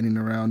just standing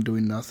around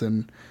doing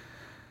nothing.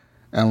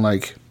 And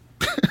like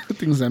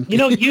things empty.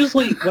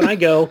 Usually when I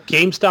go,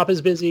 GameStop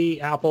is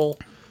busy, Apple.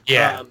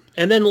 Yeah.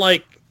 And then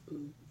like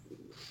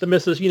the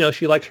missus,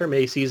 she likes her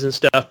Macy's and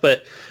stuff,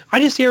 but I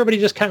just see everybody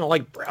just kind of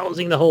like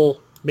browsing the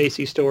whole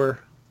Macy's store.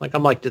 Like,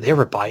 I'm like, did they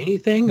ever buy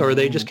anything? Or are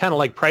they just kind of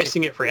like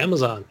pricing it for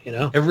Amazon,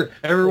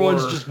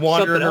 Everyone's Or just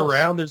wandering something else.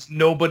 around. There's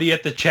nobody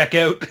at the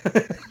checkout.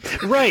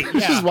 Right.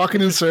 Yeah. Just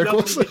walking in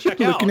circles, Nobody to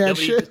check out. looking at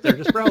shit. They're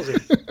just browsing.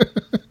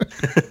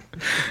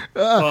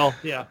 Well,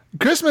 yeah.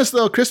 Christmas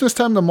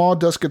time the mall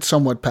does get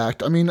somewhat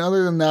packed. I mean,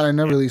 other than that, I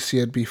never really see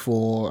it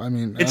before. I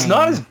mean, It's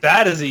not as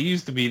bad as it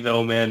used to be,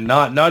 though, man.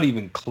 Not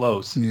even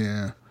close.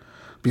 Yeah.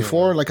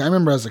 Before, like I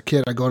remember as a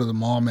kid, I go to the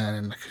mall, man,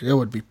 and like, it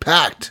would be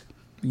packed.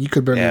 You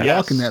could barely Yeah.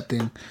 walk in that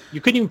thing. You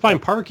couldn't even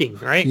find parking,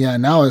 right? Yeah,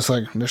 now it's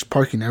like there's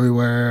parking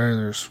everywhere.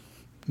 There's,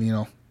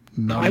 not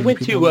I many went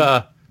people.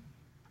 to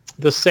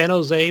the San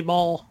Jose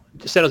Mall,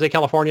 San Jose,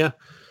 California,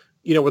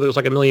 where there's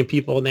like 1 million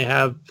people and they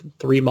have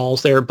 3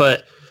 malls there.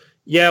 But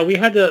yeah, we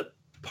had to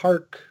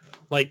park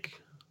like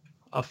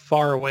a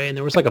far away, and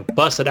there was like a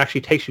bus that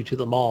actually takes you to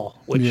the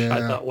mall, which I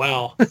Yeah. thought,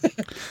 wow. in Parts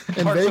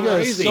of it are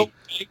Vegas. so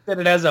big that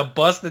it has a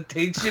bus that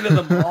takes you to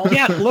the mall.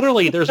 Yeah,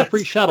 literally, there's a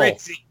free shuttle.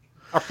 Crazy.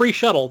 A free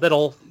shuttle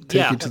that'll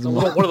Take you to the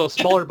one mall. of those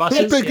smaller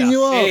buses. picking yeah.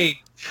 you up.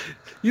 Hey,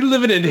 you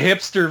living in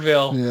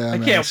Hipsterville. Yeah, I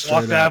man, can't straight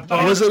walk up. that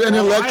far. Was it an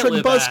Where I electric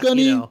live bus, at,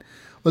 Gunny?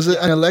 Was it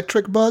an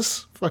electric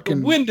bus? The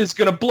Fucking wind is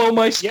gonna blow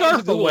my Yeah, it was a scarf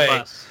Google away.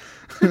 bus.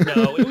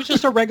 No, it was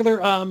just a regular,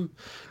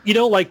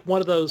 like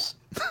one of those.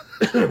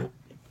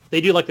 They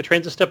do like the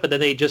transit step, but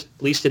then they just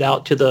leased it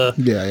out to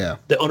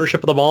the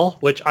ownership of the mall,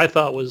 which I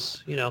thought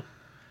was,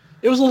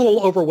 it was a little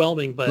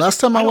overwhelming. But Last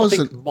time I don't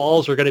wasn't- think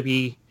malls are going to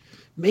be,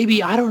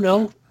 maybe, I don't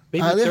know,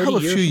 maybe they 30 have a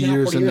years few from now,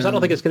 years 40 in years. I there.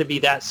 don't think it's going to be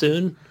that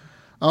soon.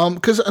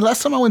 Because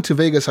last time I went to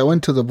Vegas, I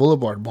went to the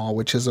Boulevard Mall,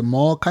 which is a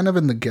mall kind of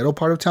in the ghetto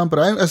part of town. But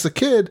as a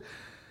kid,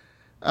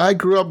 I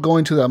grew up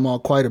going to that mall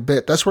quite a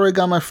bit. That's where I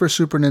got my first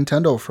Super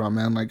Nintendo from,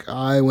 man. Like,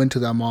 I went to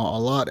that mall a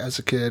lot as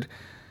a kid.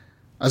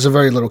 As a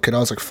very little kid, I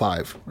was like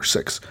 5 or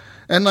 6.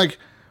 And, like,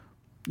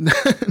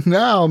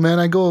 now, man,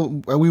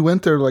 we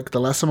went there, like,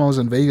 the last time I was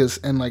in Vegas,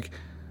 and, like,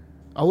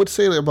 I would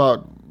say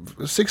about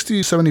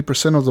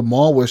 60-70% of the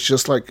mall was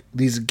just, like,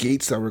 these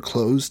gates that were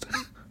closed.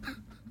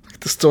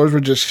 The stores were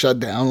just shut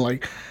down.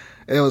 Like,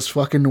 it was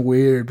fucking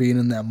weird being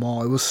in that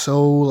mall. It was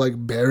so, like,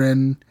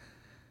 barren.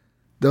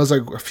 There was,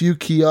 like, a few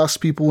kiosk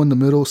people in the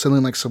middle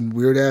selling, like, some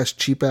weird-ass,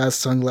 cheap-ass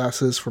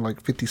sunglasses for,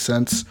 like, 50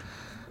 cents.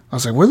 I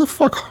was like, where the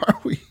fuck are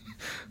we?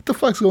 What the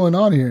fuck's going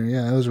on here?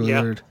 Yeah, it was really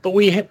weird. But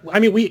we've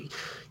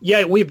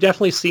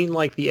definitely seen,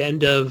 like, the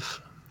end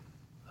of,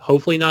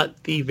 hopefully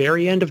not the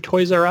very end of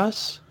Toys R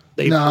Us.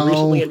 They've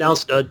recently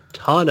announced a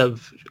ton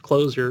of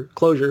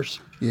closures.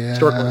 Yeah,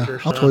 store closures.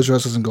 how Toys R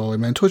Us doesn't go away,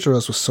 man. Toys R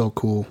Us was so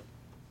cool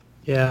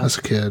Yeah. as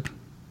a kid.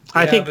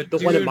 I Yeah, think but the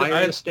one in dude, my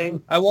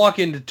understanding. I walk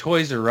into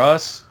Toys R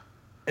Us,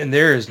 and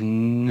there is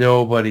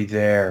nobody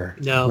there.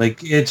 No.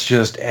 Like, it's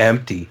just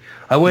empty.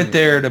 I went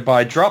there to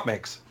buy Drop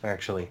Mix,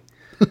 actually.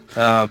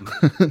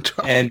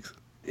 And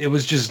it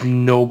was just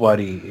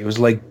nobody. It was,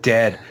 like,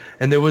 dead.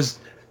 And there was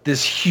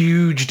this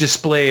huge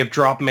display of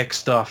Drop Mix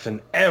stuff,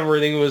 and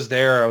everything was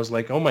there. I was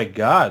like, oh, my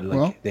God.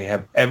 Like, they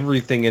have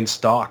everything in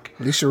stock.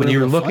 At least you're When you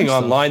were able to looking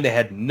find online, they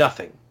had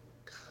nothing.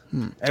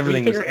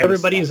 Everything was out of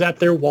Everybody's stock. at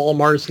their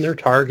Walmarts and their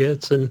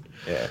Targets and,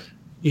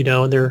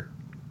 and their...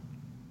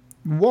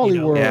 Wally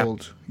Yeah.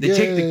 World. They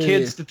take the Yay.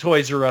 kids to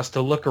Toys R Us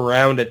to look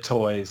around at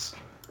toys.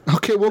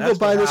 Okay, we'll That's go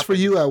buy what this for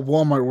you at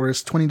Walmart where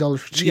it's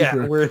 $20 cheaper.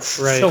 Yeah, where it's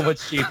so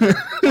much cheaper.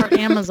 Or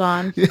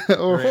Amazon. Yeah,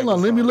 or hold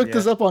on, let me Amazon, look yeah.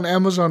 this up on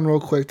Amazon real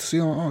quick to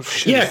see. Oh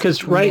shit! Yeah,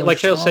 because, right, like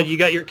Cheryl $20 said, you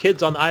got your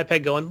kids on the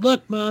iPad going,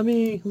 look,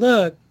 Mommy,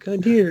 look,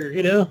 I'm here,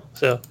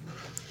 So,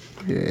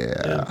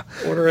 Yeah,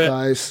 order it.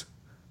 guys,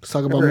 let's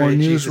talk about All more right,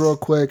 news Jesus. real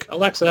quick.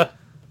 Alexa.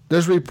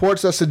 There's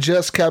reports that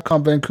suggest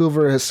Capcom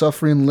Vancouver is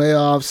suffering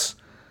layoffs.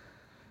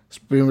 It's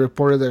being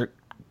reported that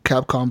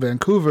Capcom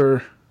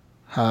Vancouver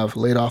have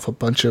laid off a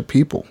bunch of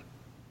people,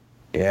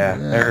 Yeah,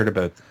 I heard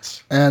about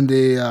this. and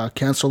they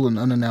canceled an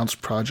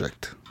unannounced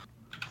project.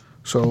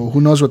 So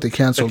who knows what they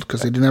canceled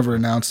because they never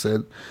announced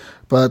it.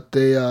 But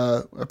they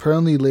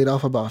apparently laid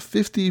off about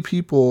 50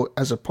 people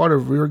as a part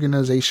of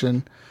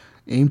reorganization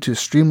aimed to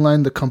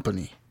streamline the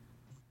company.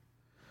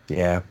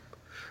 Yeah.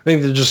 I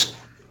think they're just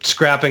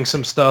scrapping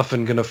some stuff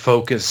and going to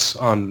focus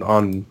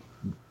on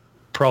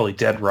probably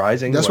Dead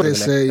Rising. That's what they the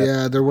say. next-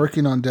 Yeah, they're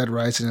working on Dead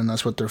Rising, and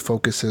that's what their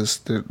focus is.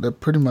 They're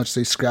pretty much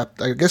they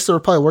scrapped. I guess they were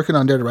probably working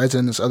on Dead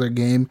Rising, this other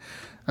game,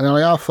 and they're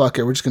like, "Oh fuck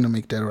it, we're just gonna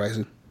make Dead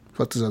Rising.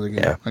 Fuck this other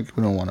game. Yeah. Like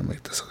we don't want to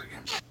make this other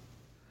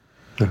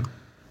game."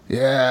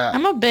 Yeah,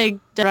 I'm a big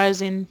Dead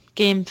Rising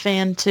game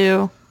fan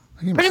too.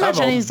 Pretty I've much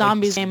any always liked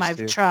zombies the game Sims I've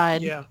too.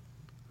 tried. Yeah.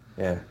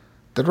 Yeah.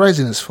 Dead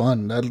Rising is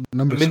fun. That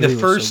number I mean, 3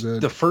 was so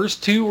good. the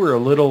first two were a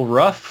little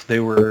rough. They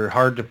were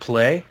hard to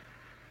play,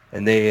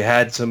 and they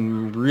had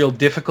some real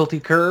difficulty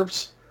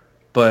curves.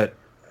 But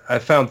I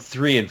found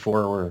 3 and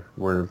 4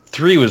 were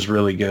 3 was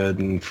really good,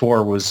 and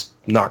 4 was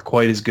not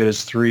quite as good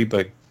as 3,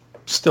 but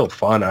still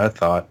fun, I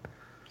thought.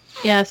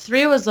 Yeah,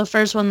 3 was the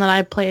first one that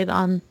I played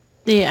on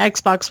the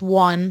Xbox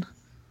One.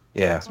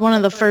 Yeah. It's one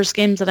of the first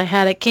games that I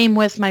had. It came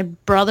with my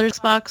brother's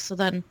Xbox, so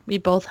then we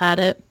both had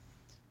it.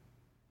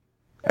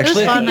 It was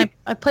Actually, I fun. think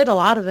I played a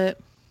lot of it.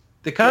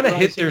 they kind of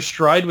Dead hit their Rising.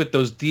 stride with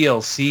those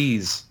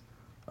DLCs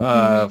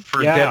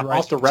for Yeah, Dead off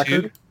Rising the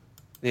record.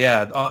 2.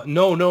 Yeah.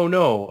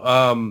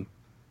 No.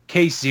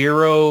 Case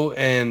Zero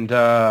and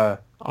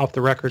Off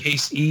the record.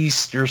 Case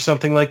East or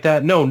something like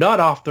that. No, not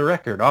Off the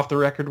Record. Off the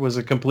Record was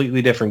a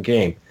completely different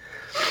game.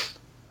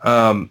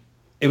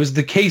 It was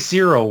the Case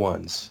Zero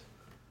ones.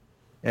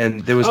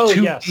 And there was Oh,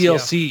 2 yes,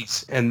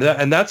 DLCs. And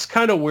that's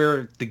kind of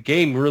where the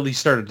game really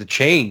started to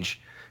change.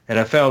 And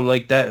I found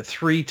like that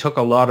 3 took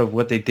a lot of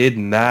what they did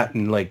in that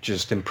and like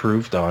just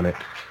improved on it,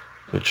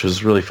 which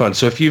was really fun.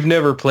 So if you've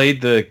never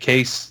played the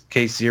Case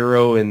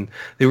Zero, and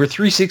they were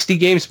 360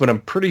 games, but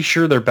I'm pretty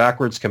sure they're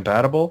backwards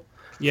compatible.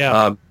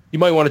 Yeah. You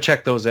might want to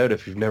check those out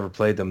if you've never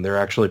played them. They're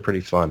actually pretty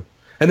fun,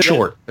 and they're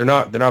short. They're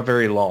not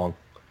very long.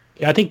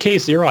 Yeah, I think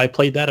Case Zero, I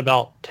played that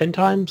about 10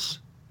 times.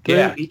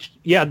 through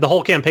Yeah. the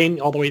whole campaign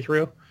all the way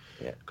through.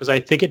 Yeah. Because I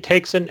think it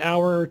takes an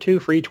hour or 2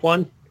 for each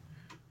one.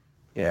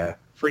 Yeah,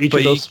 For each But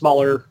of those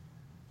smaller...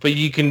 but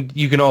you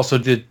can also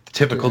do the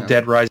typical Yeah.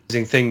 Dead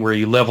Rising thing where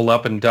you level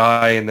up and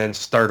die and then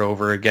start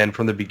over again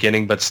from the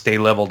beginning, but stay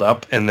leveled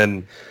up, and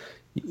then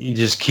you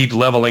just keep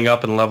leveling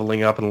up and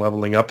leveling up and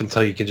leveling up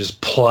until you can just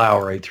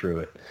plow right through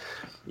it.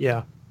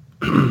 Yeah.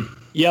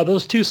 Yeah,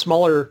 those two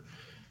smaller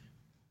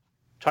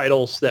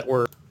titles that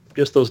were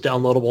just those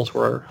downloadables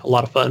were a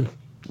lot of fun.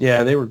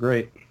 Yeah, they were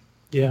great.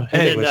 Yeah.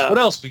 And Anyways, then, what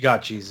else we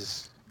got,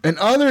 Jesus? In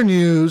other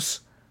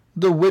news,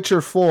 The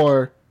Witcher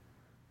 4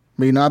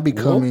 may not be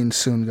coming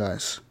soon,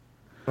 guys.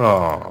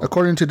 Oh.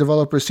 According to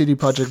developer CD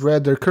Projekt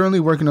Red, they're currently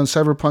working on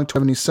Cyberpunk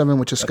 2077,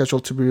 which is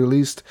scheduled to be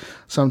released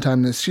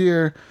sometime this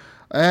year,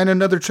 and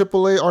another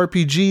AAA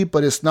RPG,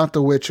 but it's not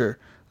The Witcher.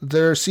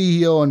 Their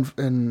CEO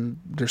and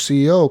their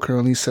CEO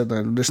currently said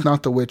that it's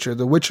not The Witcher.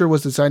 The Witcher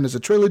was designed as a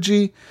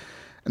trilogy,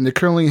 and they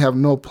currently have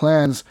no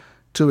plans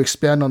to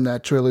expand on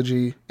that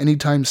trilogy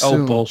anytime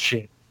soon. Oh,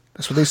 bullshit.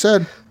 That's what they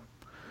said.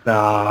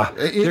 Nah,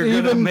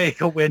 they're gonna make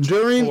a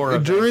Witcher 4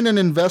 during an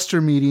investor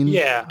meeting.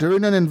 Yeah.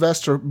 During an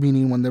investor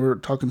meeting when they were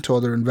talking to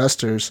other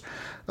investors,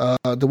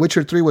 The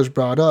Witcher 3 was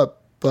brought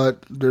up,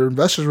 but their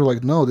investors were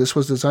like, "No, this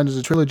was designed as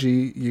a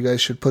trilogy. You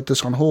guys should put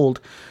this on hold."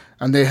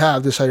 And they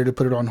have decided to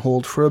put it on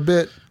hold for a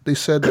bit. They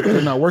said that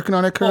they're not working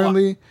on it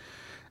currently.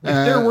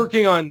 They're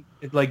working on,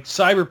 like,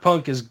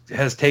 Cyberpunk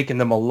has taken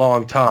them a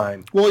long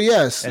time. Well,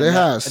 yes, And they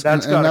that-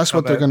 have, and that's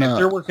what they're If gonna.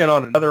 they're working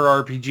on another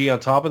RPG on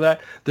top of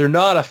that, they're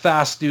not a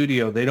fast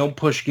studio. They don't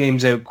push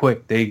games out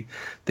quick. They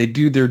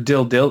do their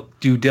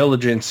due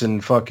diligence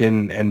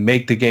and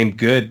make the game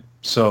good.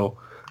 So,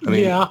 I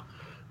mean, yeah.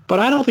 But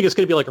I don't think it's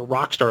going to be like a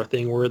Rockstar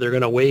thing where they're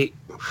going to wait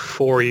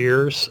 4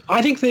 years.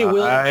 I think they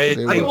will. I They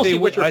think will. they see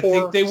will. Witcher I 4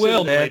 think they will, sooner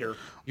than man. later.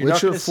 You're not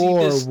Witcher gonna see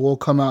 4 this- will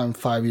come out in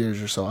 5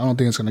 years or so. I don't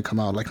think it's going to come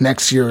out like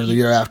next year or the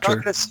year You're after.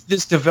 not going to see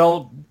this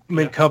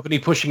development company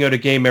pushing out a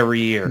game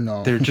every year.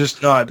 No. They're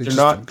just not. They They're just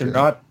not. don't They're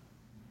care. not.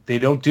 They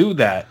don't do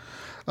that.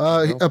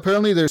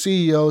 Apparently, their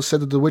CEO said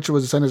that The Witcher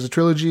was designed as a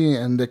trilogy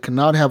and they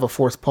cannot have a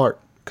fourth part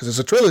because it's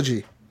a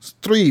trilogy. It's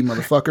 3,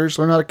 motherfuckers.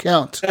 Learn how to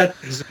count. That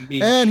doesn't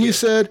mean And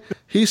shit.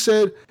 he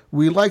said,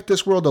 we like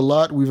this world a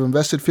lot. We've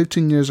invested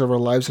 15 years of our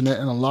lives in it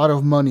and a lot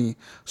of money.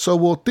 So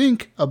we'll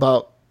think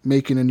about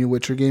making a new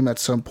Witcher game at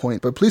some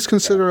point. But please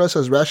consider us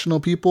as rational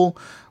people.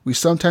 We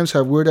sometimes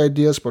have weird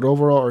ideas, but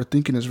overall our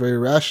thinking is very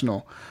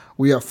rational.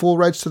 We have full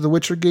rights to the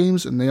Witcher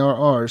games, and they are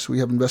ours. We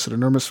have invested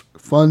enormous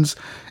funds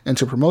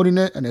into promoting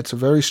it, and it's a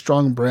very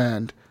strong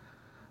brand.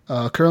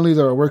 Currently,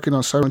 they are working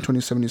on Cyberpunk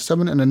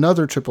 2077 and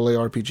another AAA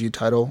RPG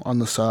title on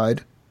the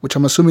side, which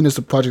I'm assuming is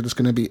the project that's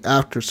going to be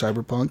after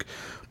Cyberpunk.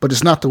 But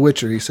it's not The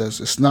Witcher, he says.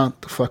 It's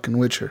not the fucking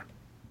Witcher.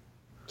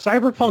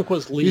 Cyberpunk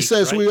was leaked. He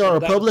says, right? we are a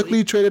That was publicly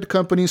leaked. traded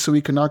company, so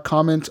we cannot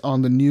comment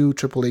on the new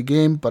AAA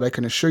game, but I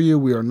can assure you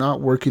we are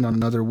not working on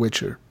another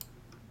Witcher.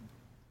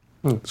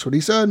 That's what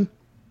he said.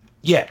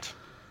 Yet.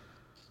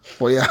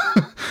 Well, yeah.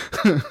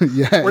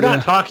 yeah. We're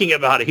not talking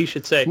about it. He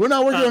should say. We're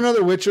not working on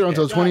another Witcher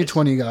until guys.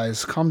 2020,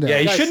 guys. Calm down. Yeah,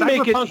 he Guys, shouldn't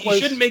make it. Cyberpunk He was-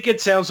 shouldn't make it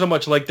sound so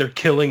much like they're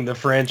killing the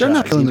franchise. They're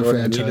not killing you the know what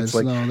I mean? franchise. It's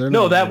like, No, they're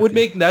no, not that would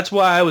making- make. That's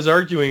why I was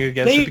arguing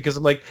against They- it because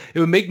I'm like, it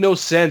would make no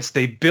sense.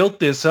 They built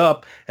this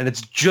up, and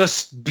it's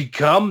just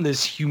become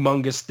this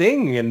humongous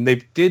thing, and they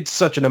did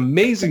such an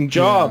amazing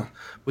job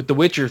with The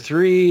Witcher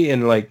 3,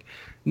 and like,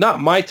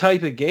 not my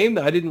type of game.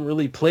 I didn't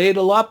really play it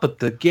a lot, but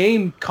the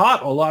game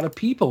caught a lot of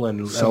people, and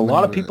a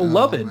lot of people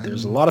love it. man.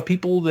 There's a lot of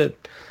people that.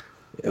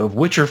 If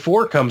Witcher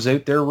 4 comes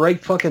out, they're right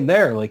fucking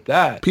there like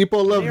that.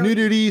 People love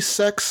nudity,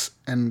 sex,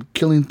 and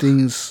killing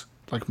things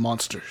like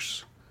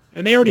monsters.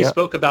 And they already Yeah.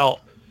 spoke about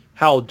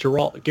how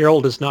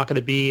Geralt is not going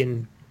to be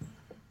in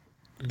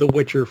The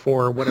Witcher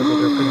 4 or whatever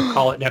they're going to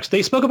call it next.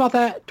 They spoke about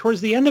that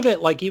towards the end of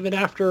it, like even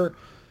after,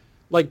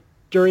 like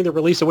during the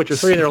release of Witcher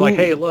 3, they're like,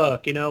 hey,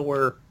 look, you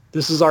know,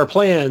 this is our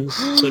plans,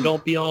 so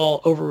don't be all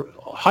over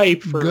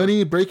hype for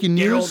Gunny, breaking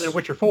news. Geralt and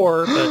Witcher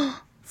 4, but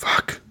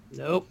Fuck.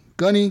 nope.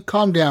 Gunny,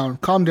 calm down.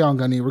 Calm down,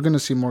 Gunny. We're going to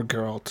see more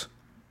Geralt.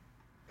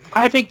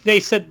 I think they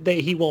said that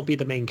he won't be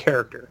the main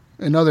character.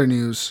 In other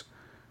news,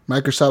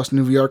 Microsoft's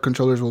new VR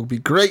controllers will be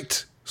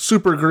great.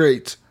 Super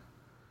great.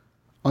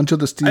 Until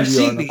the Steam I've VR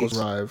seen knuckles these.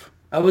 arrive.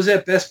 I was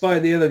at Best Buy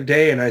the other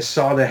day and I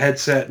saw the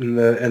headset and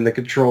the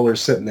controller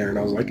sitting there and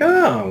I was like,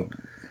 oh,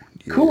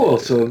 cool.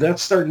 So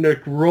that's starting to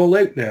roll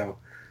out now.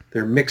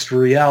 They're mixed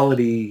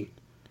reality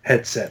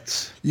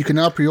headsets. You can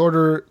now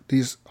pre-order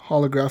these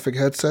holographic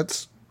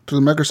headsets to the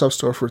Microsoft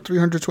Store for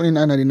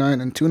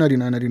 $329.99 and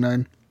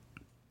 $299.99.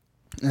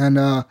 And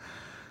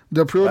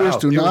the pre-orders Wow,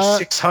 do they were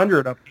not.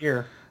 $600 up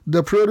here.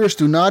 The pre-orders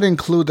do not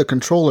include the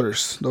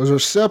controllers. Those are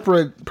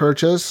separate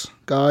purchase,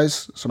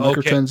 guys. Some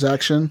Okay.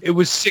 microtransaction. It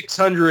was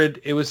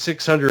 600. It was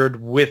 600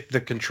 with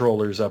the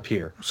controllers up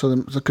here. So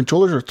the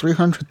controllers are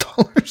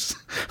 $300.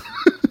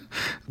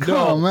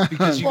 Come on,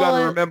 because you got to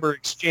Well, remember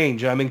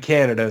exchange. I'm in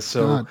Canada,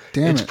 so God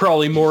damn it's it.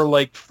 probably more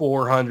like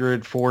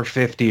 400,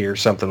 450 or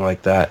something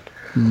like that.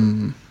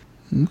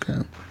 Okay.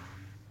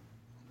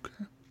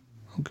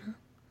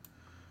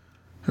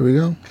 Here we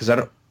go. Because I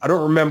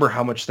don't remember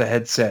how much the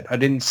headset. I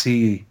didn't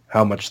see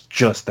how much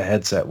just the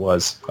headset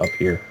was up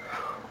here.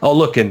 I'll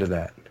look into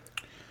that.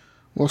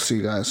 We'll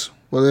see, guys.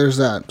 Well, there's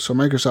that. So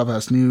Microsoft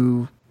has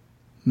new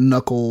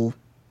knuckle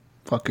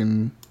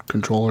fucking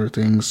controller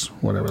things,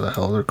 whatever the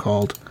hell they're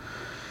called.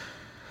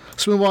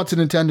 Let's move on to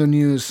Nintendo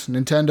news.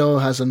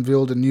 Nintendo has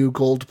unveiled a new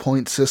gold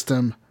point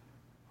system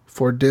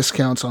for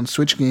discounts on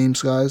Switch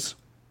games, guys.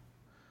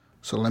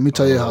 So let me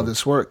tell you how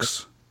this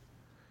works.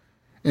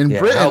 In Yeah,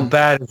 Britain, how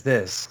bad is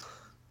this?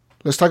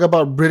 let's talk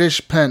about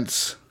British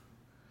pence.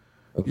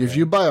 Okay. If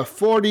you buy a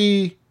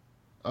 40,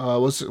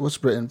 what's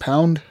Britain,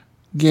 pound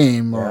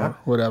game or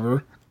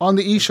whatever, on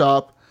the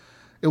eShop,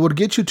 it would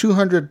get you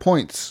 200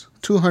 points.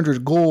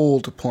 200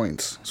 gold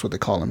points. That's what they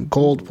call them.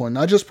 Gold point.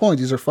 Not just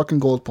points. These are fucking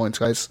gold points,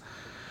 guys.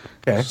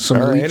 Okay.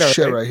 Some All elite right,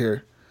 shit all right. right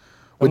here.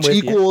 I'm Which with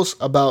you. equals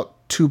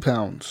about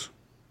 £2.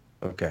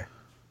 Okay.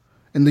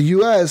 In the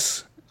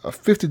U.S., a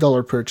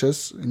 $50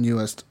 purchase in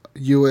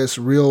U.S.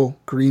 real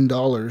green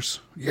dollars,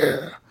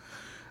 it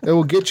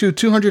will get you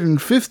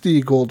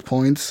 250 gold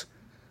points,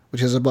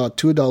 which is about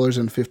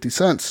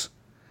 $2.50.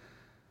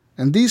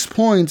 And these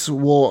points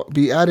will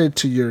be added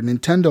to your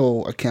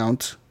Nintendo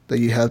account that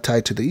you have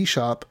tied to the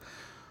eShop,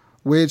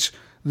 which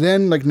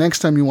then, like, next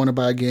time you want to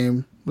buy a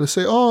game, let's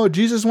say, oh,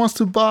 Jesus wants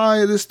to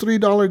buy this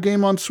 $3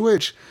 game on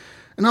Switch.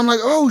 And I'm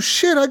like, oh,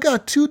 shit, I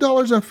got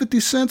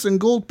 $2.50 in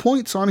gold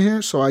points on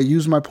here. So I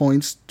use my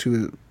points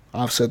to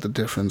offset the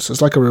difference.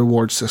 It's like a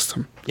reward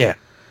system. Yeah.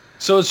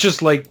 So it's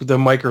just like the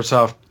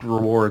Microsoft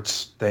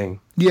rewards thing.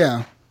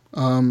 Yeah.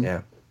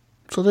 Yeah.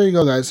 So there you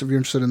go, guys. If you're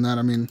interested in that,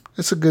 I mean,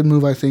 it's a good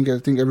move, I think. I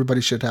think everybody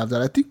should have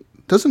that. I think,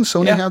 doesn't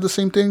Sony have the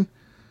same thing?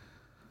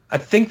 I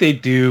think they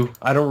do.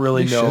 I don't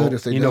really They know. should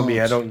if they You know me,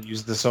 I don't. don't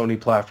use the Sony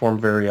platform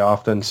very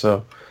often,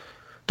 so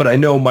but I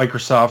know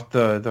Microsoft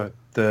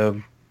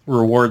the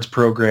rewards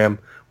program,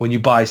 when you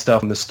buy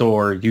stuff in the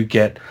store, you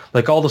get,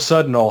 like, all of a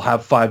sudden I'll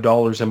have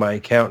 $5 in my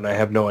account and I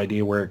have no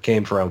idea where it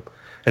came from.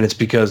 And it's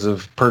because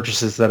of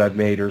purchases that I've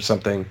made or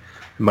something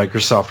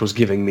Microsoft was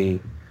giving me,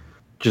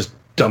 just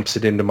dumps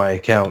it into my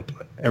account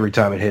every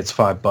time it hits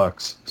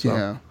 $5. So.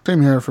 Yeah.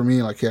 Same here for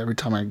me. Like, every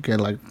time I get,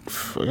 like,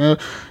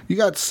 you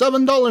got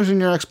 $7 in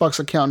your Xbox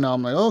account now.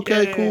 I'm like,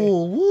 okay, Yay.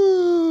 cool.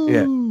 Woo.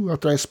 Yeah.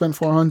 After I spent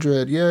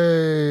 $400.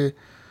 Yay.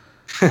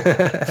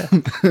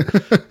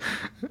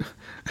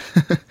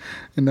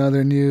 In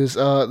other news,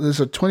 there's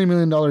a $20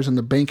 million in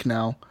the bank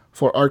now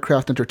for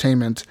Artcraft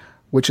Entertainment,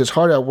 which is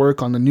hard at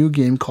work on the new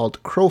game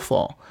called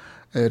Crowfall.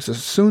 It's a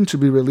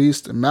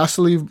soon-to-be-released,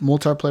 massively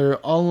multiplayer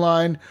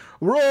online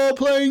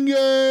role-playing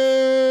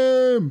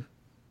game.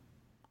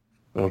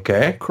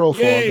 Okay. Crowfall,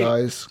 Yay.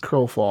 guys.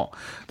 Crowfall.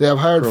 They have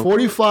hired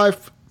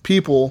 45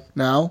 people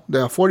now. They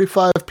have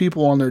 45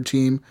 people on their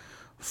team,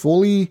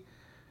 full-time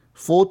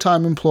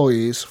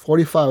employees,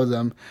 45 of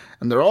them,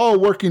 and they're all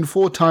working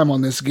full-time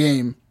on this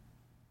game.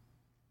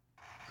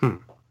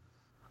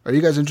 Are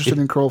you guys interested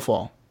in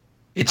Crowfall?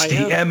 It's I the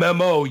am.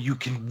 MMO you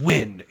can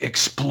win,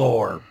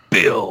 explore,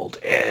 build,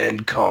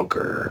 and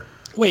conquer.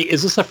 Wait,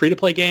 is this a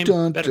free-to-play game?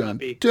 Dun, Better dun, not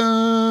be.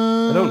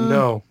 dun. I don't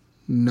know.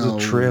 No.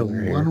 There's a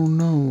trailer here. I don't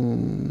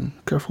know.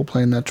 Careful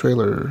playing that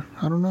trailer.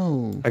 I don't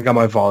know. I got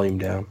my volume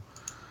down.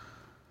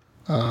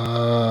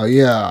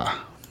 Yeah.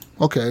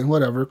 Okay,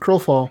 whatever.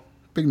 Crowfall.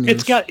 Big news.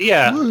 It's got,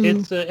 Woo.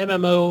 it's a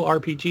MMO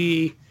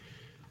RPG.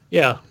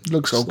 Yeah.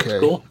 Looks okay.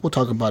 cool. We'll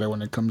talk about it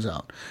when it comes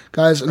out.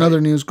 Guys,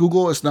 another news.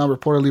 Google is now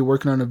reportedly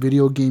working on a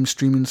video game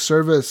streaming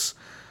service.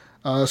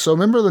 So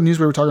remember the news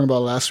we were talking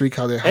about last week,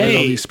 how they hired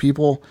all Hey. these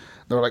people?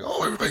 They were like,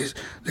 oh, they're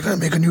going to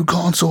make a new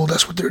console.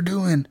 That's what they're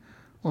doing.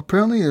 Well,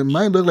 apparently it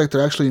might look like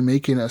they're actually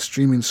making a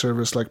streaming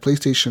service like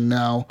PlayStation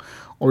Now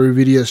or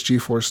NVIDIA's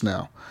GeForce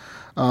Now.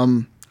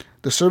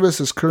 The service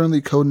is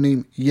currently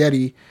codenamed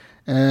Yeti,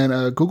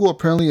 and Google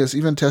apparently is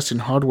even testing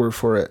hardware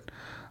for it.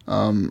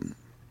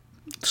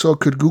 So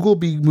could Google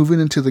be moving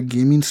into the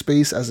gaming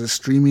space as a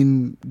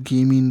streaming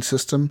gaming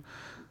system?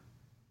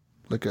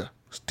 Like a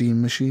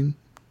Steam machine?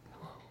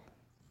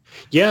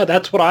 Yeah,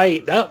 that's what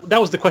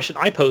that was the question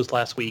I posed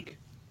last week.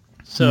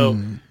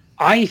 So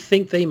I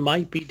think they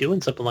might be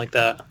doing something like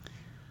that.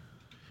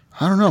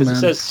 I don't know,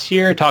 Because man. it says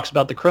here, it talks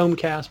about the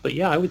Chromecast, but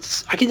yeah,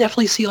 I can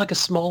definitely see like a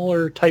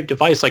smaller type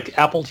device like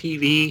Apple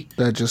TV.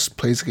 That just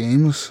plays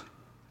games.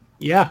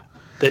 Yeah.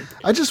 That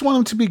I just want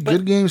them to be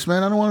good games,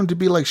 man. I don't want them to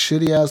be like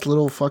shitty ass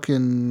little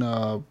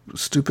fucking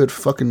stupid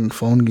fucking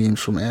phone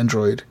games from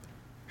Android.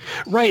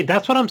 right,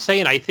 that's what I'm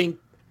saying. I think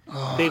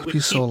they would be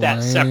keep so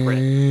that separate.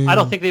 lame. I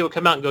don't think they would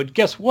come out and go,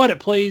 guess what? It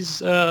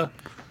plays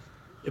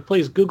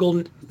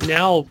Google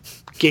Now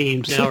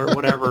games now or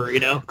whatever,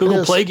 Google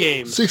Yes, Play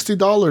games.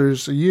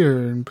 $60 a year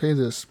and play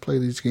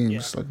these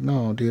games. Like,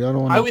 no, dude, I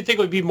don't want I to. would think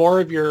it would be more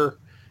of your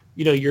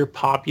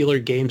popular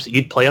games that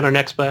you'd play on an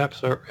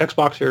Xbox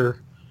or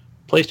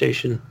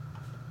PlayStation.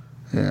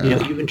 Yeah.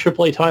 Even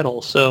AAA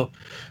titles. So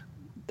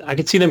I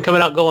could see them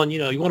coming out going,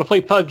 you want to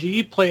play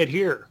PUBG, play it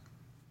here.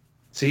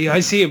 See, I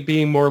see it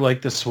being more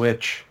like the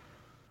Switch.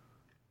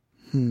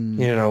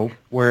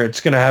 Where it's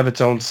going to have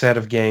its own set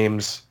of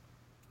games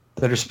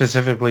that are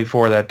specifically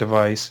for that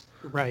device.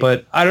 Right.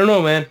 But I don't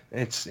know, man.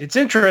 It's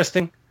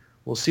interesting.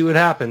 We'll see what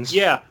happens.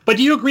 Yeah. But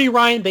do you agree,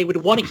 Ryan, they would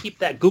want to keep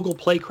that Google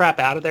Play crap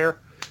out of there?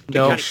 To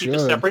No, kind of keep it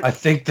should. separate? I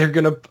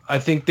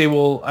think they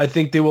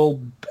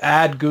will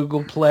add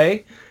Google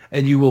Play,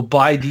 and you will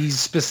buy these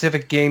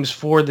specific games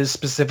for this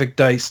specific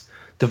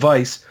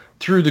device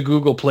through the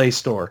Google Play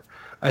Store.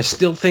 I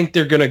still think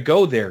they're going to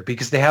go there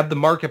because they have the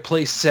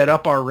marketplace set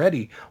up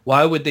already.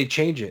 Why would they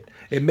change it?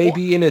 It may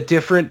be in a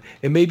different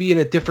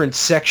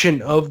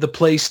section of the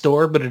Play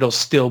Store, but it'll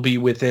still be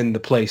within the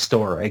Play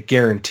Store. I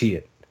guarantee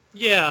it.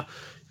 Yeah,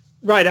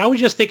 right. I was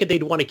just thinking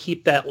they'd want to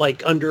keep that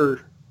like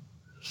under,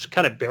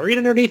 kind of buried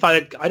underneath. I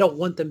don't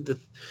want them to.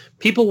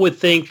 People would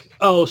think,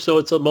 oh, so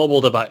it's a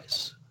mobile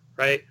device,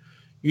 right?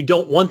 You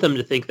don't want them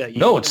to think that.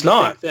 No, it's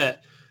not.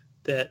 That.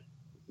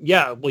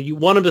 Yeah, well, you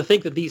want them to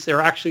think that these are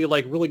actually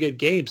like really good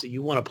games that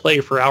you want to play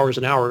for hours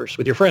and hours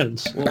with your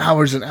friends.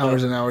 Hours and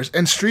hours and hours.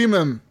 And stream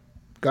them.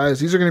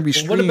 Guys, these are going to be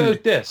streamed. What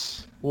about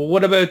this?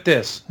 What about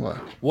this?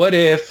 What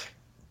if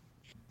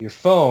your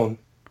phone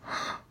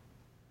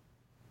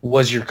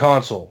was your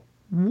console?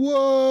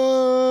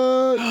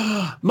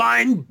 What?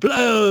 Mind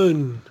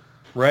blown.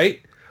 Right?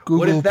 Google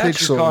what if that's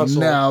Pixel your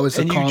console now is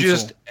a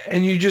console.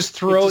 You just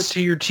throw it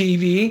to your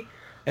TV,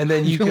 and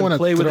then you can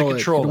play with a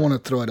controller. You don't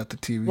want to throw it at the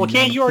TV. Well,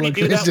 can't you already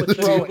do that with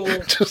Google?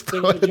 Just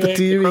throw it at the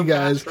TV,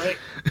 guys. Right?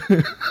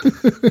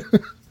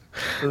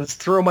 Let's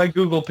throw my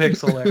Google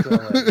Pixel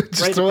XL.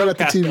 Just throw it at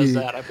the TV. Does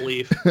that, I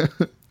believe.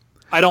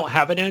 I don't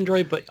have an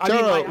Android, but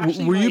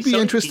Will you be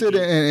interested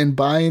in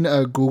buying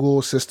a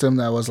Google system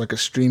that was like a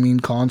streaming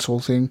console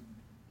thing?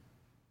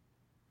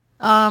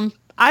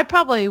 I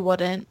probably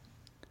wouldn't.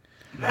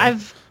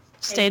 I've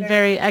stayed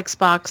very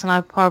Xbox, and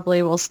I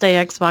probably will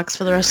stay Xbox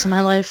for the rest of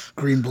my life.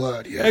 Green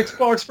blood, yeah.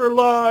 Xbox for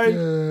life.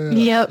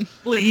 Yep.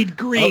 Bleed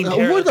green.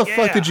 Where the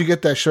fuck did you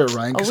get that shirt,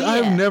 Ryan? Because yeah.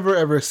 I've never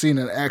ever seen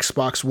an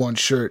Xbox One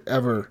shirt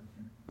ever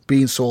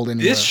being sold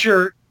anywhere. This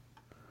shirt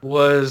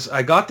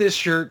I got this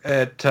shirt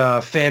at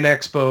Fan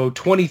Expo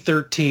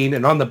 2013,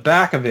 and on the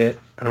back of it,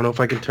 I don't know if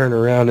I can turn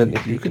around and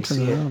if you can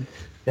see it.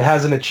 It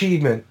has an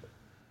achievement.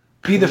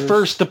 Be the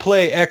first to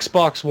play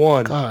Xbox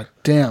One. God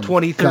damn.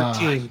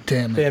 2013. God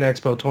damn it. Fan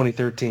Expo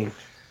 2013.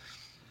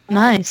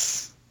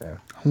 Nice. I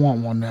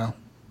want one now.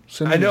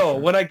 I know.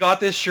 When I got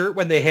this shirt,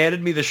 when they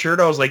handed me the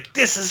shirt, I was like,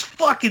 this is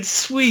fucking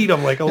sweet.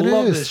 I'm like, I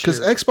love this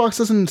shirt. Because Xbox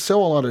doesn't sell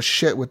a lot of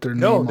shit with their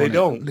name on it. No, they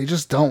don't. They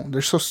just don't.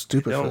 They're so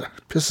stupid for that.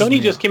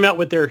 Sony just came out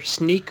with their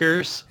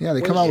sneakers. Yeah,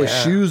 they come out with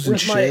shoes and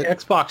shit. Where's my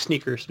Xbox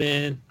sneakers,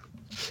 man?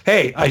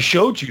 Hey, I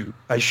showed you.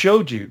 There's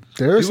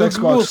Do a Xbox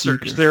Google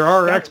sneakers. search. There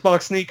are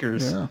Xbox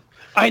sneakers. Yeah.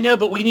 I know,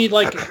 but we need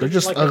like They're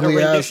just like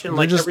ugly ass. like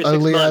They're just every 6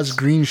 ugly months. ass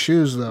green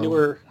shoes though.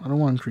 Newer. I don't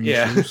want green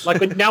Yeah. shoes.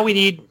 Like now we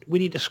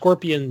need a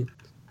Scorpion,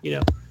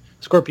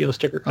 Scorpio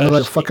sticker. I look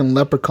like a fucking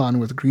leprechaun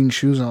with green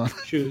shoes on.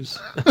 Shoes.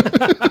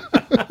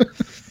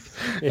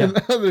 In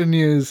other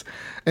news,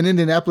 in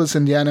Indianapolis,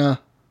 Indiana,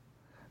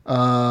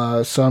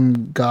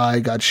 some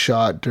guy got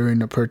shot during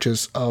the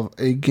purchase of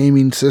a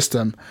gaming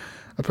system.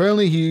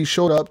 Apparently, he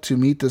showed up to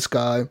meet this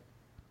guy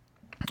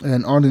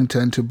in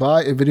Arlington to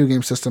buy a video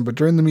game system, but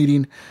during the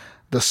meeting,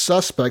 the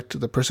suspect,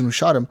 the person who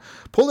shot him,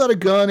 pulled out a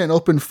gun and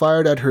opened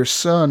fire at her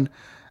son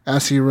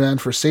as he ran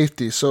for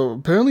safety. So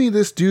apparently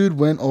this dude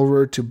went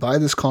over to buy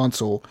this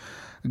console,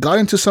 got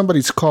into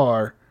somebody's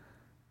car,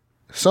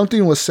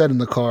 something was said in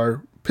the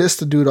car,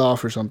 pissed the dude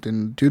off or something.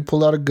 The dude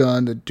pulled out a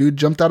gun, the dude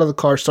jumped out of the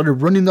car, started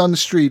running down the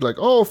street like,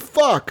 oh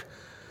fuck!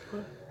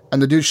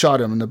 And the dude shot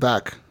him in the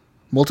back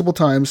multiple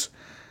times.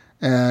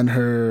 And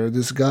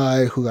this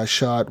guy who got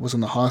shot was in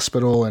the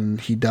hospital, and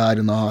he died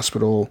in the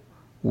hospital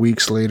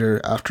weeks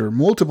later after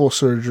multiple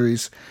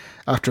surgeries,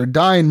 after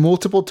dying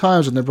multiple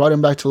times, and they brought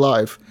him back to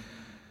life.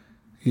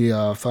 He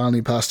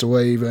finally passed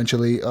away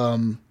eventually.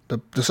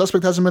 The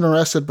suspect hasn't been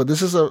arrested, but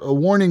this is a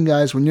warning,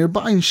 guys. When you're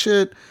buying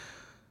shit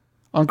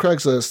on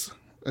Craigslist,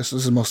 this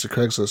is mostly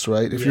Craigslist,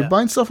 right? If you're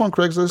buying stuff on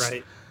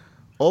Craigslist,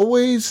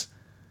 always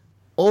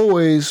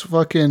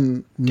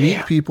fucking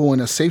meet people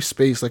in a safe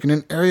space, like in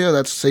an area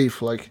that's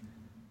safe. Like,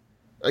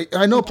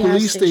 I know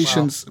police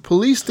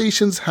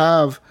stations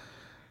have,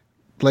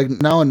 like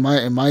now in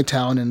my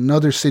town and in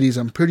other cities,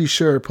 I'm pretty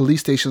sure police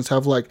stations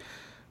have like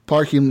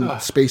parking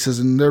spaces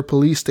in their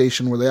police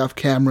station where they have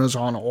cameras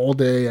on all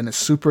day and it's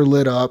super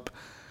lit up.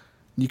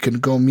 You can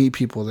go meet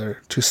people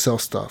there to sell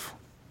stuff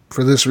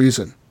for this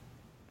reason.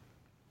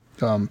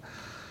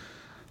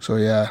 So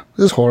yeah,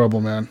 this is horrible,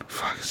 man.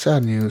 Fuck,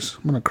 sad news.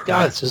 I'm gonna cry.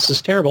 God, this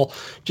is terrible.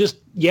 Just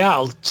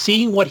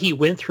seeing what he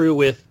went through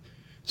with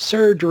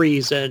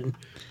surgeries and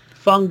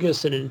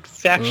fungus and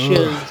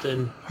infections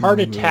and heart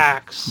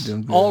attacks,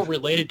 all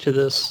related to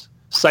this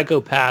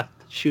psychopath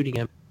shooting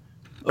him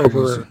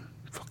over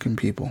fucking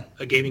people,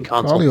 a gaming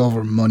console. Probably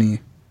over money,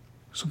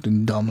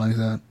 something dumb like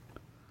that.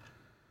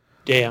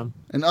 Damn.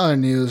 In other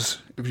news,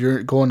 if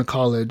you're going to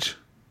college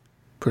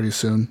pretty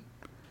soon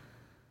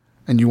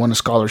and you want a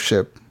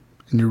scholarship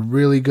and you're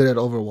really good at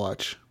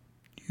Overwatch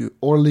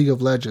or League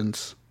of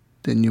Legends,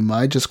 then you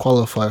might just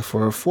qualify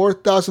for a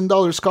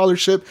 $4,000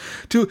 scholarship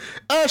to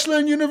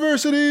Ashland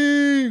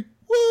University.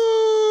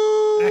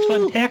 Woo!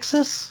 Ashland,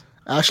 Texas?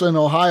 Ashland,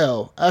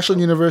 Ohio.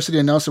 Ashland University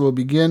announced it will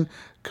begin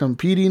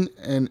competing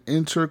in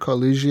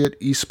intercollegiate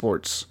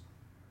esports.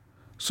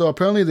 So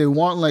apparently they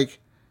want like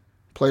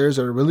players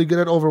that are really good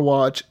at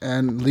Overwatch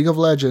and League of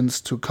Legends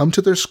to come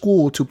to their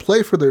school to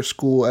play for their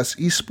school as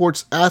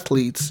esports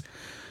athletes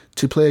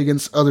to play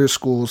against other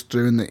schools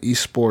during the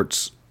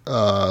esports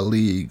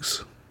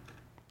leagues.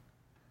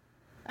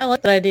 I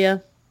like that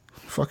idea.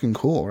 fucking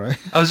cool, right?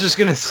 I was just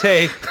gonna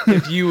say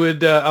if you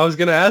would. I was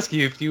gonna ask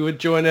you if you would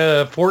join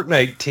a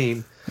Fortnite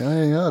team.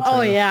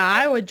 Oh yeah,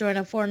 I would join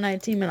a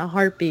Fortnite team in a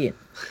heartbeat.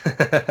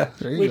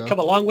 We've come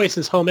a long way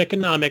since home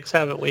economics,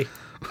 haven't we?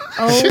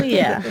 Oh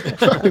yeah.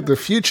 The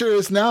future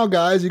is now,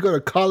 guys. You go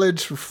to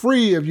college for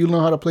free if you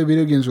know how to play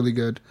video games really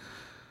good.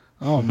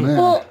 Oh man.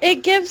 Well,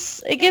 it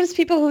gives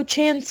people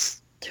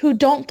who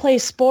don't play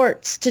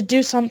sports to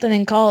do something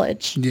in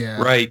college.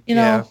 Yeah. Right. You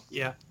know.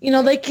 Yeah. You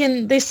know,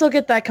 they still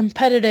get that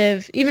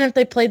competitive, even if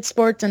they played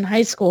sports in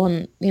high school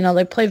and, you know,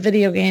 they play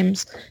video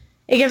games.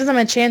 It gives them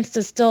a chance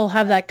to still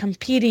have that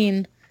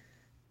competing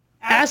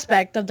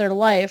aspect of their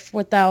life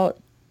without,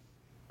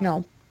 you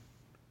know,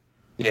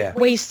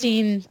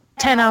 wasting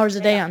 10 hours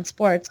a day on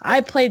sports.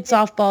 I played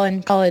softball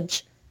in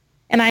college,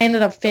 and I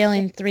ended up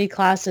failing 3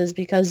 classes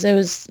because it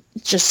was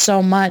just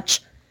so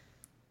much.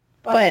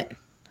 But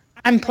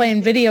I'm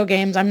playing video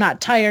games. I'm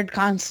not tired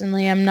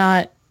constantly. I'm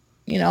not,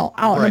 you know,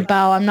 out and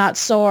about. I'm not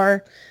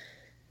sore.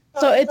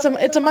 So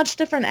it's a much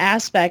different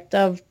aspect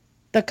of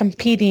the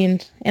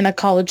competing in a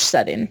college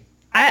setting.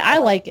 I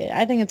like it.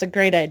 I think it's a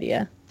great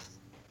idea.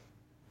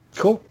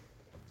 Cool.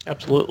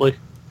 Absolutely.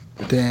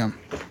 Damn.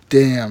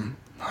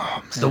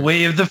 Oh, it's the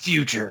way of the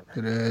future.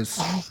 It is.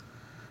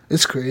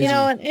 It's crazy. You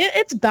know, and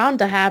it's bound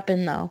to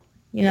happen, though.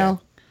 You know.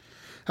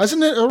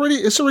 Hasn't it already?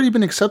 It's already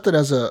been accepted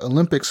as an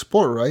Olympic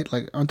sport, right?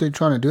 Like, aren't they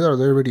trying to do that, or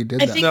they already did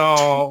that? I think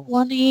No.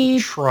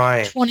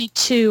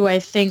 2022, I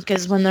think,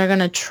 is when they're going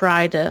to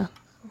try to.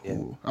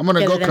 Yeah. I'm going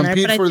to go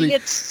compete for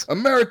the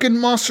American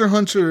Monster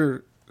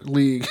Hunter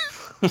League.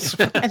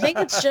 I think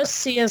it's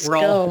just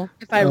CSGO,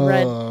 if I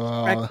read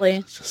correctly.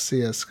 It's just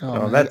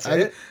CSGO. Oh, that's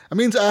it? I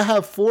mean, I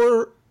have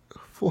four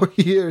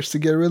years to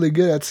get really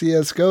good at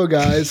CSGO,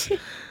 guys.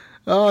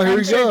 Oh, here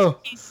we go.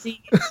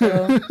 PC,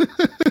 so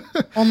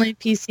only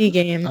PC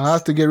games. I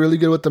have to get really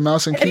good with the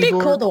mouse and keyboard. It'd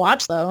be cool to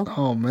watch, though.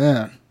 Oh,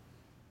 man.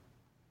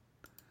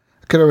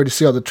 I could already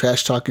see all the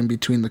trash talking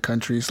between the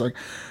countries. Like,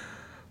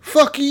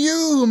 fuck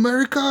you,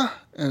 America.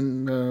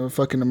 And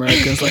fucking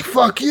Americans like,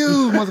 fuck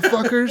you,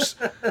 motherfuckers.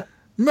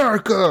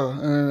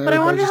 America. But I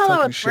wonder how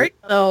that would work,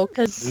 though,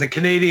 because... And the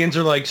Canadians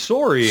are like,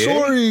 sorry,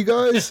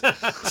 guys.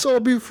 So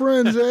be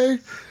friends, eh?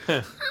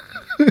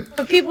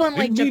 But people in,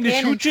 like,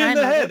 Japan and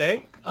China,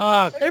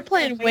 they're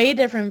playing way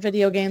different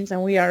video games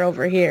than we are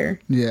over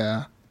here.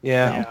 Yeah.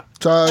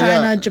 So,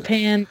 China,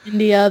 Japan,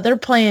 India, they're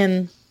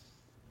playing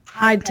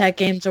high-tech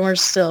games, and we're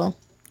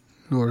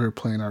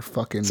playing our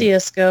fucking...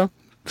 CSGO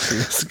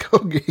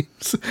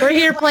games. We're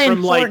here playing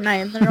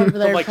Fortnite, and they're over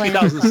there like playing...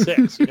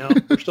 2006, you know?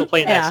 We're still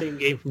playing that same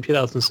game from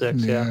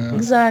 2006, yeah.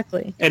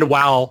 Exactly. And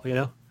WoW, you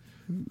know?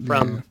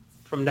 From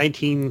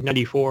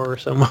 1994 or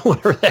something,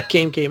 whenever that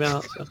game came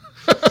out. So.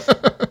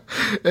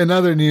 In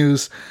other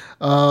news,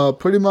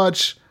 pretty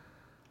much,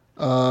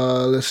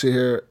 let's see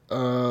here.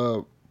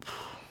 So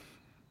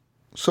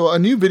a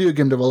new video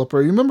game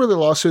developer, you remember the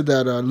lawsuit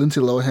that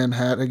Lindsay Lohan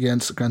had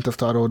against Grand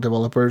Theft Auto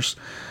developers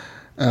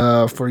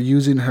for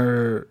using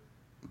her...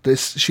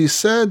 She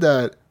said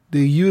that they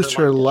used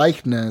her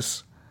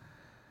likeness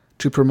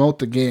to promote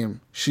the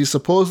game. She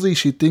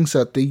thinks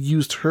that they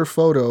used her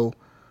photo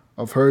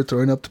of her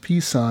throwing up the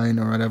peace sign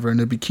or whatever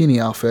in a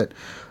bikini outfit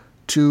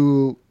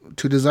to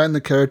design the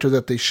character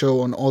that they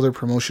show on all their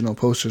promotional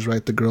posters,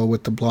 right? The girl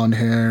with the blonde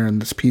hair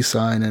and this peace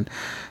sign, and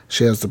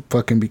she has the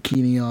fucking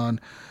bikini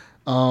on.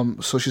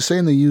 So she's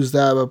saying they used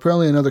that, but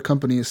apparently another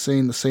company is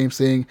saying the same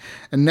thing.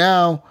 And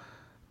now,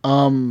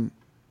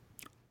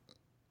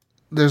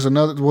 there's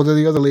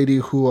the other lady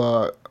who,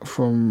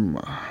 from,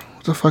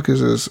 what the fuck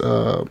is this?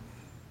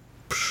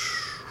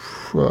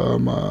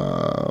 From,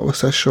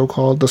 what's that show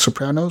called? The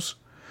Sopranos?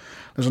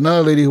 There's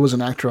another lady who was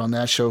an actor on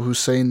that show who's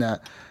saying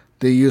that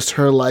they used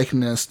her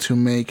likeness to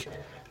make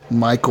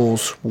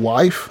Michael's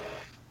wife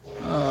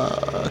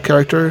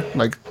character.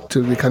 Like,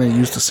 they kind of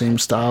use the same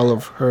style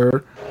of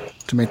her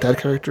to make that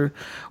character.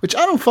 Which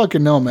I don't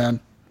fucking know, man.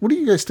 What do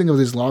you guys think of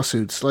these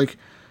lawsuits? Like,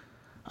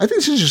 I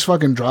think she should just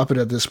fucking drop it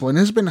at this point.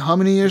 It's been how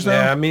many years now?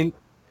 Yeah, I mean...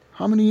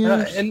 How many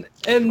years?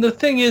 And the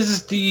thing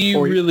is, do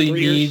you really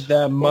need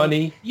that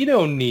money? You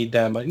don't need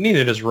that money.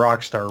 Neither does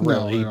Rockstar,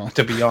 really,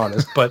 to be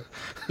honest. But,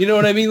 you know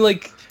what I mean?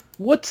 Like,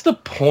 what's the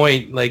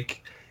point?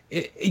 Like,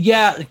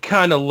 it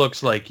kind of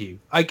looks like you.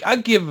 I'll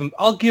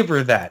give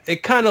her that.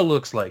 It kind of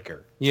looks like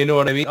her. You know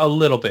what I mean? A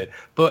little bit.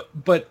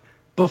 But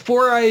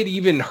before I had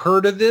even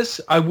heard of this,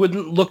 I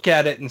wouldn't look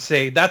at it and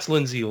say, that's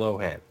Lindsay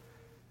Lohan.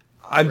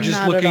 I'm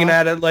just looking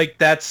at it like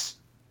that's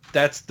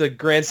the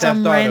Grand Theft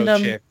Auto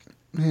chick.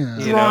 Yeah.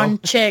 Drawn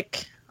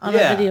chick on a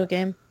video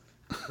game.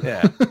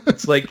 Yeah.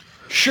 It's like,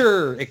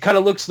 sure, it kind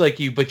of looks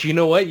like you, but you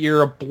know what?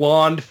 You're a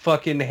blonde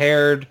fucking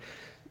haired,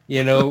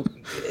 you know.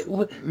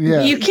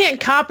 Yeah. You can't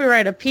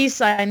copyright a peace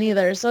sign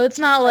either, so it's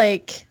not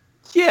like...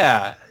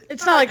 Yeah.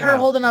 It's not like her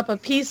holding up a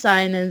peace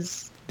sign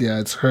is... Yeah,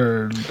 it's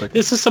her. Like,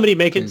 this is somebody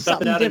making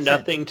something out of different.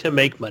 nothing to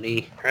make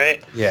money,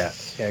 right? Yeah,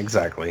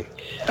 exactly.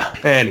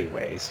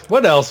 Anyways,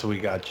 what else we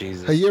got,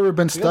 Jesus? Have you ever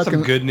been stuck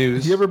in good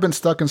news? Have you ever been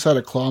stuck inside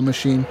a claw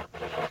machine?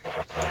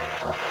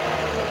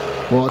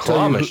 Well, I'll tell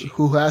Claw you machine.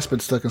 who has been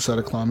stuck inside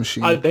a claw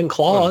machine. I've been Oh,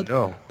 clawed.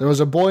 no. There was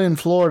a boy in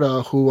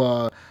Florida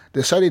who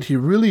decided he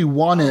really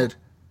wanted.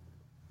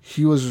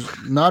 He was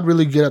not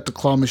really good at the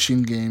claw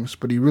machine games,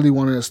 but he really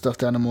wanted a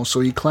stuffed animal, so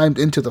he climbed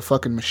into the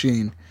fucking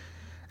machine,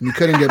 and he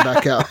couldn't get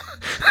back out.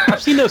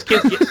 I've seen those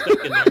kids get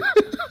stuck in there.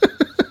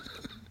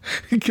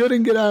 He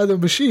couldn't get out of the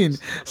machine,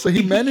 so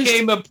he managed.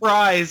 Became a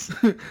prize.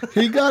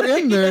 He got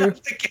in there,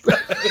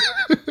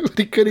 but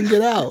he couldn't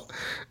get out.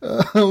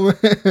 Oh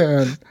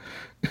man!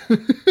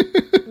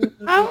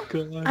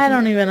 I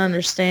don't even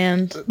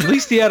understand. At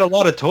least he had a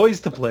lot of toys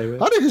to play with.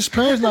 How did his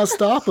parents not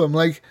stop him?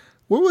 Like,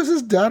 where was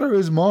his dad or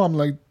his mom?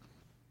 Like,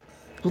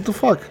 what the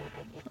fuck?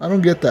 I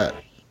don't get that.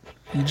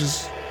 He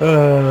just,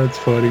 That's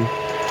funny.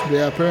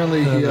 yeah.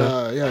 Apparently, he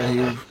got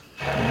him.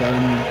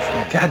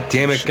 God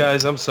damn it,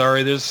 guys. I'm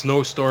sorry. There's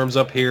snowstorms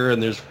up here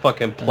and there's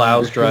fucking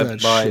plows driving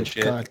by and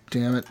shit. God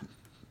damn it!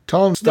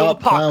 Tell him No stop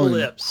plowing.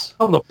 apocalypse.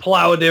 I'm gonna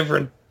plow a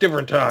different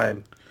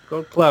time.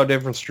 Go plow a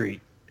different street.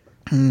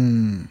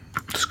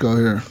 Let's go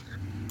here.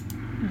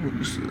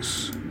 What is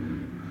this?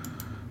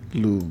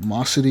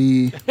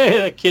 Lumosity. Hey,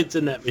 that kid's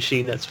in that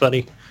machine. That's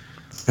funny.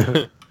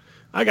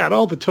 I got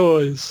all the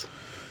toys.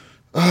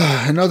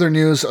 In other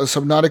news, a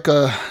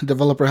Subnautica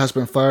developer has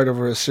been fired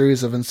over a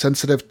series of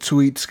insensitive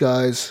tweets,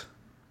 guys.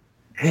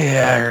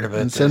 Yeah, I heard about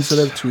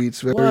Insensitive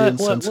tweets. Very What?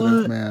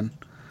 insensitive, man.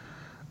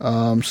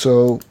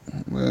 So,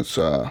 let's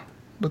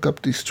look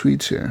up these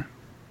tweets here.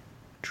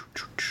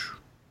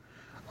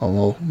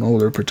 Oh, no,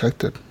 they're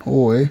protected.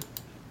 Oh, wait.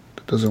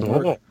 That doesn't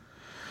work. Oh.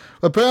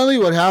 Apparently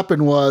what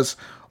happened was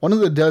one of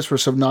the devs for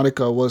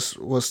Subnautica was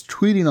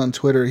tweeting on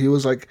Twitter. He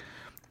was like,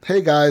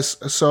 hey guys,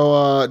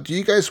 so do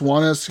you guys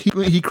want us?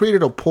 He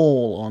created a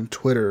poll on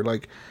Twitter,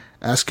 like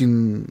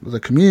asking the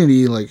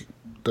community, like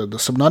the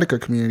Subnautica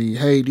community,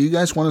 hey, do you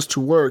guys want us to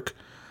work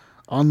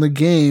on the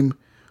game,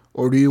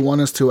 or do you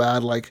want us to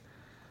add like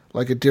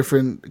a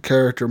different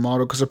character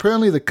model? Because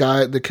apparently the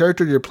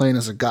character you're playing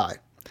is a guy,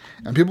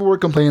 and people were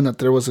complaining that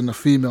there wasn't a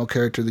female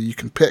character that you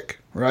can pick,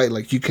 right?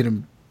 Like you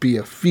couldn't be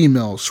a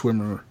female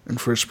swimmer in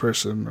first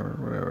person or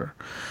whatever.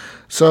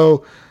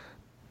 So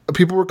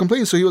people were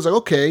complaining. So he was like,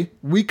 okay,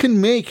 we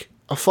can make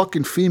a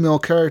fucking female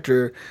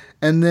character,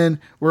 and then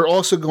we're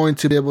also going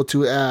to be able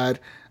to add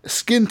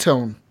skin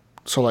tone.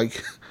 So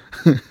like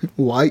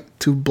white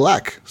to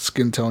black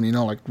skin tone, you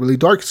know, like really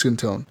dark skin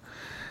tone.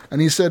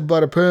 And he said,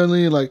 but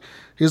apparently, like,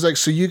 he's like,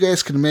 so you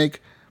guys can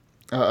make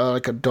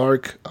like a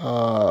darker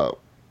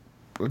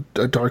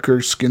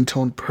skin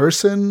tone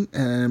person,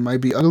 and it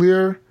might be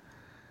uglier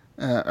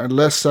or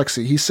less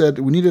sexy. He said,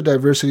 we need a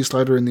diversity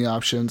slider in the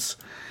options.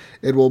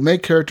 It will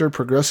make character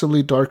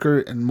progressively darker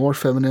and more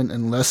feminine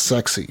and less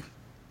sexy.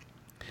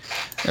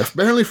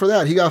 Apparently for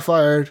that, he got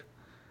fired.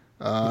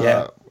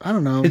 Yeah. I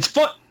don't know.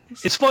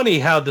 It's funny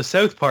how the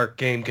South Park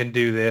game can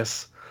do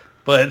this,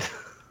 but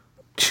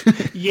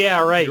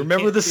Yeah, right.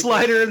 remember the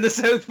slider in the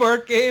South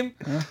Park game?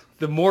 Huh?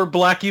 The more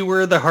black you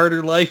were, the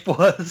harder life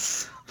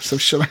was. Some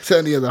shit like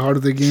that. Yeah, the harder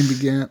the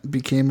game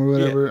became or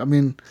whatever. Yeah. I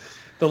mean,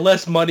 the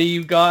less money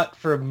you got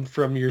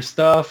from your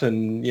stuff,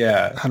 and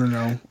yeah. I don't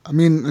know. I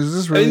mean, is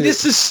this really... I mean,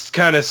 this is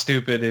kind of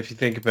stupid if you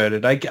think about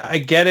it. I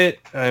get it.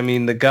 I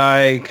mean, the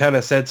guy kind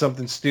of said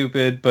something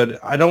stupid, but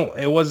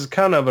it was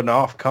kind of an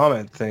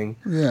off-comment thing.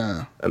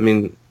 Yeah. I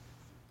mean,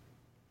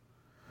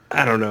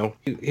 I don't know.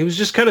 He was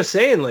just kind of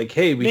saying, like,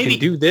 hey, we can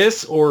do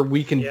this, or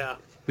we can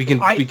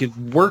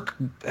work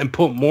and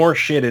put more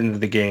shit into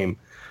the game.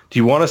 Do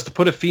you want us to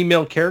put a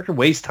female character,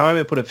 waste time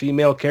and put a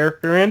female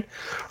character in?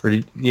 Or,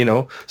 you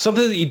know,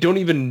 something that you don't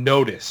even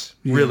notice,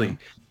 really.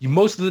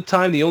 Most of the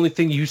time, the only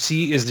thing you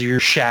see is your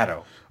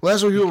shadow. Well,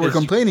 that's what people were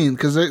complaining,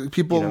 because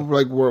people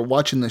like were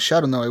watching the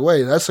shadow, and they're like,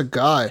 wait, that's a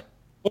guy.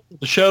 Oh,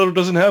 the shadow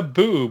doesn't have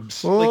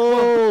boobs.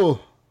 Oh!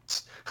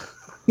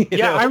 Like,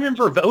 yeah, I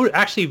remember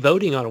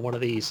voting on one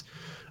of these.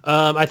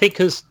 I think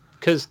because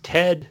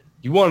Ted...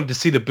 You wanted to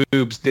see the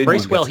boobs, didn't you?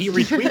 Bracewell, he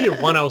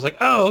retweeted one. I was like,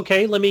 oh,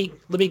 okay, let me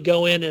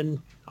go in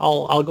and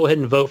I'll go ahead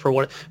and vote for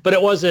one. But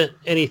it wasn't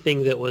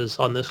anything that was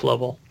on this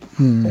level.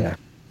 Yeah.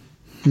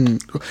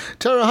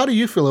 Tara, how do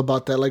you feel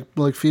about that?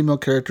 Like female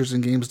characters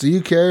in games. Do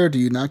you care? Do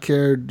you not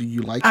care? Do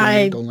you like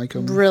them? Don't like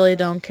them? I really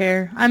don't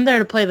care. I'm there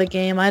to play the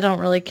game. I don't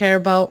really care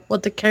about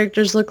what the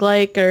characters look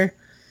like, or,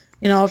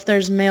 you know, if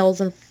there's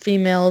males and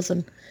females.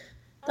 And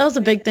that was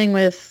a big thing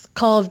with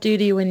Call of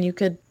Duty, when you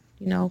could,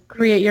 you know,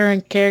 create your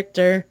own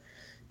character.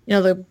 You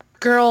know, the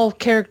girl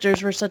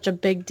characters were such a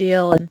big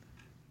deal, and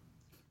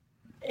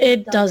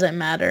it doesn't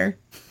matter.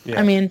 Yeah,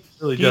 I mean,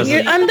 really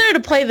doesn't. I'm there to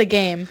play the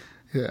game.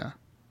 Yeah.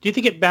 Do you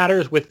think it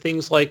matters with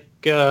things like,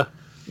 I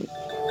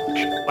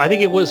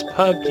think it was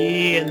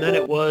PUBG, and then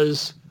it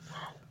was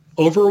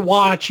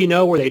Overwatch, you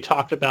know, where they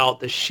talked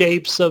about the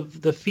shapes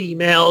of the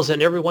females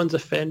and everyone's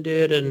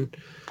offended, and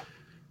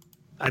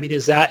I mean,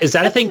 is that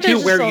a thing too,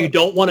 where you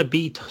don't want to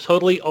be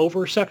totally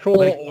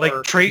over-sexual? Like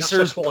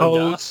Tracer's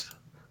pose?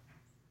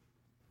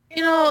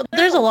 You know,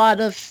 there's a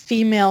lot of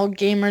female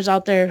gamers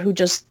out there who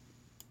just,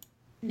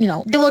 you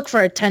know, they look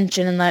for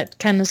attention and that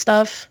kind of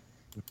stuff.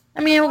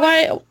 I mean,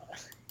 why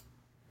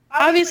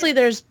obviously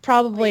there's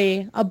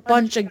probably a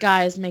bunch of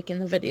guys making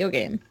the video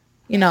game,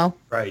 you know.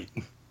 Right.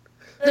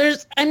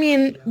 There's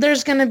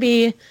going to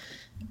be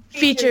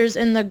features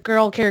in the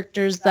girl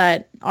characters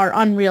that are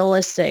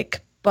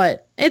unrealistic,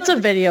 but it's a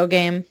video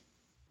game.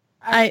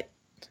 I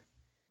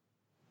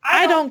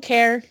don't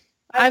care.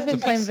 I've been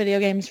playing video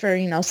games for,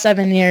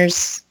 7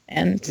 years,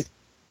 and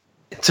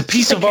it's a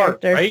piece of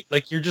art, right?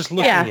 Like, you're just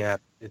looking at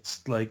it.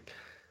 It's like,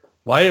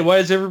 why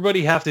does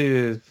everybody have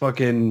to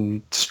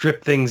fucking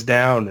strip things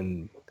down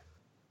and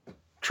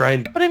try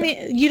and... But I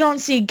mean, you don't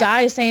see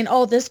guys saying,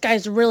 oh, this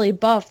guy's really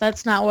buff.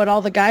 That's not what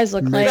all the guys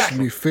look like. Makes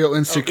me feel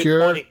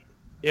insecure.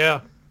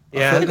 Yeah.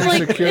 Yeah. It's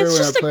like, it's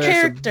just a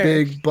character. A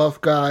big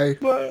buff guy.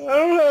 But I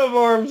don't have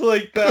arms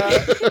like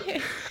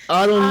that.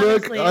 I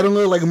don't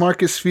look like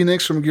Marcus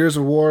Phoenix from Gears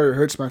of War. It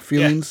hurts my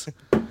feelings.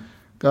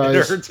 Guys,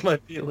 it hurts my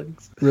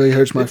feelings. Really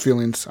hurts my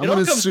feelings. It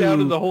all comes down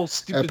to the whole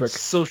stupid Epic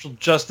social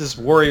justice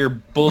warrior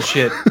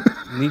bullshit.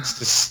 Needs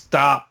to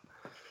stop.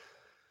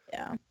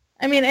 Yeah.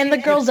 I mean, and the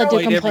girls that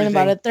do complain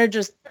about it, they're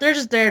just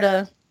there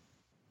to,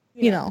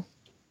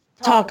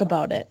 talk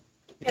about it,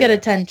 get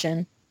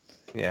attention.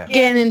 Yeah.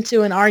 Get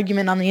into an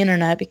argument on the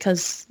internet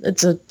because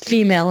it's a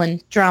female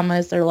and drama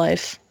is their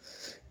life.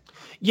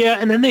 Yeah,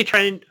 and then they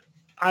try and,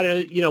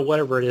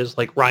 whatever it is,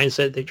 like Ryan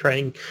said, they try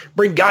and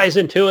bring guys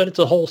into it. It's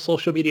a whole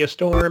social media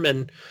storm,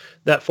 and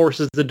that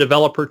forces the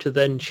developer to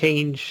then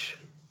change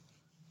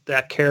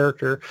that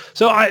character.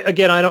 So I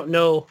don't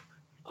know.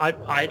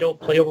 I don't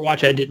play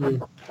Overwatch. I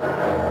didn't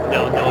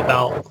know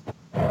about.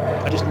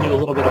 I just knew a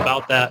little bit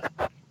about that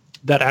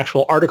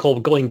actual article,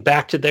 going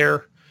back to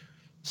there,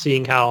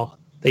 seeing how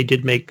they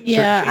did make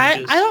certain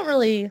changes. I don't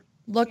really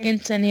look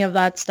into any of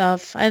that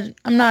stuff. I'm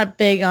not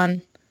big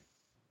on,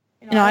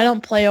 I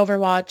don't play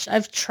Overwatch.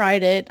 I've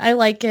tried it. I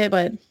like it,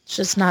 but it's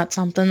just not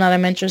something that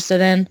I'm interested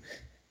in.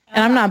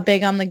 And I'm not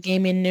big on the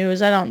gaming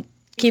news. I don't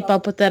keep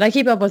up with it. I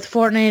keep up with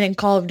Fortnite and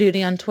Call of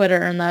Duty on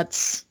Twitter, and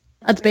that's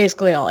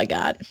basically all I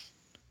got.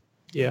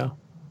 Yeah.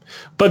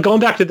 But going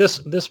back to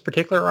this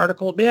particular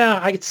article, yeah,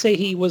 I could say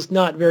he was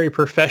not very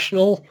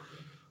professional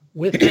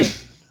with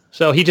it.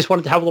 So he just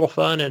wanted to have a little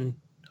fun, and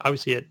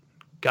obviously it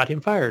got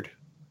him fired.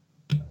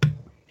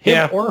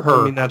 Him or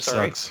her. I mean, that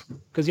sucks.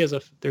 Because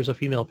there's a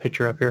female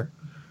picture up here.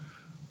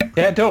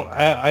 Yeah,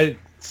 I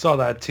saw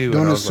that too.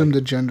 Don't assume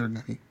the gender,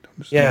 Nenny.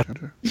 Yeah.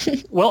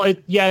 Well,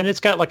 and it's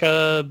got like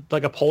a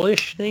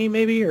Polish name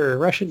maybe, or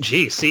Russian.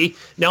 Gee, see?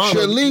 Now I'm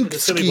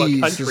assuming what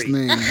country. His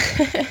name.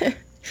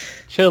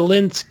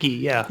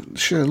 Chalinsky, yeah.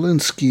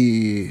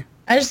 Chalinsky.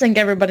 I just think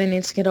everybody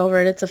needs to get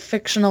over it. It's a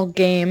fictional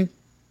game.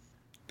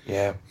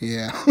 Yeah.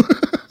 Yeah.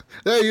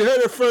 Hey, you heard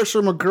it first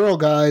from a girl,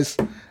 guys.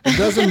 It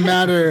doesn't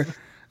matter if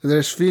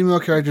there's female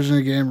characters in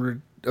the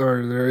game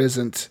or there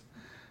isn't.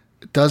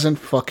 It doesn't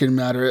fucking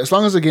matter. As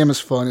long as the game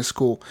is fun, it's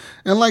cool.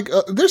 And like,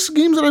 there's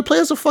games that I play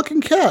as a fucking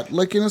cat.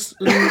 Like in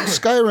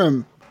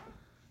Skyrim.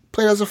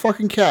 Play as a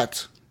fucking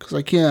cat. Because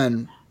I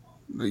can.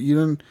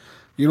 You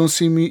don't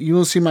see me. You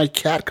don't see my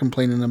cat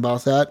complaining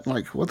about that.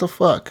 Like, what the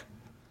fuck?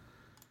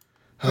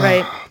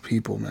 Right.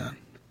 People, man.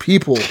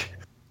 People.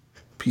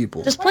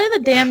 Just play the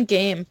damn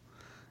game.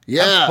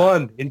 Yeah. Have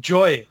fun.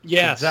 Enjoy it.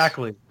 Yeah.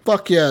 Exactly.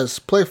 Fuck yes.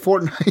 Play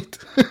Fortnite.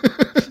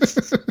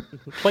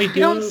 Play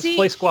duos,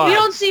 play squads. You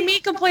don't see me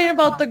complain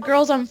about the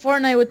girls on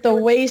Fortnite with the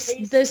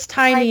waist this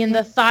tiny and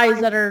the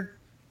thighs that are...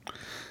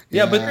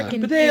 Yeah, but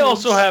they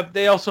also have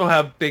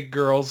big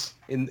girls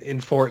in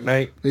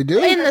Fortnite. They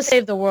do? In the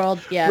Save the World,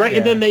 yeah. Right,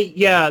 and then they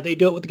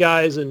do it with the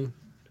guys, and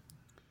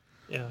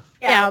yeah.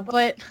 Yeah,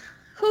 but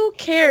who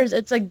cares?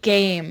 It's a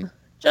game.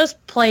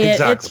 Just play it.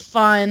 Exactly. It's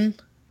fun.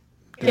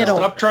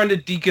 Stop trying to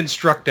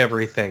deconstruct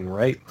everything,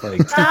 right?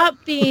 Like, stop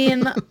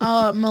being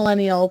a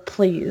millennial,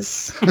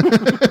 please.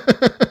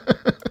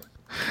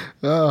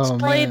 Just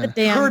play the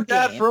damn Heard game.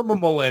 that from a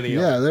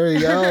millennial. Yeah, there you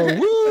go.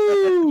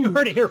 Woo! You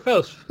heard it here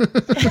first.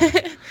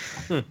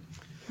 All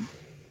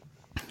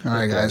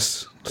right,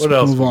 guys. What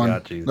else move we on.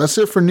 got, Gene? That's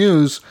it for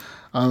news.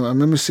 Let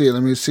me see.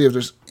 Let me see if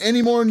there's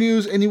any more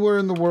news anywhere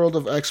in the world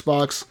of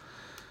Xbox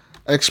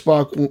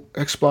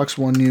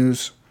One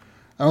news.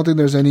 I don't think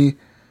there's any.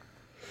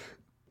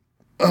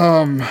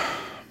 Man.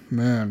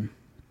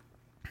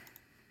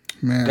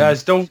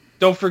 Guys, don't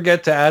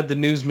forget to add the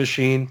news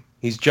machine.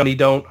 He's Johnny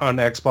Don't on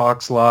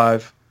Xbox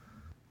Live.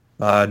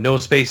 No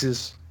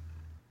spaces.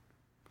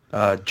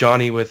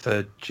 Johnny with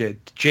a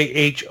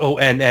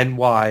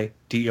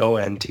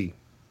JHONNYDONT.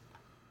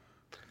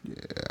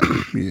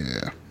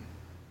 Yeah.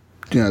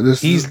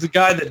 He's the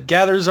guy that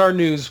gathers our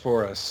news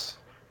for us.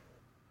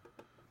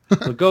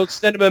 So go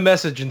send him a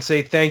message and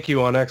say thank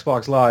you on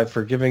Xbox Live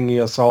for giving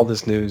us all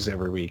this news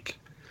every week.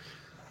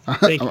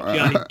 Thank you,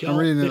 Johnny Don't,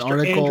 reading an Mr.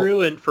 article.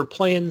 Andrew, and for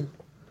playing.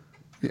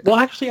 Yeah. Well,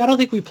 actually, I don't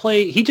think we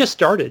play. He just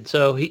started,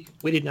 so we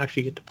didn't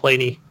actually get to play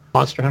any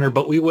Monster Hunter,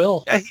 but we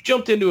will. Yeah, he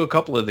jumped into a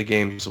couple of the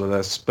games with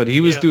us, but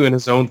he was doing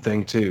his own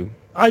thing too.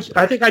 I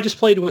think I just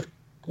played with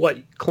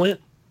Clint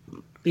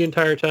the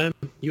entire time.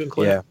 You and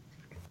Clint. Yeah.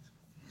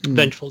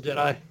 Vengeful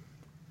Jedi.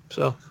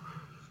 So.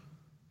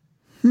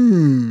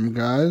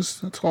 Guys,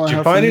 that's all I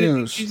have for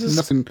news. Jesus?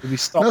 Nothing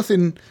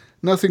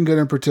Nothing good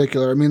in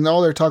particular. I mean,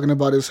 all they're talking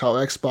about is how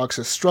Xbox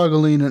is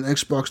struggling and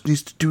Xbox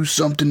needs to do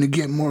something to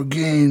get more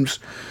games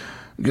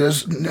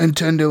because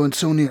Nintendo and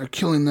Sony are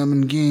killing them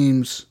in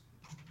games.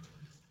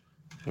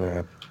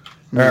 Yeah.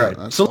 Yeah, All right.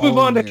 that's So move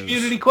all on to news.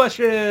 community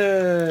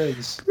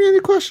questions. Community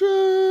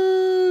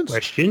questions.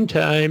 Question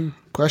time.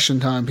 Question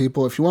time,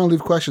 people. If you want to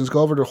leave questions,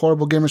 go over to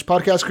Horrible Gamers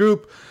Podcast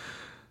group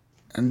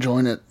and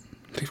join it.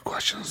 Leave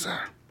questions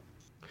there.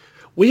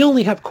 We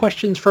only have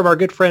questions from our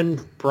good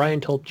friend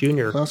Brian Tolt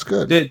Jr. That's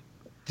good. Did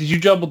you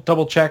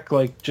double check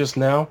like just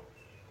now?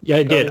 Yeah,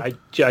 I did.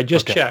 I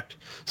just Okay. checked.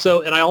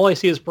 So, and all I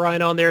see is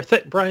Brian on there.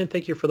 Brian,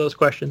 thank you for those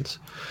questions.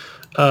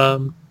 A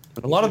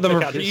lot of them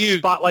Check are out for his you.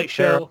 Spotlight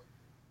Sarah. show.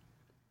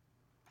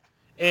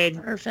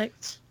 And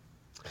Perfect.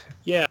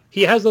 yeah,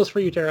 he has those for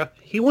you, Tara.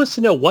 He wants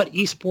to know what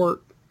esport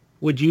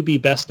would you be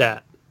best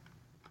at?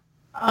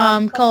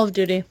 Call of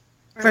Duty,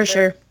 for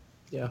sure.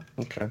 Yeah.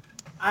 Okay.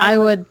 I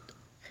would,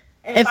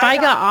 if I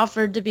got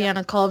offered to be on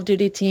a Call of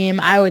Duty team,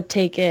 I would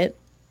take it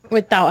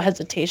without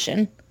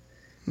hesitation.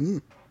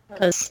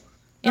 Because,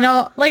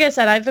 like I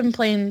said, I've been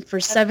playing for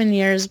 7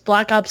 years.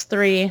 Black Ops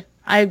 3,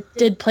 I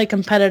did play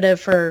competitive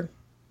for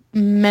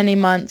many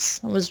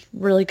months. I was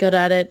really good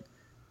at it.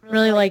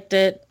 Really liked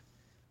it.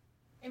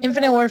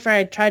 Infinite Warfare,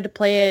 I tried to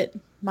play it.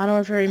 Modern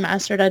Warfare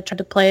Remastered, I tried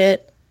to play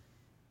it.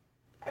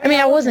 I mean,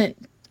 I wasn't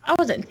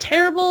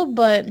terrible,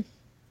 but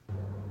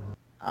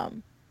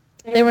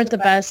they weren't the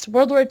best.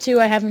 World War II,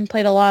 I haven't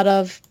played a lot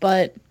of,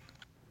 but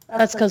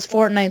that's because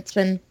Fortnite's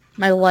been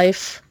my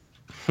life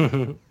for,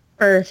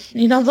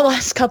 the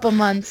last couple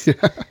months.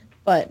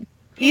 But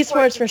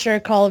esports for sure,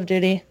 Call of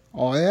Duty.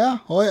 Oh, yeah?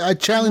 I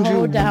challenge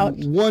No you doubt.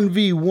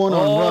 1v1 on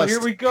Oh, Rust. here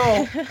we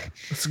go.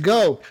 Let's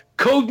go.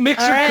 Code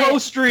Mixer All right.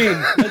 Co-Stream.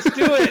 Let's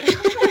do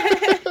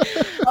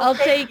it. I'll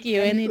take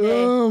you any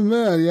day. Oh,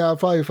 man. Yeah, I'll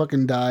probably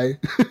fucking die.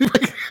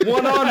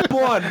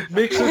 1-on-1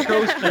 Mixer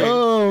Co-Stream.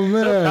 Oh,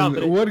 man.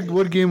 confident.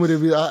 What game would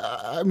it be?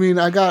 I mean,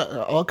 I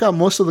got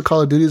most of the Call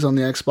of Duties on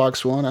the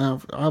Xbox One. I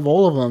have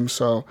all of them,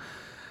 so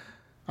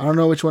I don't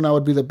know which one I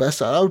would be the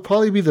best at. I would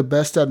probably be the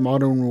best at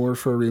Modern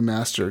Warfare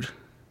Remastered.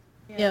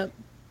 Yep,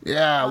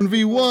 Yeah,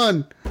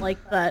 1v1. like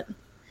that.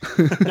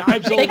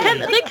 Knives They only.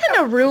 kind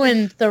of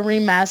ruined the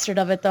remastered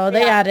of it, though.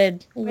 They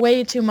added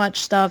way too much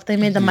stuff. They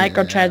made the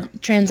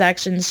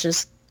microtransactions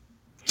just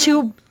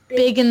too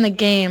big in the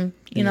game,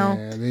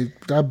 Yeah,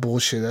 that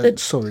bullshit.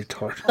 That's so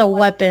retarded. the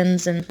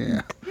weapons. And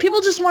Yeah.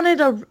 people just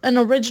wanted an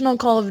original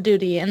Call of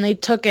Duty, and they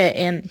took it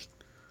and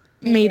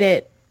made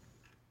it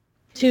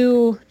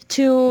to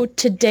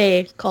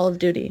today Call of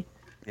Duty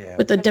Yeah.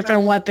 with the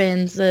different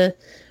weapons, the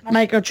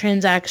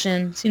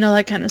microtransactions,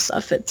 that kind of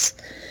stuff.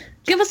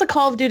 Give us a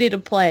Call of Duty to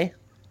play.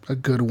 A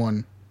good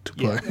one to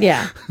play.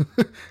 Yeah.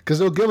 Because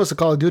they'll give us a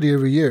Call of Duty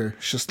every year.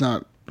 It's just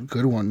not a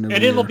good one every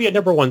And it'll year. be a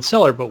number one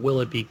seller, but will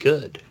it be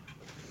good?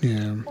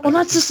 Yeah. Well,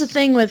 that's just the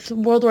thing with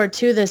World War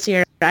II this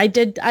year. I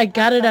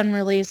got it on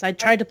release. I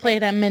tried to play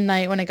it at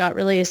midnight when it got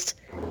released.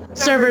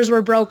 Servers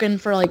were broken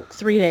for like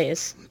 3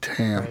 days.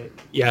 Damn.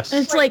 Yes.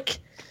 And it's like,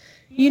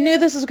 you knew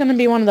this was going to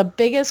be one of the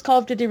biggest Call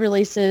of Duty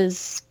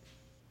releases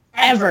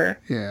ever.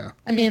 Yeah.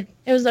 I mean,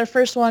 it was their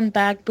first one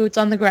back, boots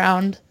on the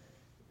ground.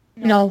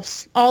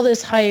 All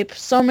this hype.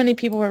 So many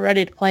people were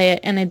ready to play it,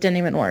 and it didn't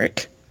even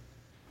work.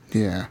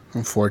 Yeah.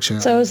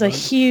 Unfortunately. So it was a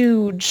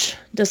huge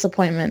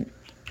disappointment.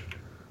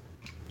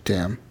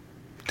 Damn.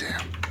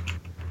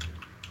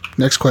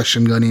 Next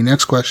question, Gunny.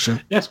 Next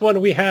question. Next one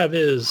we have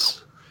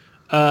is,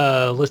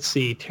 let's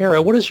see,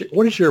 Tara. What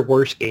is your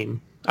worst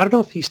game? I don't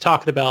know if he's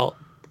talking about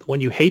the one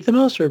you hate the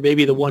most, or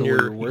maybe the one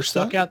you're worst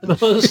stuck at? at the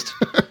most.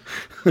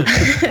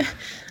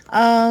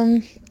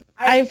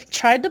 I've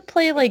tried to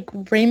play like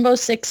Rainbow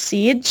Six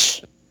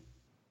Siege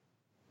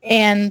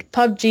and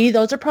PUBG.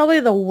 Those are probably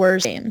the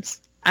worst games.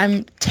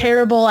 I'm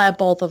terrible at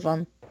both of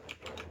them.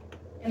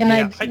 And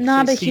Yeah, I'd I'm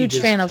not say a huge Siege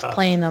is fan of tough.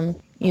 playing them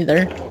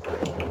either.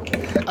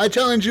 I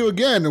challenge you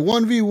again.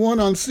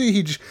 1v1 on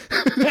Siege.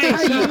 You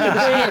would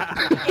win.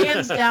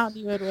 Hands down,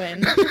 you would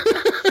win.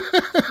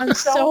 I'm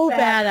so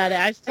bad at it.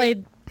 I've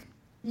played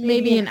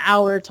maybe an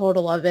hour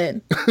total of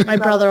it. My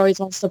brother always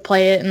wants to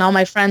play it, and all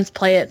my friends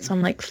play it, so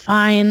I'm like,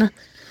 fine.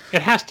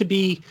 It has to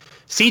be,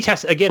 Siege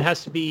has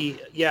to be,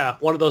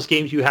 one of those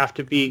games you have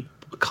to be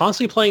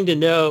constantly playing to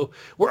know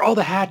where all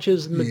the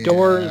hatches and the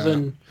doors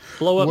and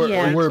blow up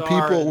Yeah.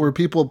 where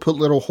people put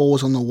little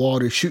holes on the wall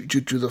to shoot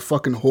you through the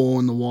fucking hole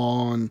in the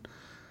wall, and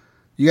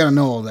you gotta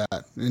know all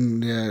that.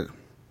 And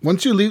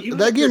once you leave,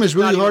 that game is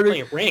really hard.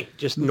 Playing ranked,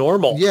 just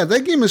normal. Yeah,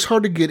 that game is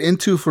hard to get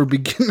into for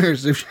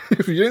beginners. If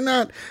you're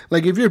not,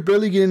 like, if you're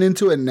barely getting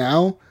into it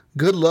now,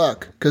 good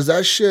luck. Because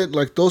that shit,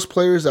 like, those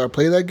players that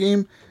play that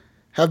game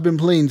have been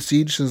playing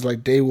Siege since,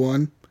 like, day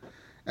one.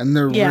 And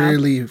they're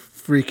really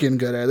freaking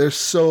good at it. They're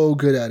so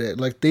good at it.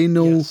 Like, they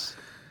know,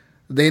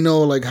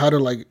 like, how to,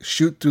 like,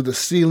 shoot through the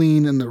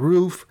ceiling and the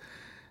roof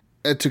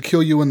to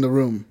kill you in the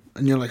room.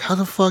 And you're like, how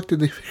the fuck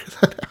did they figure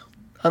that out?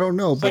 I don't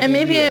know. But And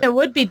maybe it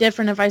would be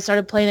different if I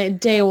started playing it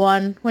day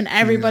one when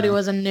everybody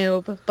was a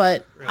noob,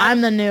 but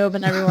I'm the noob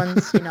and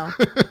everyone's,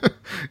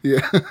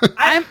 Yeah.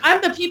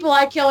 I'm the people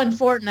I kill in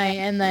Fortnite,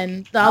 and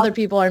then the other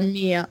people are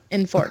me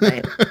in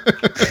Fortnite.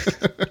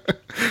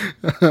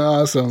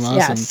 Awesome.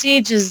 Yeah,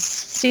 Siege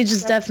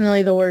is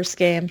definitely the worst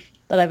game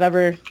that I've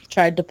ever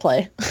tried to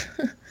play.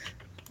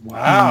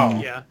 Wow.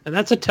 Yeah, and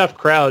that's a tough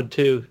crowd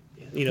too.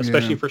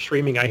 Especially for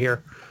streaming, I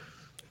hear.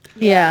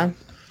 Yeah.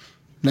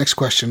 Next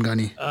question,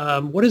 Gunny.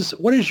 What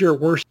is your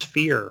worst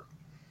fear?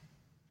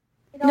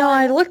 No,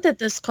 I looked at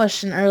this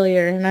question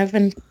earlier, and I've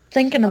been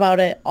thinking about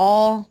it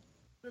all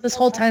this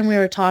whole time we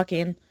were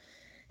talking.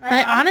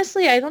 And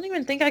I don't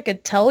even think I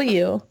could tell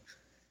you.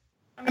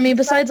 I mean,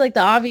 besides like the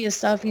obvious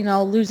stuff,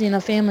 losing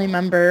a family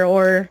member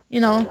or,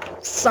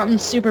 something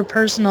super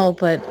personal,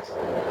 but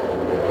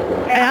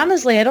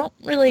I don't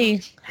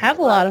really have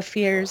a lot of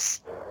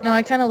fears.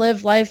 I kind of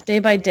live life day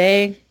by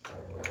day.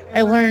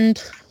 I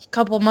learned a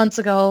couple months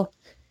ago,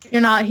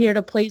 you're not here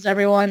to please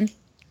everyone.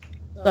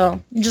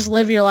 So you just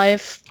live your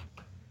life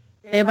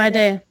day by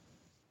day.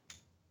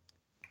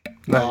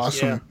 Nice.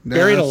 Awesome. Yeah. Yeah,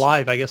 Buried that's-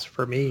 alive, I guess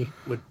for me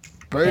would.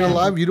 Buried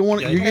alive? You don't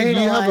want? Yeah. You Buried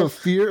have a alive.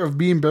 fear of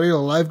being buried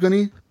alive,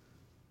 Gunny?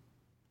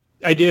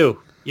 I do.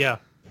 Yeah.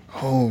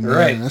 Oh man,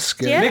 Right. that's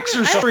scary. Yeah. Mixer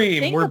I don't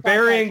stream. think We're about that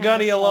burying kind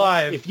Gunny of stuff.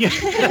 alive. If you,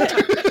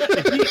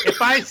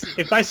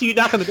 if I see you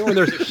knock on the door and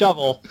there's a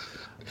shovel.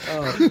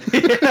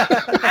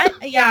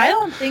 I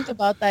don't think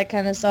about that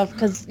kind of stuff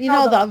because,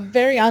 the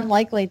very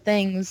unlikely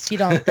things you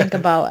don't think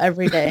about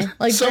every day.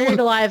 Like buried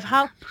alive.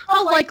 How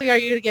likely are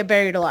you to get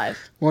buried alive?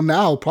 Well,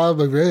 now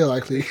probably very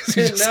likely. You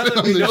just Now said that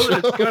on we the know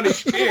that show. it's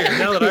Gunny's fear.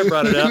 Now that I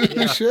brought it up,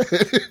 yeah. Shit.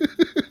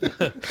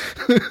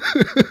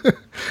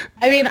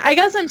 I mean, I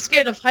guess I'm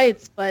scared of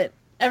heights, but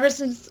ever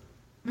since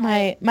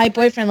my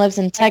boyfriend lives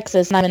in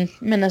Texas and I'm in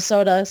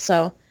Minnesota,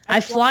 so I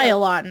fly a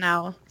lot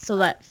now. So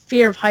that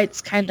fear of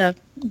heights kind of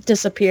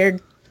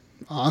disappeared.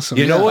 Awesome.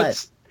 You know yeah.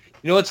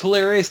 what's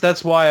hilarious?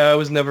 That's why I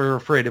was never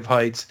afraid of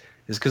heights.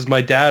 Is because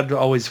my dad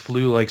always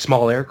flew like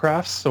small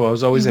aircrafts, so I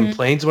was always in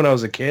planes when I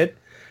was a kid,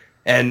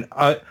 and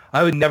I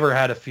would never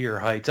had a fear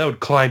of heights. I would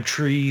climb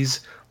trees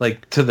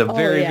like to the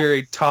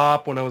very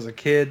top when I was a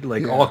kid,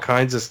 like all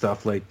kinds of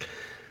stuff. Like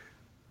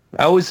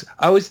I always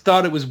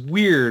thought it was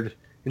weird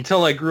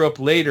until I grew up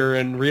later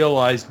and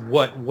realized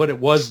what it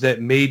was that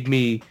made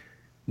me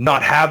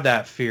not have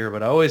that fear.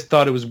 But I always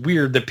thought it was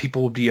weird that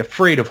people would be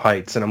afraid of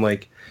heights, and I'm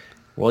like,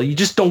 well, you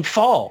just don't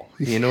fall.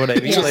 You know what I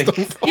mean? Like,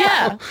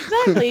 Yeah,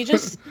 exactly. You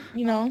just,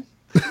 don't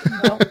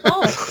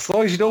fall. as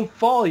long as you don't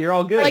fall, you're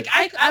all good. Like,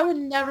 I would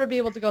never be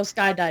able to go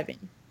skydiving.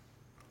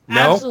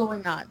 No? Absolutely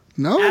not.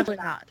 No?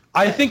 Absolutely not.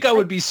 I think I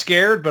would be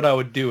scared, but I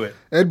would do it.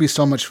 It'd be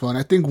so much fun.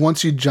 I think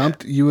once you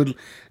jumped, you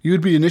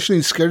would be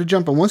initially scared to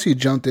jump, but once you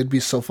jumped, it'd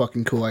be so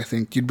fucking cool. I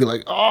think you'd be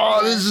like,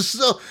 "Oh,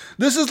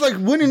 this is like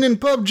winning in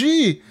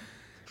PUBG,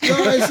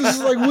 guys. This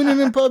is like winning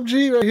in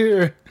PUBG right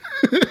here."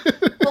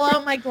 Pull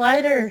out my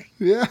glider.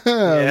 Yeah,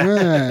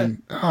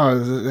 man.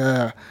 Oh,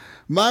 yeah.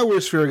 My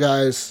worst fear,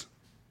 guys,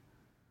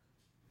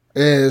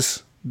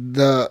 is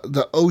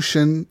the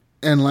ocean,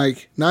 and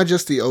like not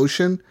just the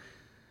ocean,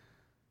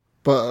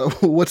 but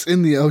what's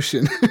in the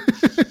ocean.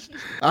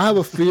 I have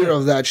a fear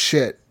of that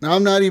shit. Now,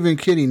 I'm not even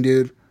kidding,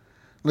 dude.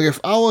 Like if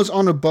I was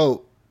on a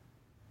boat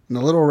in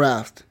a little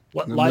raft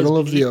What in the lies middle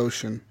of the beneath?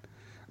 ocean,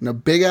 and a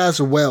big ass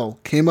whale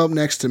came up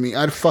next to me,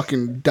 I'd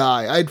fucking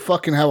die. I'd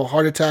fucking have a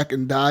heart attack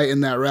and die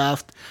in that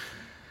raft.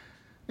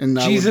 And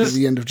that would Jesus,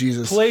 be the end of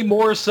Jesus. Play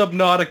more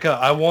Subnautica.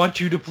 I want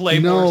you to play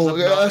more No,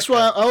 Subnautica. that's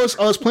why I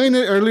was playing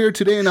it earlier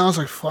today, and I was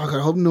like, "Fuck!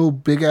 I hope no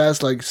big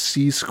ass like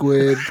sea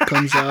squid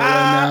comes out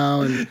right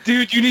now." And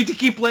Dude, you need to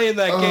keep playing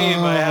that game.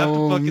 I have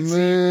to fucking see.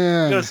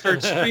 man. You gotta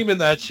start streaming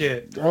that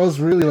shit. I was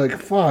really like,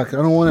 "Fuck! I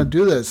don't want to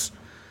do this."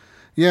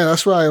 Yeah,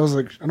 that's why I was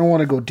like, I don't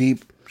want to go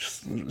deep.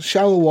 Just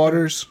shallow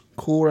waters,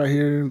 cool right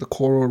here. The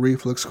coral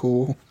reef looks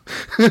cool.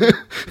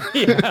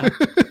 Yeah.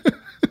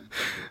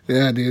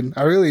 Yeah, dude.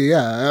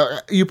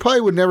 You probably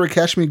would never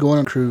catch me going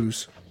on a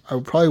cruise. I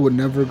probably would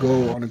never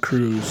go on a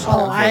cruise.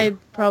 Oh, I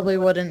probably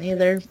wouldn't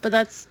either. But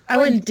I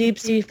went deep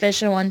sea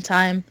fishing one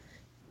time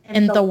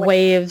in the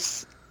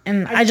waves,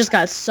 and I just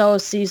got so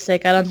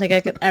seasick. I don't think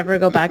I could ever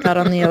go back out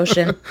on the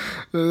ocean.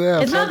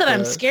 Yeah, It's not fuck that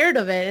I'm scared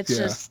of it. It's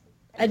Yeah. just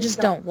I just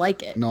don't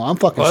like it. No, I'm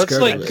fucking Well, it's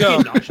scared like, of it.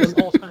 Get nauseous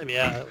the whole time.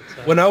 Yeah.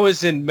 When I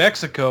was in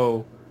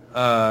Mexico,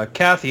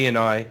 Kathy and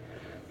I,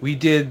 we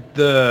did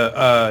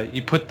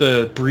you put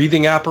the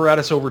breathing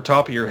apparatus over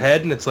top of your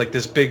head, and it's like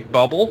this big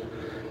bubble,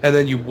 and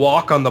then you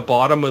walk on the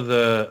bottom of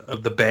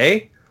the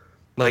bay.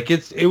 Like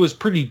it was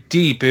pretty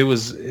deep. It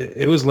was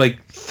like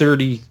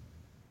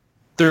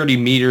 30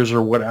 meters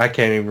or what, I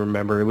can't even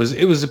remember. It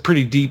was a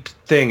pretty deep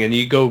thing, and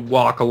you go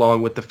walk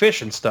along with the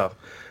fish and stuff.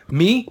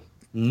 Me,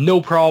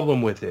 no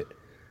problem with it.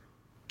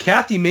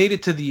 Kathy made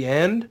it to the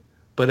end,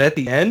 but at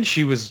the end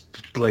she was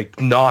like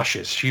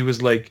nauseous. She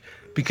was like,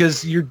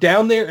 because you're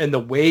down there and the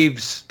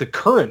waves, the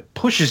current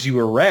pushes you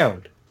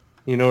around.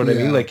 You know what I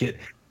Yeah. mean? Like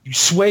you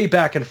sway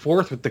back and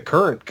forth with the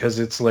current because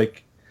it's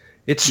like,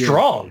 it's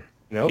strong.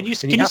 You know? Can you And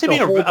send have me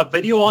to hold- a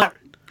video on that,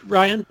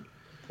 Ryan?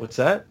 What's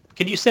that?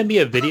 Can you send me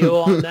a video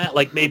on that?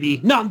 Like maybe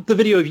not the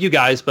video of you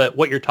guys, but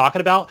what you're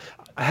talking about.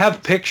 I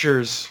have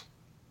pictures.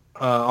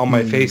 on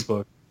my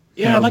Facebook.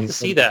 Yeah, I'd like to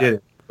see that. Did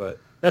it, but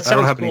That I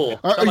don't sounds have cool.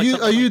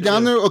 Are you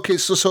down there? Okay,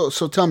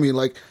 so tell me,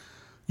 like,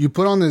 you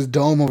put on this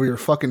dome over your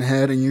fucking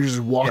head and you're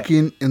just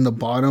walking in the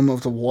bottom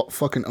of the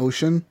fucking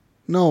ocean?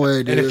 No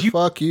way, dude.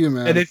 Fuck you,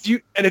 man. And if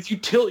you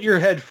tilt your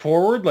head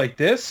forward like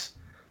this,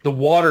 the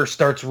water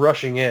starts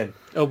rushing in.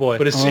 Oh boy!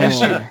 But as soon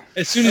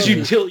as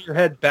you tilt your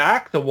head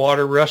back, the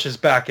water rushes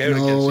back out again.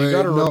 So you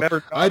got to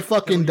remember. I'd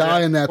fucking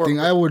die in that thing.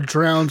 I would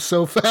drown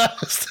so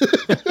fast.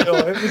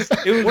 What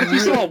if you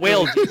saw a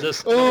whale,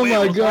 Jesus? Oh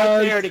my God!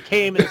 Right there, and it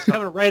came and it's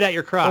coming right at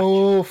your crotch.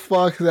 Oh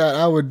fuck that!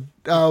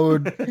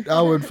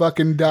 I would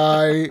fucking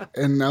die,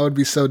 and I would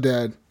be so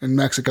dead. In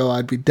Mexico,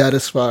 I'd be dead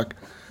as fuck.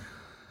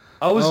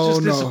 I was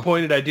just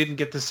disappointed I didn't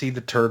get to see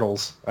the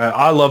turtles.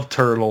 I love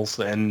turtles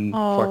and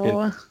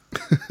fucking.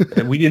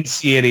 And we didn't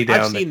see any down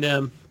there. I've seen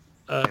them.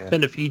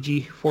 Been to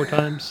Fiji 4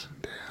 times.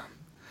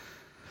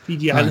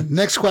 Fiji Island.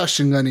 Next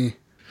question, Gunny.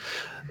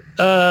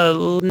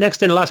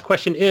 Next and last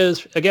question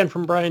is, again,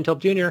 from Brian Telp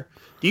Jr.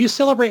 Do you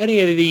celebrate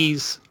any of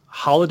these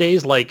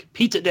holidays like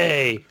Pizza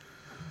Day?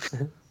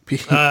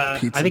 I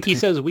think he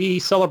says we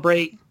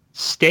celebrate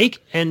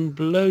steak and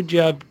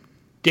blowjob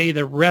day.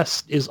 The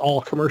rest is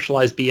all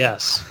commercialized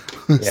BS.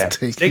 Yeah,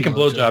 steak and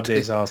blowjob day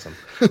is awesome.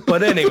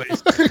 But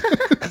anyways.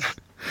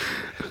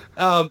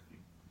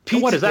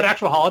 What is that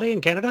actual holiday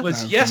in Canada? It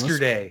was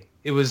yesterday.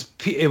 It was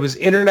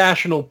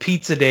International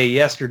Pizza Day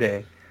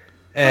yesterday,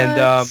 and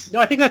no,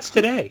 I think that's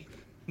today.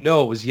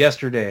 No, it was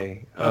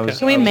yesterday. Okay.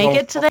 Can we make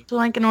it today so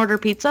I can order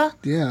pizza?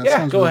 Yeah, that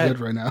sounds really good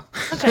right now.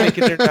 Okay. Make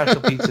it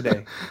International Pizza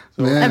Day.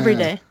 So, every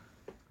day.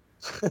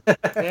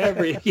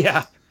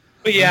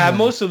 But yeah,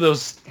 most of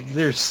those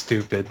they're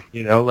stupid.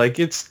 You know, like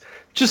it's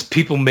just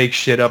people make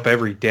shit up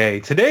every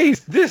day.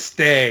 Today's this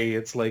day.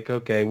 It's like,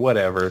 okay,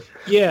 whatever.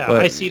 Yeah,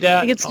 but I see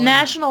that. Like it's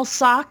National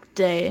Sock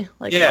Day.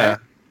 Like yeah.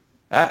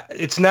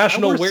 It's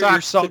National Wear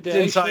Your Socks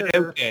Inside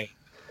Out Day.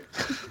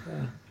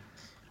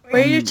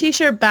 Wear your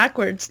t-shirt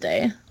backwards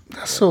day.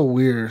 That's so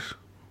weird.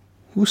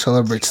 Who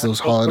celebrates those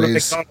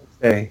holidays?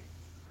 Day.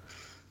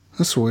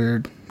 That's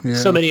weird. Yeah.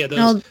 So many of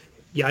those.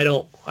 Yeah, I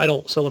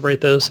don't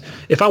celebrate those.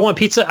 If I want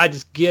pizza, I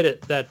just get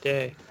it that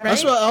day. Right?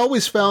 That's what I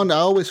always found.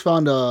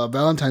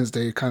 Valentine's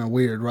Day kind of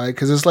weird, right?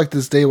 Because it's like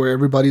this day where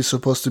everybody's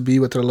supposed to be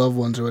with their loved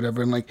ones or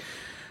whatever, and like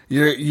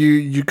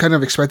you kind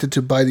of expected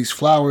to buy these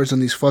flowers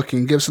and these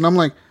fucking gifts, and I'm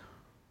like,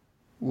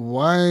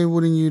 why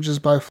wouldn't you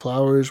just buy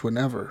flowers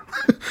whenever?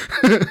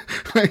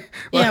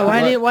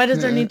 Why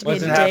does there need to be a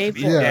day for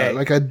it? Yeah,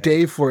 like a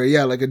day for it.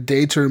 Yeah, like a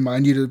day to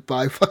remind you to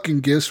buy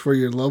fucking gifts for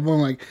your loved one.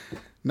 Like,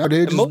 no,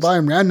 dude, just buy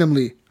them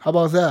randomly. How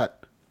about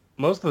that?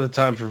 Most of the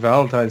time for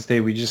Valentine's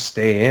Day, we just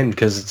stay in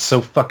because it's so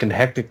fucking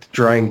hectic to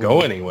try and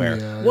go anywhere.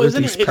 Yeah, well,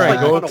 isn't it like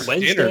on a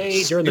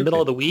Wednesday during the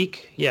middle of the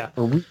week? Yeah.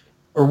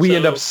 Or we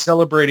end up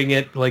celebrating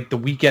it like the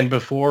weekend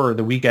before or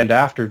the weekend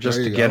after just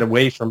to get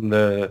away from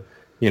the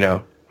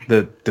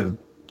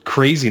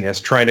craziness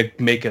trying to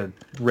make a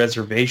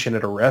reservation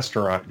at a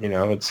restaurant. You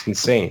know, it's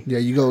insane. Yeah,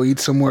 you go eat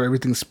somewhere,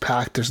 everything's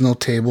packed. There's no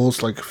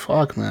tables. Like,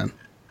 fuck, man.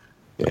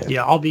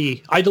 Yeah,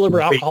 I deliver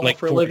alcohol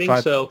for a living,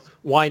 so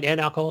wine and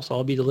alcohol, so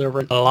I'll be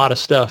delivering a lot of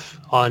stuff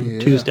on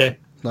Tuesday.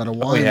 A lot of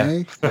wine,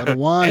 eh? A lot of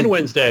wine. And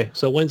Wednesday.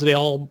 So Wednesday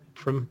all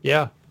from,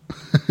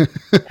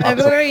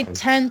 February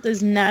 10th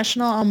is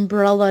National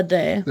Umbrella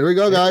Day. There we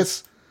go,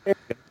 guys.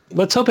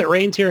 Let's hope it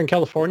rains here in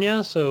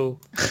California, so...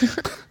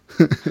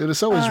 It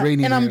is always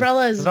raining An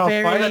umbrella is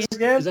very...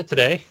 Is that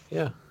today?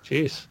 Yeah,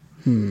 jeez.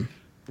 An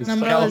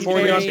umbrella is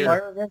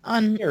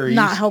very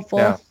not helpful.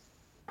 Yeah.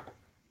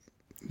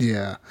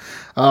 Yeah.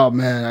 Oh,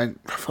 man.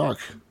 Fuck.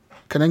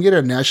 Can I get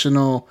a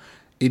National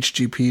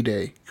HGP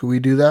Day? Can we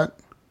do that?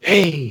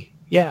 Hey,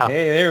 yeah.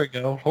 Hey, there we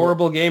go.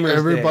 Horrible Gamers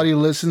Everybody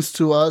listens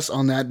to us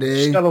on that day. You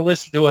just gotta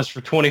listen to us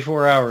for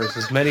 24 hours,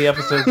 as many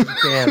episodes as you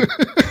can.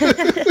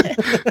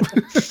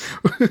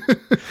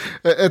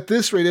 At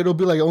this rate, it'll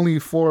be like only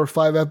 4 or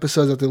 5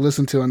 episodes that they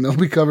listen to, and they'll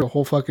be covered a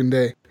whole fucking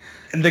day.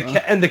 And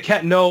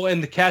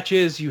the catch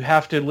is you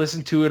have to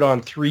listen to it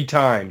on 3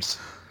 times.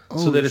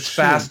 So that it's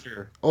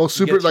faster. Oh,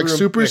 super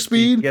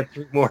speed? So get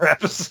through more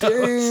episodes.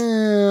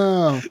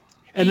 Damn.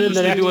 And then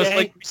the next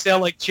day, we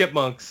sound like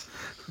chipmunks.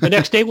 The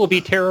next day will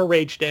be Terror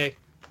Rage Day.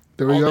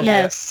 There we go.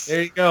 Yes.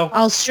 There you go.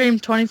 I'll stream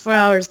 24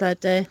 hours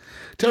that day.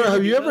 Tara,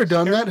 have you ever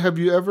done that? Have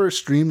you ever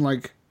streamed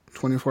like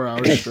 24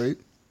 hours straight?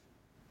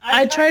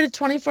 I tried a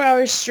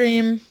 24-hour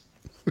stream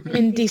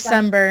in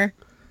December,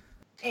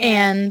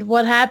 and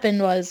what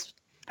happened was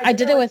I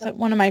did it with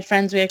one of my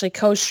friends. We actually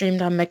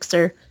co-streamed on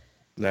Mixer.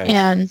 Nice.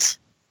 And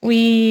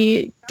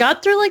we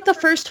got through like the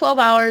first 12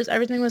 hours.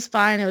 Everything was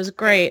fine. It was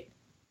great.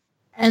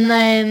 And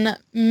then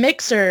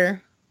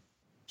Mixer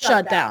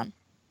shut down.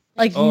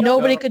 Like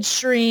nobody could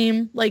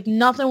stream. Like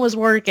nothing was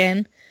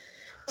working.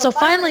 So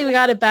finally we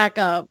got it back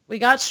up. We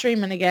got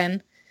streaming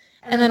again.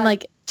 And then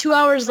like 2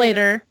 hours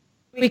later,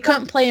 we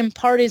couldn't play in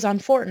parties on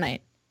Fortnite.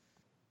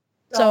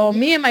 So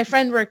me and my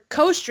friend were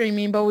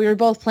co-streaming, but we were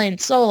both playing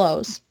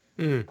solos.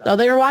 So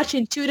they were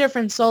watching 2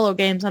 different solo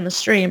games on the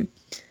stream.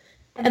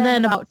 And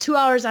then about 2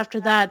 hours after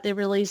that, they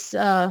released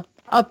a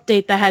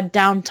update that had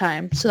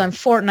downtime. So then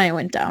Fortnite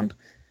went down.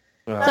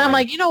 So I'm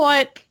like, you know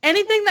what?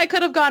 Anything that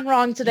could have gone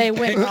wrong today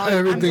went wrong.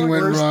 Everything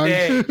went wrong.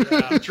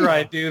 Try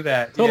and do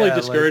that. Totally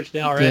discouraged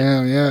now, right?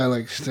 Damn, yeah,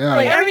 like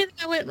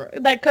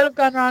everything that could have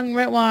gone wrong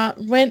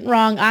went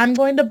wrong. I'm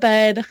going to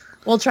bed.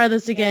 We'll try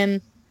this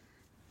again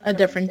a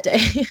different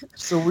day.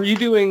 So were you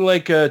doing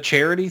like a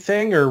charity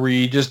thing, or were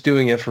you just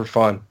doing it for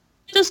fun?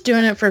 Just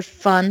doing it for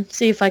fun.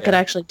 See if I could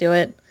actually do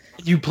it.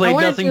 You played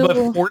nothing but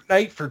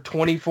Fortnite for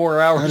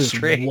 24 hours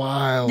straight.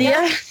 Wild.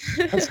 Yeah.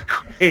 That's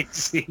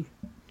crazy.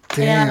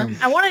 Damn. Yeah,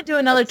 I want to do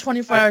another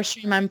 24-hour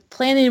stream. I'm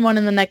planning one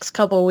in the next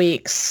couple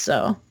weeks,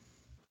 so.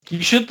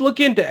 You should look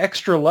into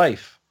Extra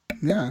Life.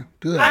 Yeah,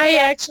 do that. I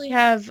actually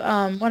have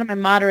one of my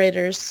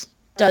moderators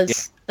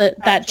does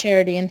that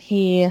charity, and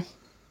he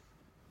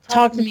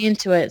talked me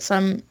into it. So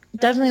I'm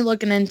definitely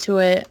looking into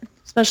it,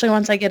 especially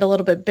once I get a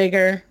little bit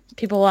bigger.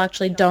 People will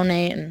actually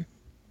donate, and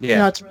you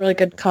know, it's a really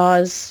good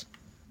cause.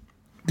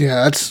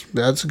 Yeah,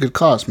 that's a good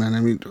cause, man. I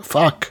mean,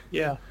 fuck.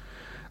 Yeah.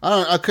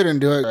 I couldn't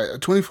do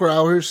it. 24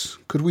 hours.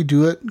 Could we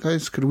do it,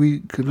 guys? Could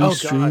we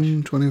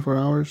stream 24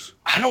 hours?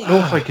 I don't know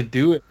if I could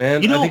do it, man.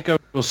 I think I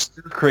would go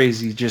stir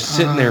crazy just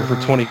sitting there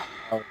for 20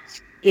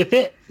 hours.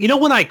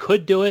 When I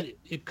could do it,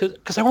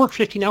 because I work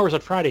 15 hours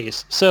on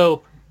Fridays,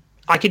 so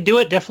I could do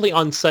it definitely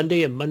on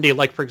Sunday and Monday.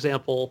 Like, for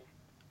example,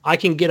 I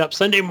can get up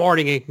Sunday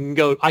morning and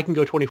I can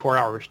go 24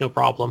 hours, no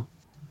problem.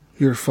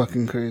 You're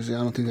fucking crazy. I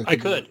don't think I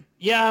could.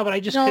 Yeah, but I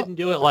just couldn't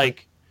do it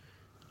like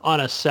on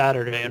a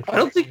Saturday. I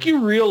don't think you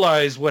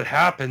realize what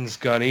happens,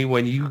 Gunny,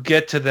 when you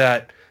get to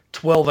that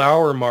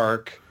 12-hour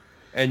mark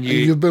and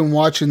you've been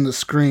watching the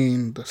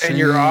screen. And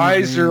your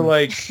eyes are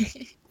like...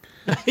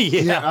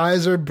 Your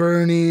eyes are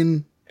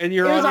burning. And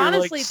you're on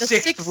honestly like the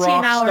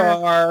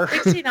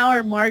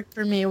 16-hour mark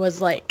for me was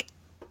like,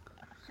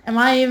 am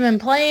I even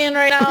playing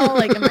right now?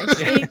 Like, am I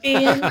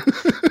sleeping? I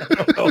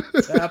don't know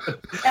what's happening.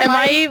 Am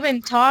I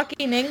even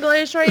talking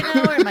English right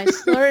now? Or am I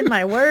slurring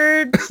my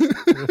words?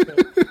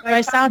 Do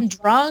I sound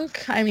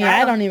drunk? I mean,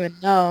 I don't even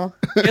know.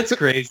 It's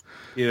crazy,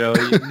 you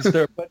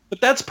start, but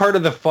that's part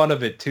of the fun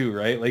of it too,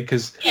 right? Like,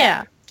 because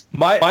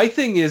my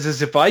thing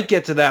is if I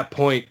get to that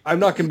point, I'm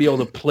not going to be able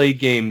to play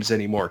games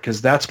anymore,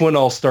 because that's when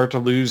I'll start to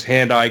lose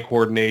hand-eye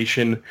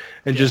coordination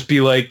and just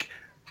be like,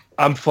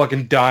 I'm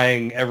fucking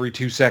dying every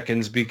 2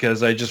 seconds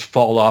because I just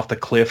fall off the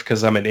cliff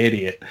because I'm an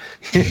idiot.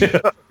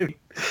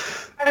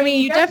 I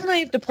mean, you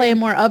definitely have to play a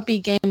more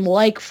upbeat game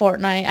like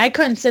Fortnite. I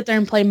couldn't sit there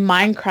and play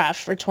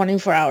Minecraft for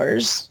 24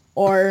 hours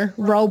or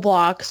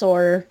Roblox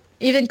or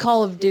even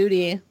Call of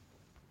Duty.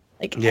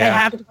 Like, I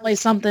have to play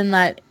something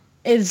that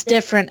is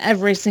different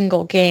every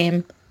single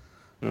game.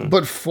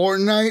 But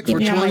Fortnite for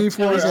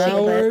 24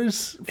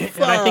 hours?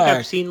 And I think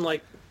I've seen,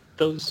 like,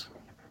 those...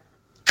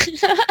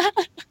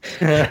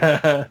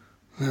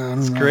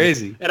 It's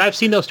crazy. And I've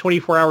seen those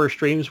 24-hour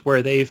streams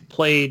where they've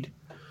played,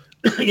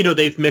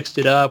 they've mixed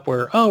it up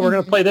where, we're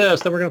going to play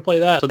this, then we're going to play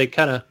that. So they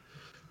kind of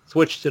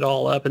switched it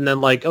all up and then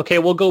like, okay,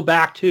 we'll go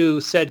back to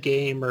said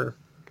game or...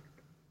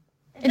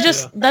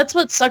 That's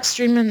what sucks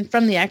streaming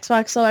from the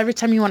Xbox. So every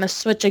time you want to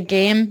switch a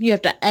game, you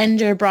have to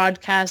end your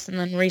broadcast and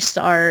then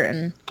restart.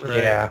 And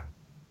yeah.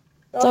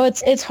 So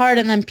it's hard,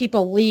 and then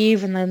people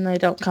leave and then they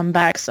don't come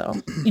back. So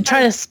you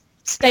try to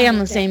stay on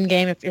the same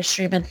game if you're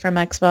streaming from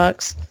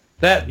Xbox.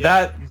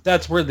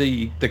 That's where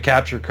the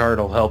capture card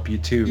will help you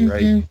too,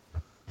 right?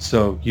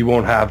 So you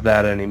won't have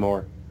that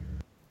anymore.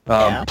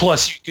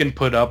 Plus, you can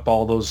put up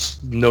all those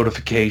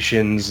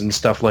notifications and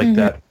stuff like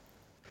that.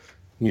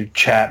 Your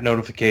chat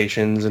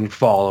notifications and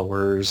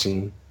followers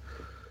and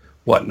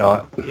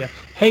whatnot. Yeah.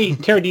 Hey,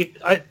 Tara, do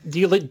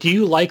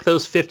you like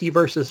those 50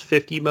 versus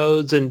 50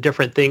 modes and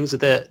different things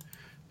that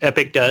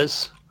Epic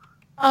does?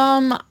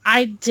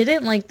 I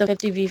didn't like the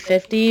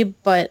 50v50,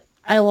 but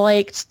I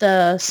liked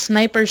the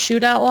sniper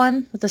shootout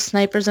one with the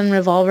snipers and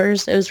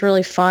revolvers. It was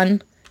really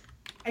fun.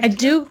 I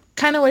do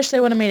kind of wish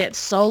they would have made it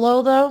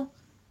solo, though,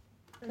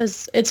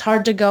 because it's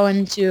hard to go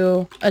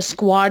into a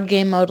squad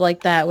game mode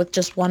like that with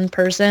just one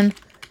person.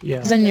 Yeah.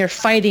 Because then you're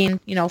fighting,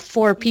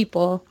 4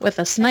 people with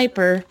a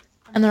sniper,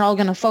 and they're all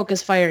going to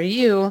focus fire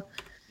you.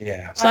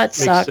 Yeah. So that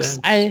sucks.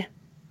 I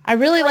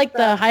really like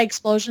the high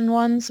explosion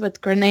ones with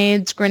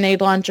grenades,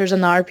 grenade launchers,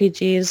 and the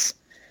RPGs.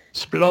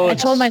 Explodes. I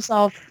told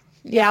myself,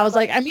 I was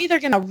like, I'm either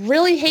going to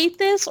really hate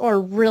this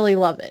or really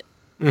love it.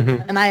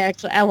 And I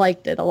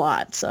liked it a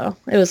lot, so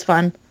it was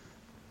fun.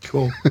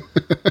 Cool.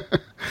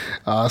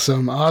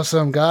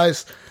 Awesome,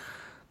 guys.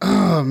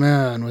 Oh,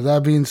 man. With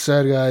that being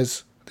said,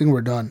 guys, I think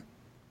we're done.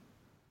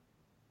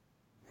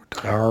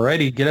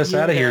 Alrighty, get us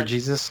out of here,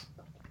 Jesus.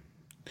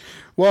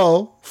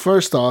 Well,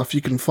 first off, you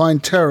can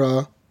find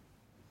Tara.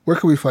 Where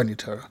can we find you,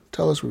 Tara?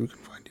 Tell us where we can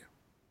find you.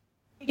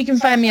 You can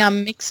find me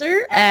on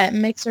Mixer at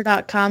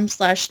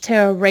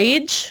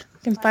mixer.com/TaraRage. You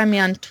can find me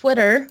on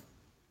Twitter,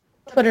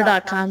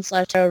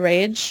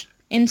 twitter.com/TaraRage.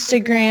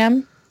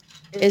 Instagram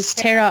is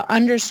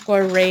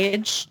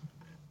Tara_Rage.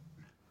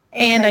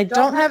 And I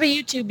don't have a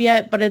YouTube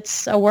yet, but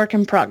it's a work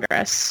in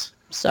progress.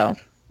 So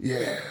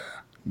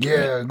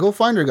Yeah, go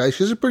find her, guys.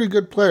 She's a pretty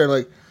good player.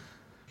 Like,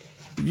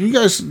 You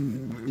guys,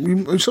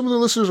 some of the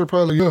listeners are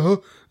probably like,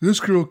 this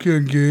girl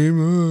can't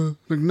game.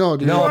 Like, no,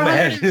 dude. No,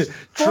 man.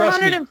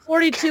 Trust me.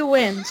 442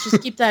 wins.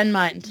 Just keep that in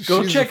mind.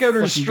 Go She's check a out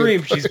her fucking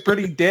stream. good She's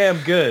pretty damn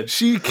good.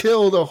 She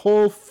killed a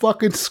whole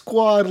fucking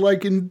squad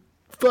like in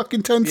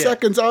fucking 10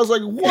 seconds. I was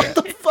like, what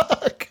the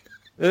fuck?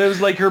 And it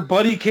was like her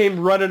buddy came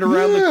running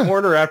around the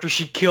corner after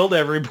she killed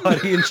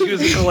everybody and she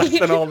was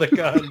collecting all the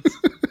guns.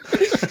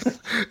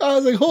 I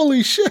was like,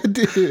 holy shit,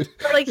 dude.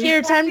 Like,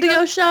 here, time to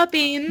go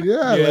shopping.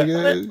 Yeah.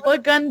 Like,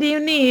 What gun do you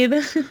need?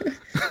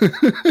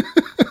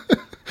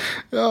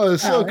 oh,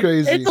 it's so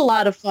crazy. It's a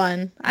lot of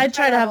fun. I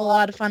try to have a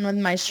lot of fun with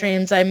my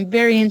streams. I'm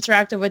very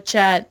interactive with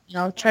chat.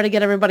 Try to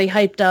get everybody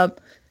hyped up.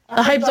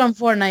 The hype on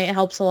Fortnite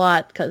helps a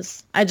lot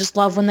because I just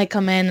love when they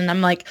come in and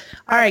I'm like,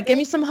 all right, give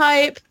me some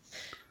hype.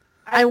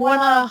 I won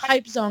a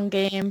hype zone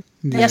game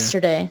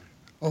yesterday.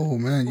 Oh,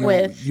 man.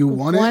 With you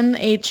won it? 1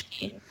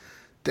 HP.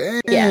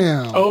 Damn.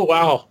 Yeah. Oh,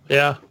 wow.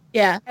 Yeah.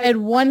 Yeah, I had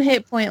 1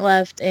 hit point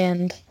left,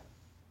 and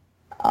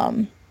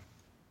I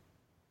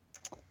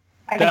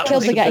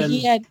killed the guy.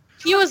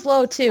 He was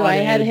low too. I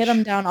had hit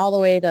him down all the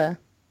way to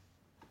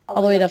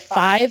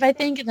 5, I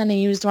think, and then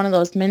he used one of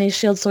those mini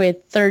shields, so he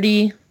had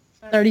 30,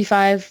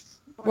 35,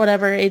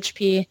 whatever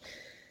HP,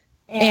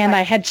 and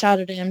I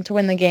headshotted him to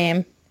win the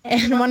game.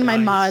 And one of my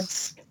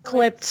mods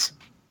clipped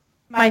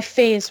my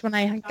face when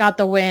I got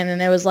the win,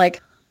 and it was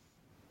like,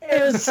 it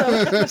was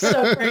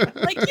so great.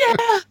 I'm like,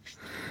 yeah.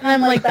 And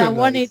I'm like that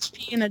 1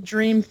 HP in a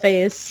dream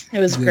face. It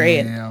was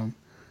great. Damn.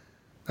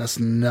 That's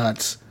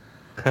nuts.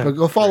 But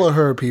go follow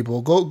her,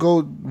 people.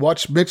 Go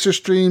watch Mixer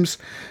streams.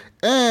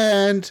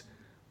 And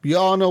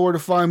y'all know where to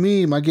find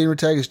me. My gamer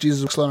tag is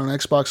JesusXLoud on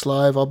Xbox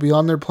Live. I'll be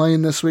on there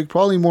playing this week.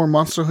 Probably more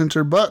Monster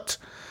Hunter, but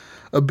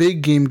a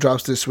big game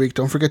drops this week.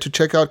 Don't forget to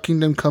check out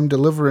Kingdom Come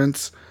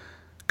Deliverance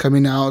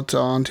coming out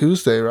on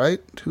Tuesday, right?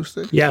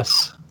 Tuesday?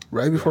 Yes.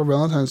 Right before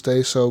Valentine's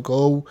Day. So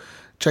go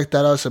check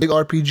that out. It's a big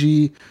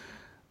RPG.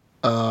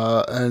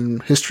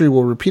 And history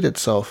will repeat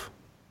itself.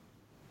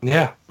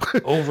 Yeah,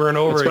 over and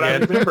over That's again. what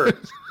I remember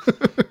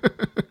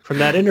from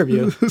that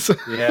interview.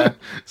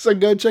 So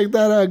go check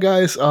that out,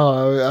 guys.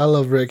 Oh, I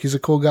love Rick. He's a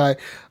cool guy.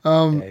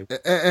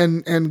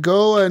 And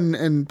go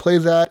and play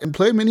that and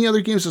play many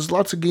other games. There's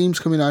lots of games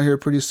coming out here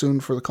pretty soon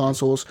for the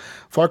consoles.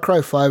 Far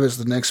Cry 5 is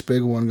the next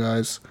big one,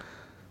 guys.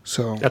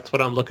 So that's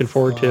what I'm looking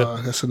forward to.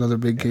 That's another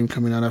big game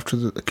coming out after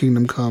the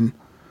Kingdom Come.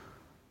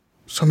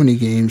 So many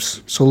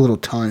games, so little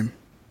time.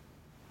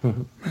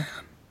 Man.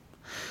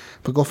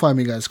 But go find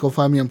me, guys. Go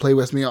find me and play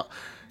with me.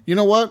 You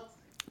know what?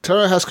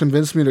 Tara has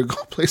convinced me to go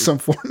play some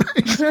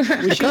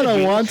Fortnite. I kind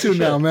of want to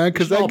now, man,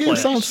 because that game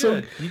sounds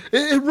so...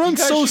 It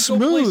runs so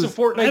smooth.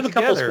 I have a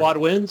couple squad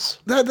wins.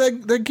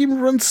 That game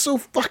runs so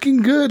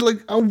fucking good. Like,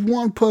 I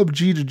want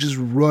PUBG to just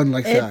run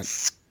like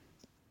that.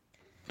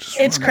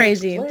 It's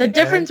crazy. The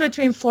difference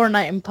between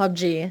Fortnite and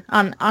PUBG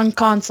on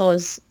console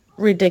is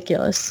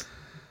ridiculous.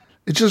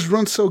 It just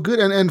runs so good.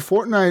 And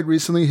Fortnite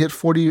recently hit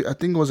 40, I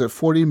think, was it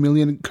 40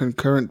 million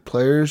concurrent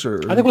players? Or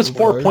I think it was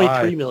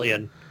 4.3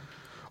 million.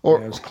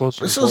 Or it was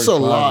closer. This is a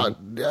lot.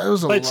 Yeah, it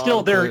was a lot. But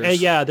still,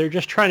 they're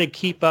just trying to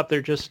keep up.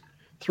 They're just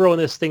throwing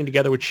this thing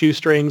together with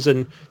shoestrings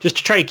and just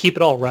to try to keep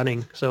it all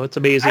running. So it's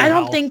amazing. I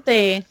don't think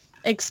they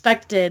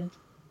expected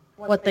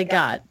what they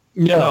got.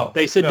 No,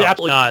 they said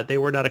absolutely not. They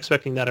were not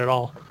expecting that at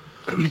all.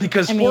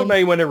 Because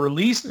Fortnite, when it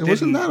released,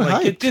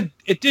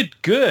 it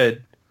did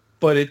good.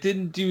 But it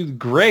didn't do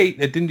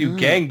great. It didn't do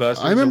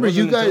gangbusters. I remember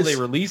you guys... until they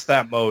released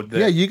that mode.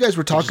 You guys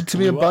were talking to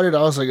me about it.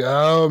 I was like,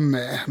 oh,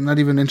 man, I'm not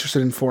even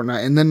interested in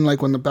Fortnite. And then,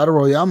 like, when the Battle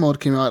Royale mode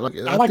came out, like,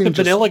 I like the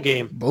vanilla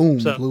game. Boom,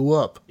 blew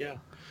up. Yeah.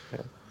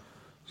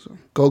 So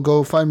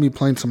go find me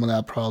playing some of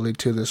that probably,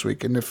 too, this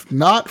week. And if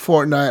not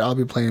Fortnite, I'll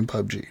be playing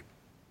PUBG.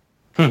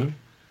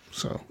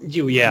 So...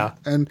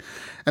 And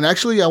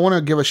actually, I want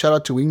to give a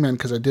shout-out to Wingman,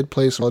 because I did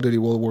play some Call of Duty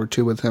World War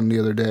II with him the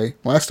other day.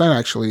 Last night,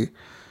 actually.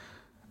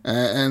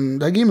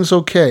 And that game is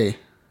okay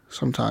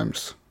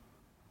sometimes.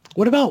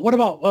 What about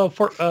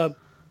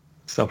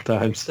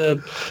sometimes?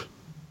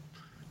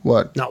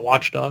 What? Not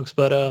Watch Dogs,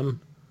 but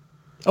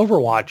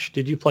Overwatch.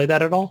 Did you play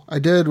that at all? I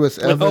did with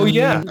Evan. Oh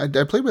yeah, I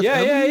played with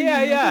Evan.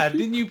 Yeah.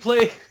 Didn't you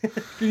play?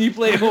 Didn't you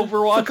play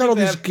Overwatch? I forgot all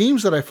these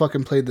games that I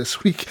fucking played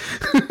this week.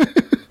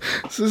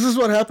 So this is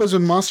what happens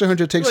when Monster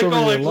Hunter takes over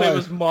your life. All I played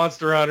was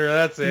Monster Hunter.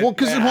 That's it. Well,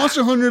 because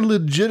Monster Hunter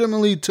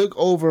legitimately took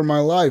over my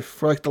life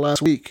for like the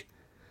last week.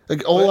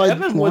 Like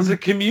Evan was a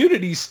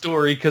community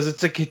story because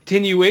it's a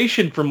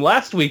continuation from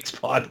last week's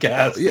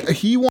podcast. Yeah,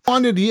 he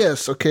wanted,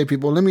 yes. Okay,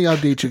 people, let me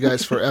update you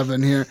guys for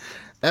Evan here.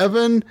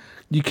 Evan,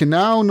 you can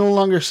now no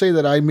longer say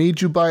that I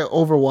made you buy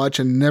Overwatch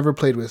and never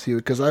played with you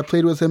because I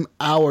played with him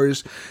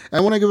hours. And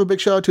I want to give a big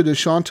shout out to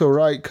Deshanta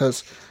Wright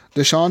because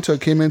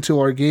Deshanta came into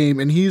our game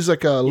and he's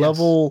like a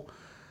level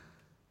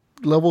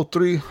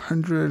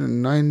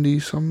 390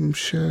 some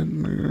shit.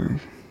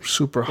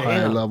 Super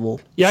high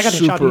level. Yeah, I got a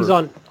shot. He's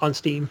on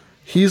Steam.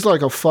 He's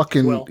like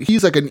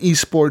he's like an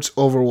esports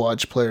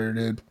Overwatch player,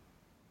 dude.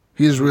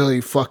 He's really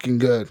fucking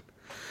good.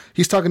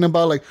 He's talking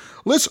about like,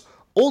 let's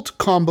ult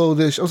combo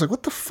this. I was like,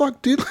 what the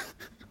fuck, dude?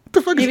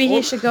 What the fuck Maybe is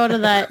he should go to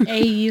that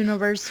A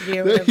university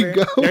or There whatever. you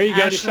go. There you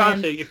go,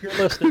 Ashland. DeShante, if you're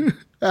listening.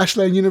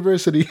 Ashland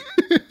University.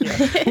 What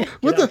Get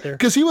out the? there.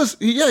 Because he was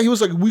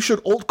like, we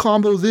should ult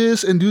combo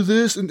this and do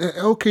this. And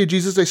okay,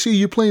 Jesus, I see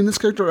you playing this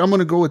character. I'm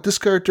gonna go with this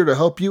character to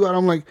help you out.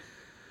 I'm like,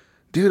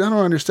 dude, I don't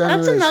understand.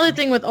 That's this. another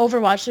thing with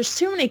Overwatch. There's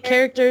too many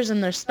characters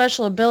and their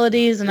special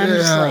abilities, and I'm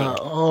just like,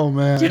 oh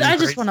man, dude, I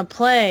just want to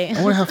play.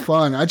 I want to have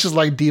fun. I just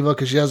like D.Va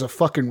because she has a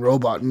fucking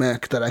robot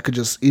mech that I could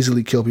just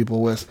easily kill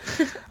people with.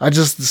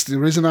 It's the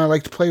reason I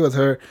like to play with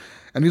her.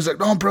 And he's like,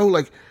 no, bro,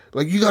 like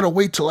you gotta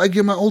wait till I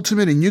get my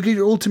ultimate and you get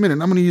your ultimate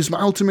and I'm gonna use my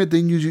ultimate,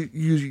 then you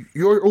use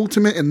your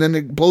ultimate and then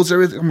it blows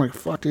everything. I'm like,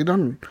 fuck, dude, I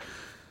don't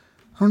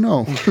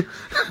know.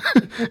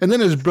 And then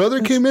his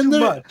brother came in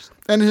there,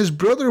 and his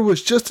brother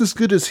was just as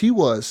good as he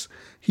was.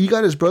 He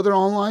got his brother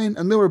online,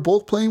 and they were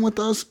both playing with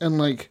us, and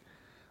like,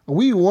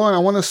 we won, I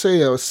want to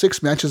say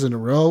 6 matches in a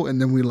row,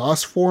 and then we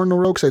lost 4 in a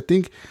row, because I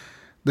think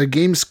the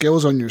game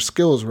scales on your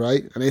skills,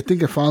 right? And I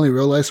think I finally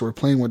realized we're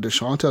playing with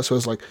DeShante, so I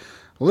was like,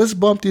 let's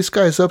bump these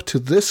guys up to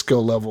this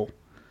skill level.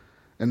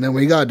 And then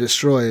we got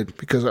destroyed,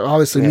 because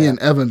obviously me and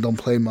Evan don't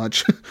play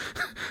much.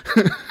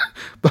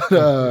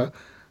 But,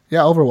 yeah,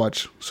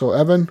 Overwatch. So,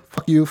 Evan,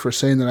 fuck you for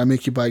saying that I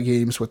make you buy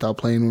games without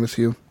playing with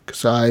you,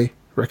 because I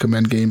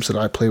recommend games that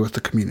I play with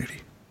the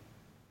community.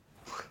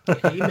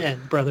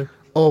 Amen, brother.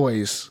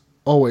 Always.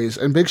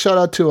 And big shout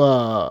out to,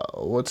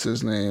 what's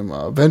his name?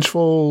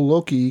 Vengeful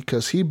Loki,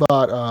 because he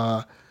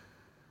bought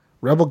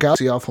Rebel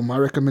Galaxy off of my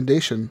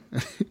recommendation.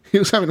 He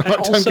was having a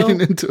hard time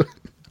getting into it.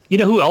 You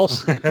know who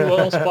else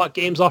bought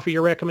games off of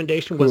your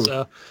recommendation was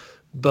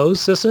Bo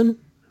Sisson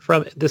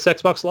from This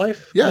Xbox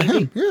Life? Yeah,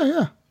 him.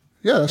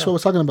 Yeah, that's what we're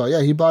talking about.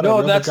 Yeah, he bought No,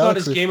 Rebel that's not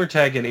Galaxy. his gamer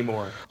tag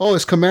anymore. Oh,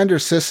 it's Commander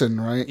Sisson,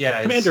 right?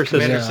 Yeah, Commander it's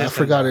Sisson. Yeah, I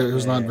forgot it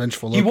was not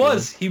Vengeful Loki.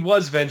 He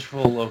was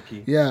Vengeful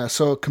Loki. Yeah,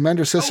 so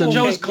Commander Sisson.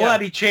 Joe's yeah.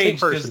 glad he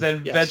changed Same because person.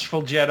 then Yes.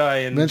 Vengeful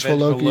Jedi and Vengeful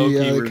Loki, were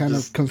they kind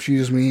just- of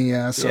confused me.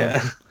 Yeah, so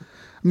Yeah.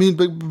 I mean,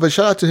 but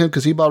shout out to him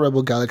because he bought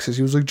Rebel Galaxies.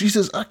 He was like,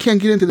 Jesus, I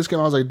can't get into this game.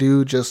 I was like,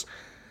 dude, just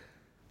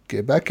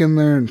get back in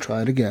there and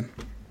try it again.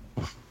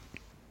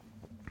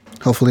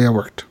 Hopefully, it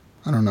worked.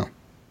 I don't know.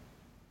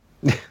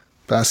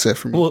 That's it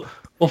for me.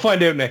 We'll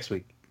find out next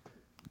week.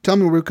 Tell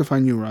me where we can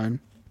find you, Ryan.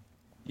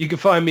 You can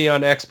find me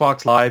on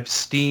Xbox Live,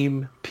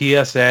 Steam,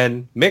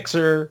 PSN,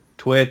 Mixer,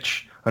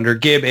 Twitch under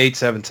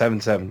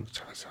Gib8777.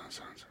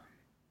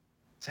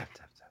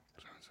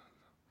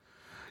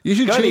 You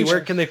should Gunny, change.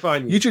 where can they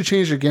find you? You should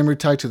change your gamer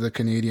tag to the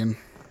Canadian.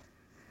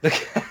 The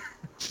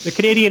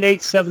Canadian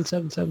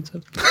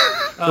 87777.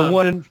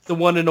 the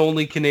one and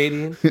only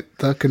Canadian.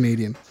 The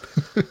Canadian.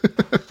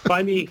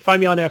 Find me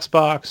on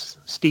Xbox,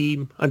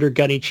 Steam, under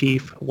Gunny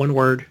Chief, one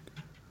word,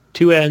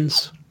 2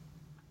 N's.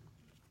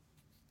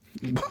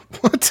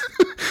 What?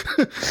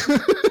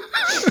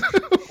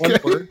 One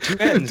word, 2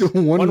 N's.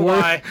 One word.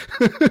 Y.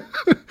 2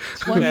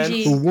 One N's.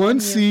 G. One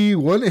C,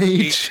 one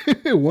H,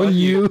 one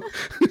U,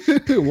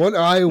 one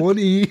I, one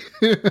E.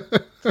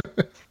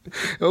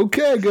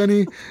 Okay,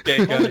 Gunny. Okay,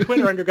 On got the it.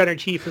 Twitter under Gunner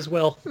Chief as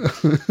well.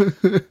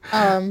 You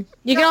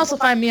can also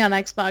find me on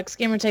Xbox.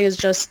 Gamertag is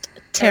just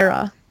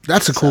Terra.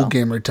 That's a cool So.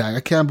 gamer tag. I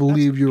can't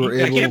believe you were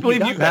I able. can't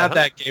believe got you that, have huh?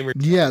 that gamer.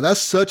 Yeah, that's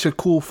such a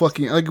cool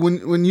fucking like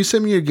when you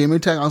sent me your gamer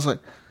tag, I was like,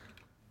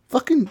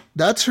 fucking,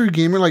 that's her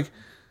gamer. Like,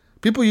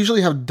 people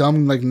usually have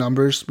dumb like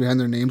numbers behind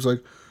their names,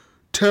 like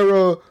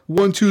Terra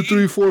 1 2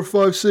 3 4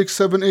 5 6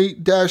 7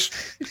 8 dash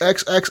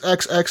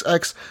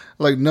XXXXX.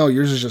 Like, no,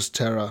 yours is just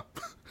Terra.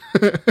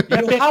 You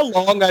know how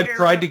long I've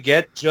tried to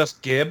get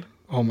just Gib?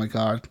 Oh my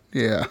god,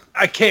 yeah,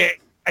 I can't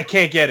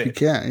get it. you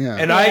can't, yeah.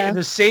 And Yeah.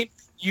 the same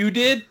you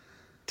did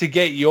to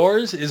get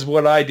yours is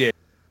what I did.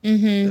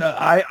 Mm-hmm.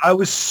 I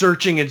was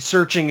searching and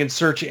searching and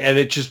searching, and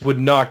it just would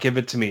not give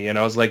it to me. And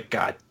I was like,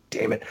 God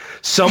damn it!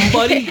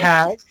 Somebody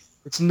has.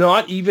 It's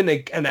not even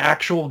an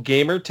actual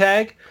gamer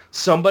tag.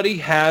 Somebody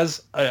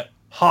has a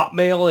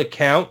Hotmail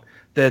account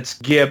that's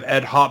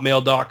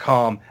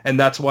gib@hotmail.com, and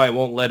that's why I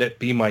won't let it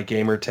be my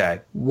gamer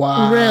tag.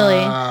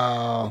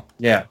 Wow,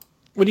 Yeah,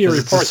 What do you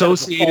because report? it's that as a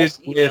associated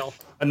false email?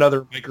 with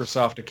another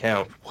Microsoft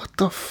account. what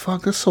the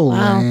fuck? That's so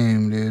Wow.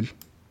 lame, dude.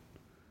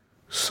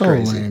 So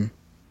Crazy. lame.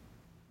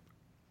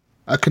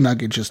 I could not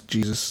get just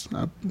Jesus.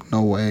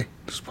 No way.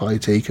 It's probably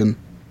taken.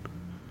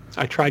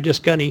 I tried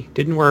just Gunny.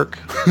 Didn't work.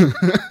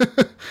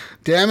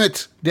 Damn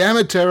it,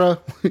 Tara.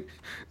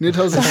 Need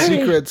tells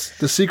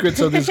the secrets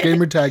of this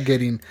gamer tag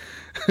getting.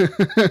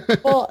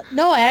 Well,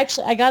 no,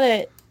 I got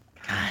it,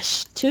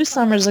 2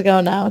 summers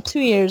ago now. 2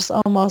 years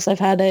almost I've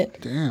had it.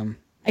 Damn.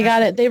 I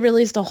got it. They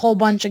released a whole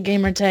bunch of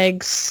gamer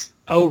tags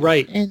Oh,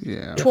 right. in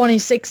Yeah.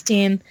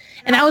 2016.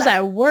 And I was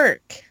at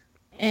work.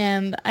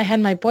 And I had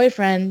my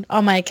boyfriend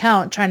on my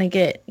account trying to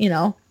get,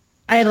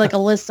 I had like a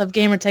list of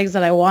gamer tags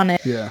that I wanted.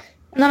 Yeah.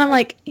 And then I'm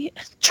like,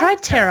 try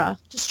Terra.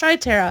 Just try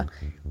Terra.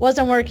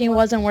 Wasn't working.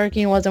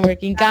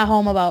 Got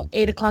home about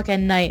 8 o'clock at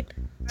night.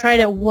 Tried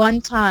it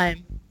one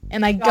time.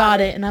 And I got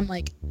it. And I'm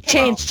like,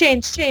 change.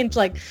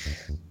 Like,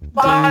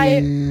 buy,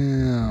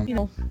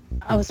 Damn.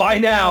 I was Buy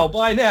now.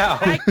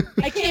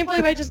 I can't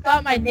believe I just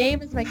got my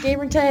name as my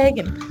gamer tag.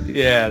 And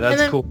Yeah,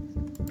 that's then- cool.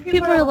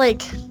 people are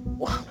like,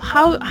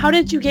 how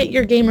did you get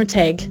your gamer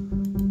tag?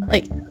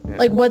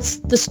 Like what's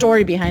the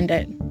story behind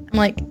it? I'm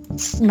like,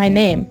 it's my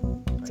name.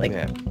 It's like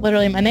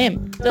literally my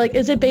name. They're like,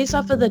 is it based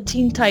off of the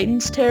Teen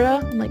Titans, Tara?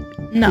 I'm like,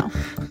 no.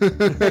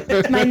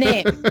 It's my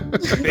name.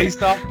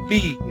 Based off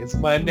me. It's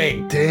my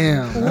name.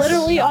 Damn.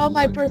 Literally on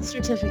my birth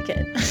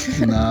certificate.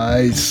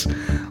 Nice.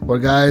 Well,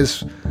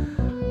 guys,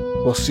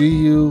 we'll see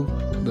you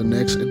in the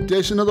next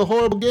edition of the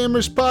Horrible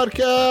Gamers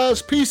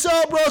podcast. Peace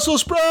out,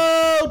 Brussels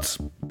sprouts.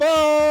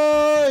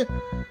 Bye.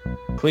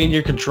 Clean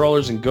your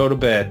controllers and go to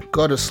bed.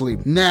 Go to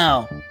sleep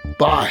now.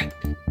 Bye.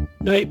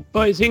 Night,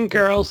 boys and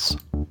girls.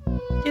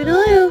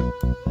 Toodaloo.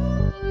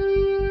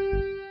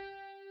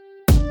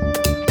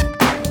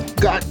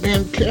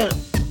 Goddamn cat.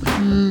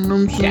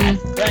 I'm sorry.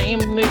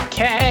 Goddamn the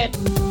cat.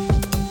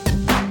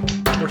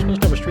 We're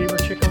supposed to have a streamer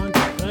chick on,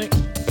 right?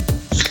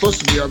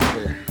 Supposed to be out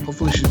there.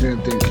 Hopefully she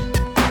didn't think.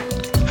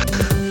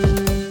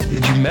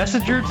 Did you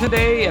message her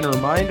today and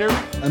remind her?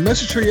 I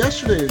messaged her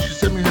yesterday. She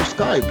sent me her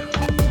Skype.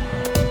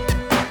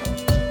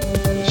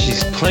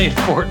 She's playing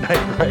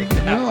Fortnite right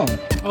now. No.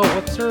 Oh,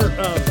 what's her,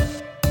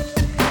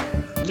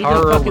 I'm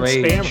Tara gonna fucking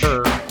Rage. spam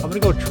her. I'm gonna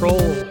go troll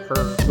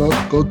her.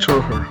 Go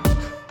troll her.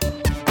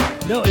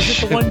 No, is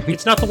it the one?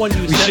 It's not the one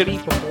you sent me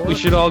before. We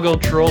should all go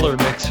troll her,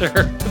 mix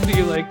her.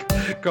 Be like,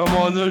 come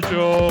on the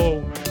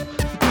show.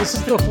 This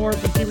is the Horrible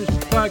Gamers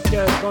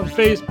podcast on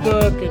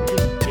Facebook, and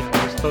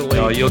just totally.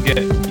 No, you'll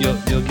get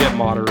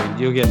moderated.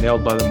 You'll get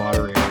nailed by the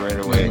moderator right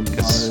away.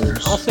 'Cause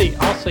I'll say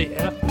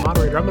F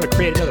moderator. I'm gonna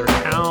create another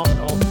account.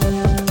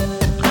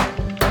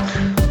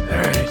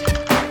 Alright.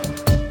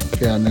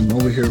 Yeah, and then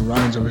over here,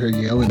 Ryan's over here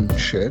yelling and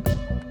shit.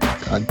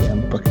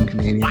 Goddamn fucking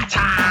Canadian.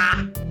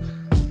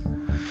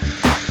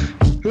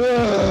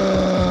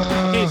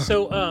 Okay,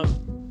 so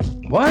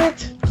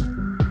what?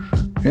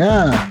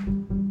 Yeah.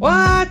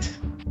 What?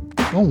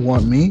 Don't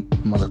want me,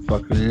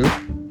 motherfucker, you.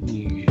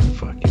 You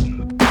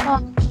fucking. Oh,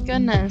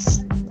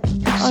 goodness.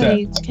 Oh,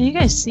 Set. can you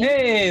guys see?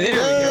 Hey, there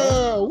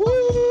Yeah, we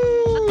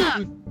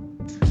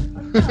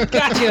go.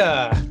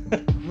 Gotcha.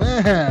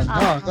 Man,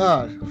 oh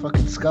god,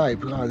 fucking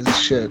Skype. God, this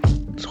shit.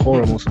 It's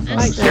horrible hi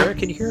sometimes. Sarah,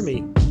 can you hear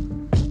me?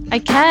 I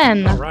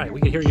can. All right, we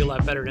can hear you a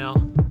lot better now.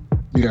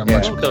 Yeah, Yeah,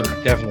 much it'll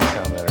better. definitely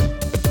sound better.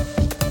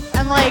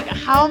 I'm like,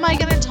 how am I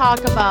going to talk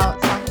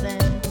about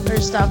something or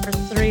stuff for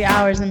 3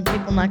 hours and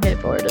people not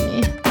get bored of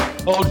me?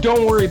 Oh,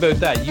 don't worry about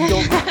that. You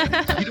don't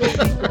need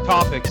the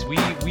topics.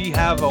 We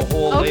have a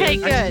whole. Okay,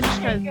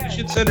 list. good. You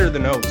should send her the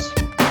notes.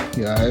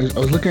 Yeah, I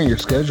was looking at your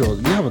schedule.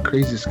 You have a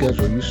crazy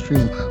schedule. You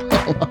stream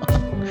a lot.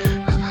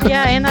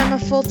 Yeah, and I'm a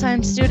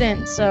full-time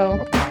student, so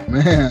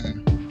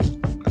Man.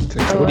 That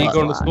takes a What are you lot.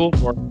 going to school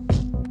for?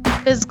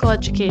 physical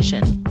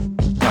education.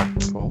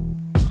 Cool.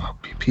 Oh,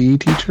 PE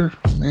teacher?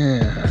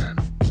 Man.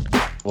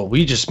 Well,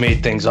 we just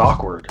made things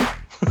awkward.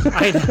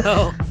 I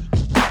know.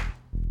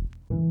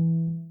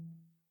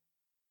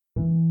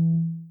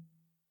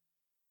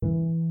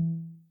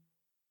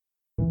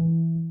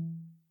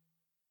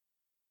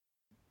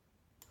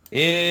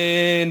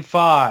 In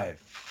 5,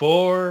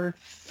 4,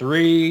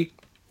 3.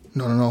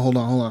 No, hold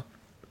on.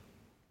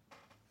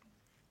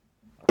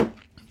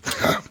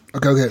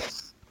 Okay.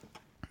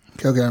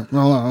 Hold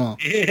on.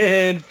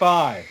 In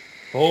 5,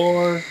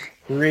 4,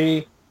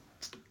 3.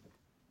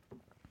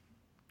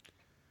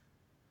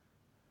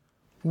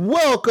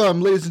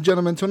 Welcome, ladies and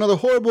gentlemen, to another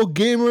Horrible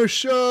Gamers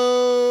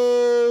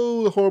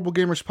show. The Horrible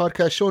Gamers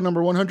podcast, show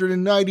number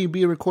 190,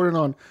 being recorded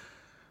on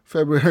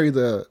February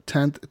the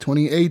 10th,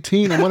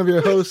 2018. I'm one of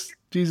your hosts,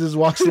 Jesus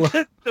Walks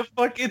Alive.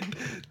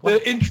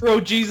 The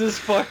intro Jesus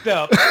fucked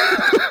up.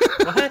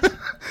 What?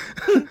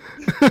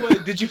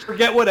 What? Did you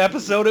forget what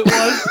episode it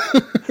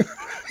was?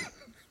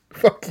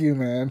 Fuck you,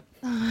 man.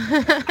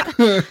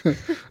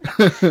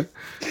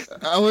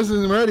 I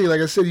wasn't ready.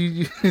 Like I said,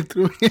 you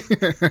threw me in.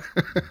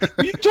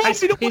 You told I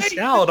me to pissed wait.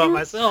 out on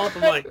myself.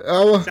 I'm like,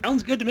 Oh,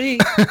 sounds good to me.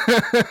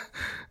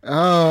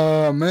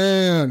 oh,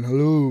 man.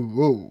 Hello.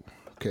 Whoa.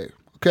 Okay.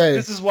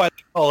 This is why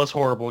they call us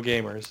horrible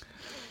gamers.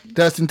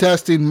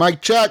 Testing.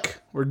 Mic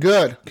check. We're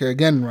good. Okay,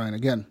 again, Ryan,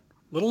 again.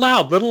 Little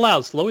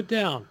loud. Slow it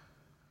down.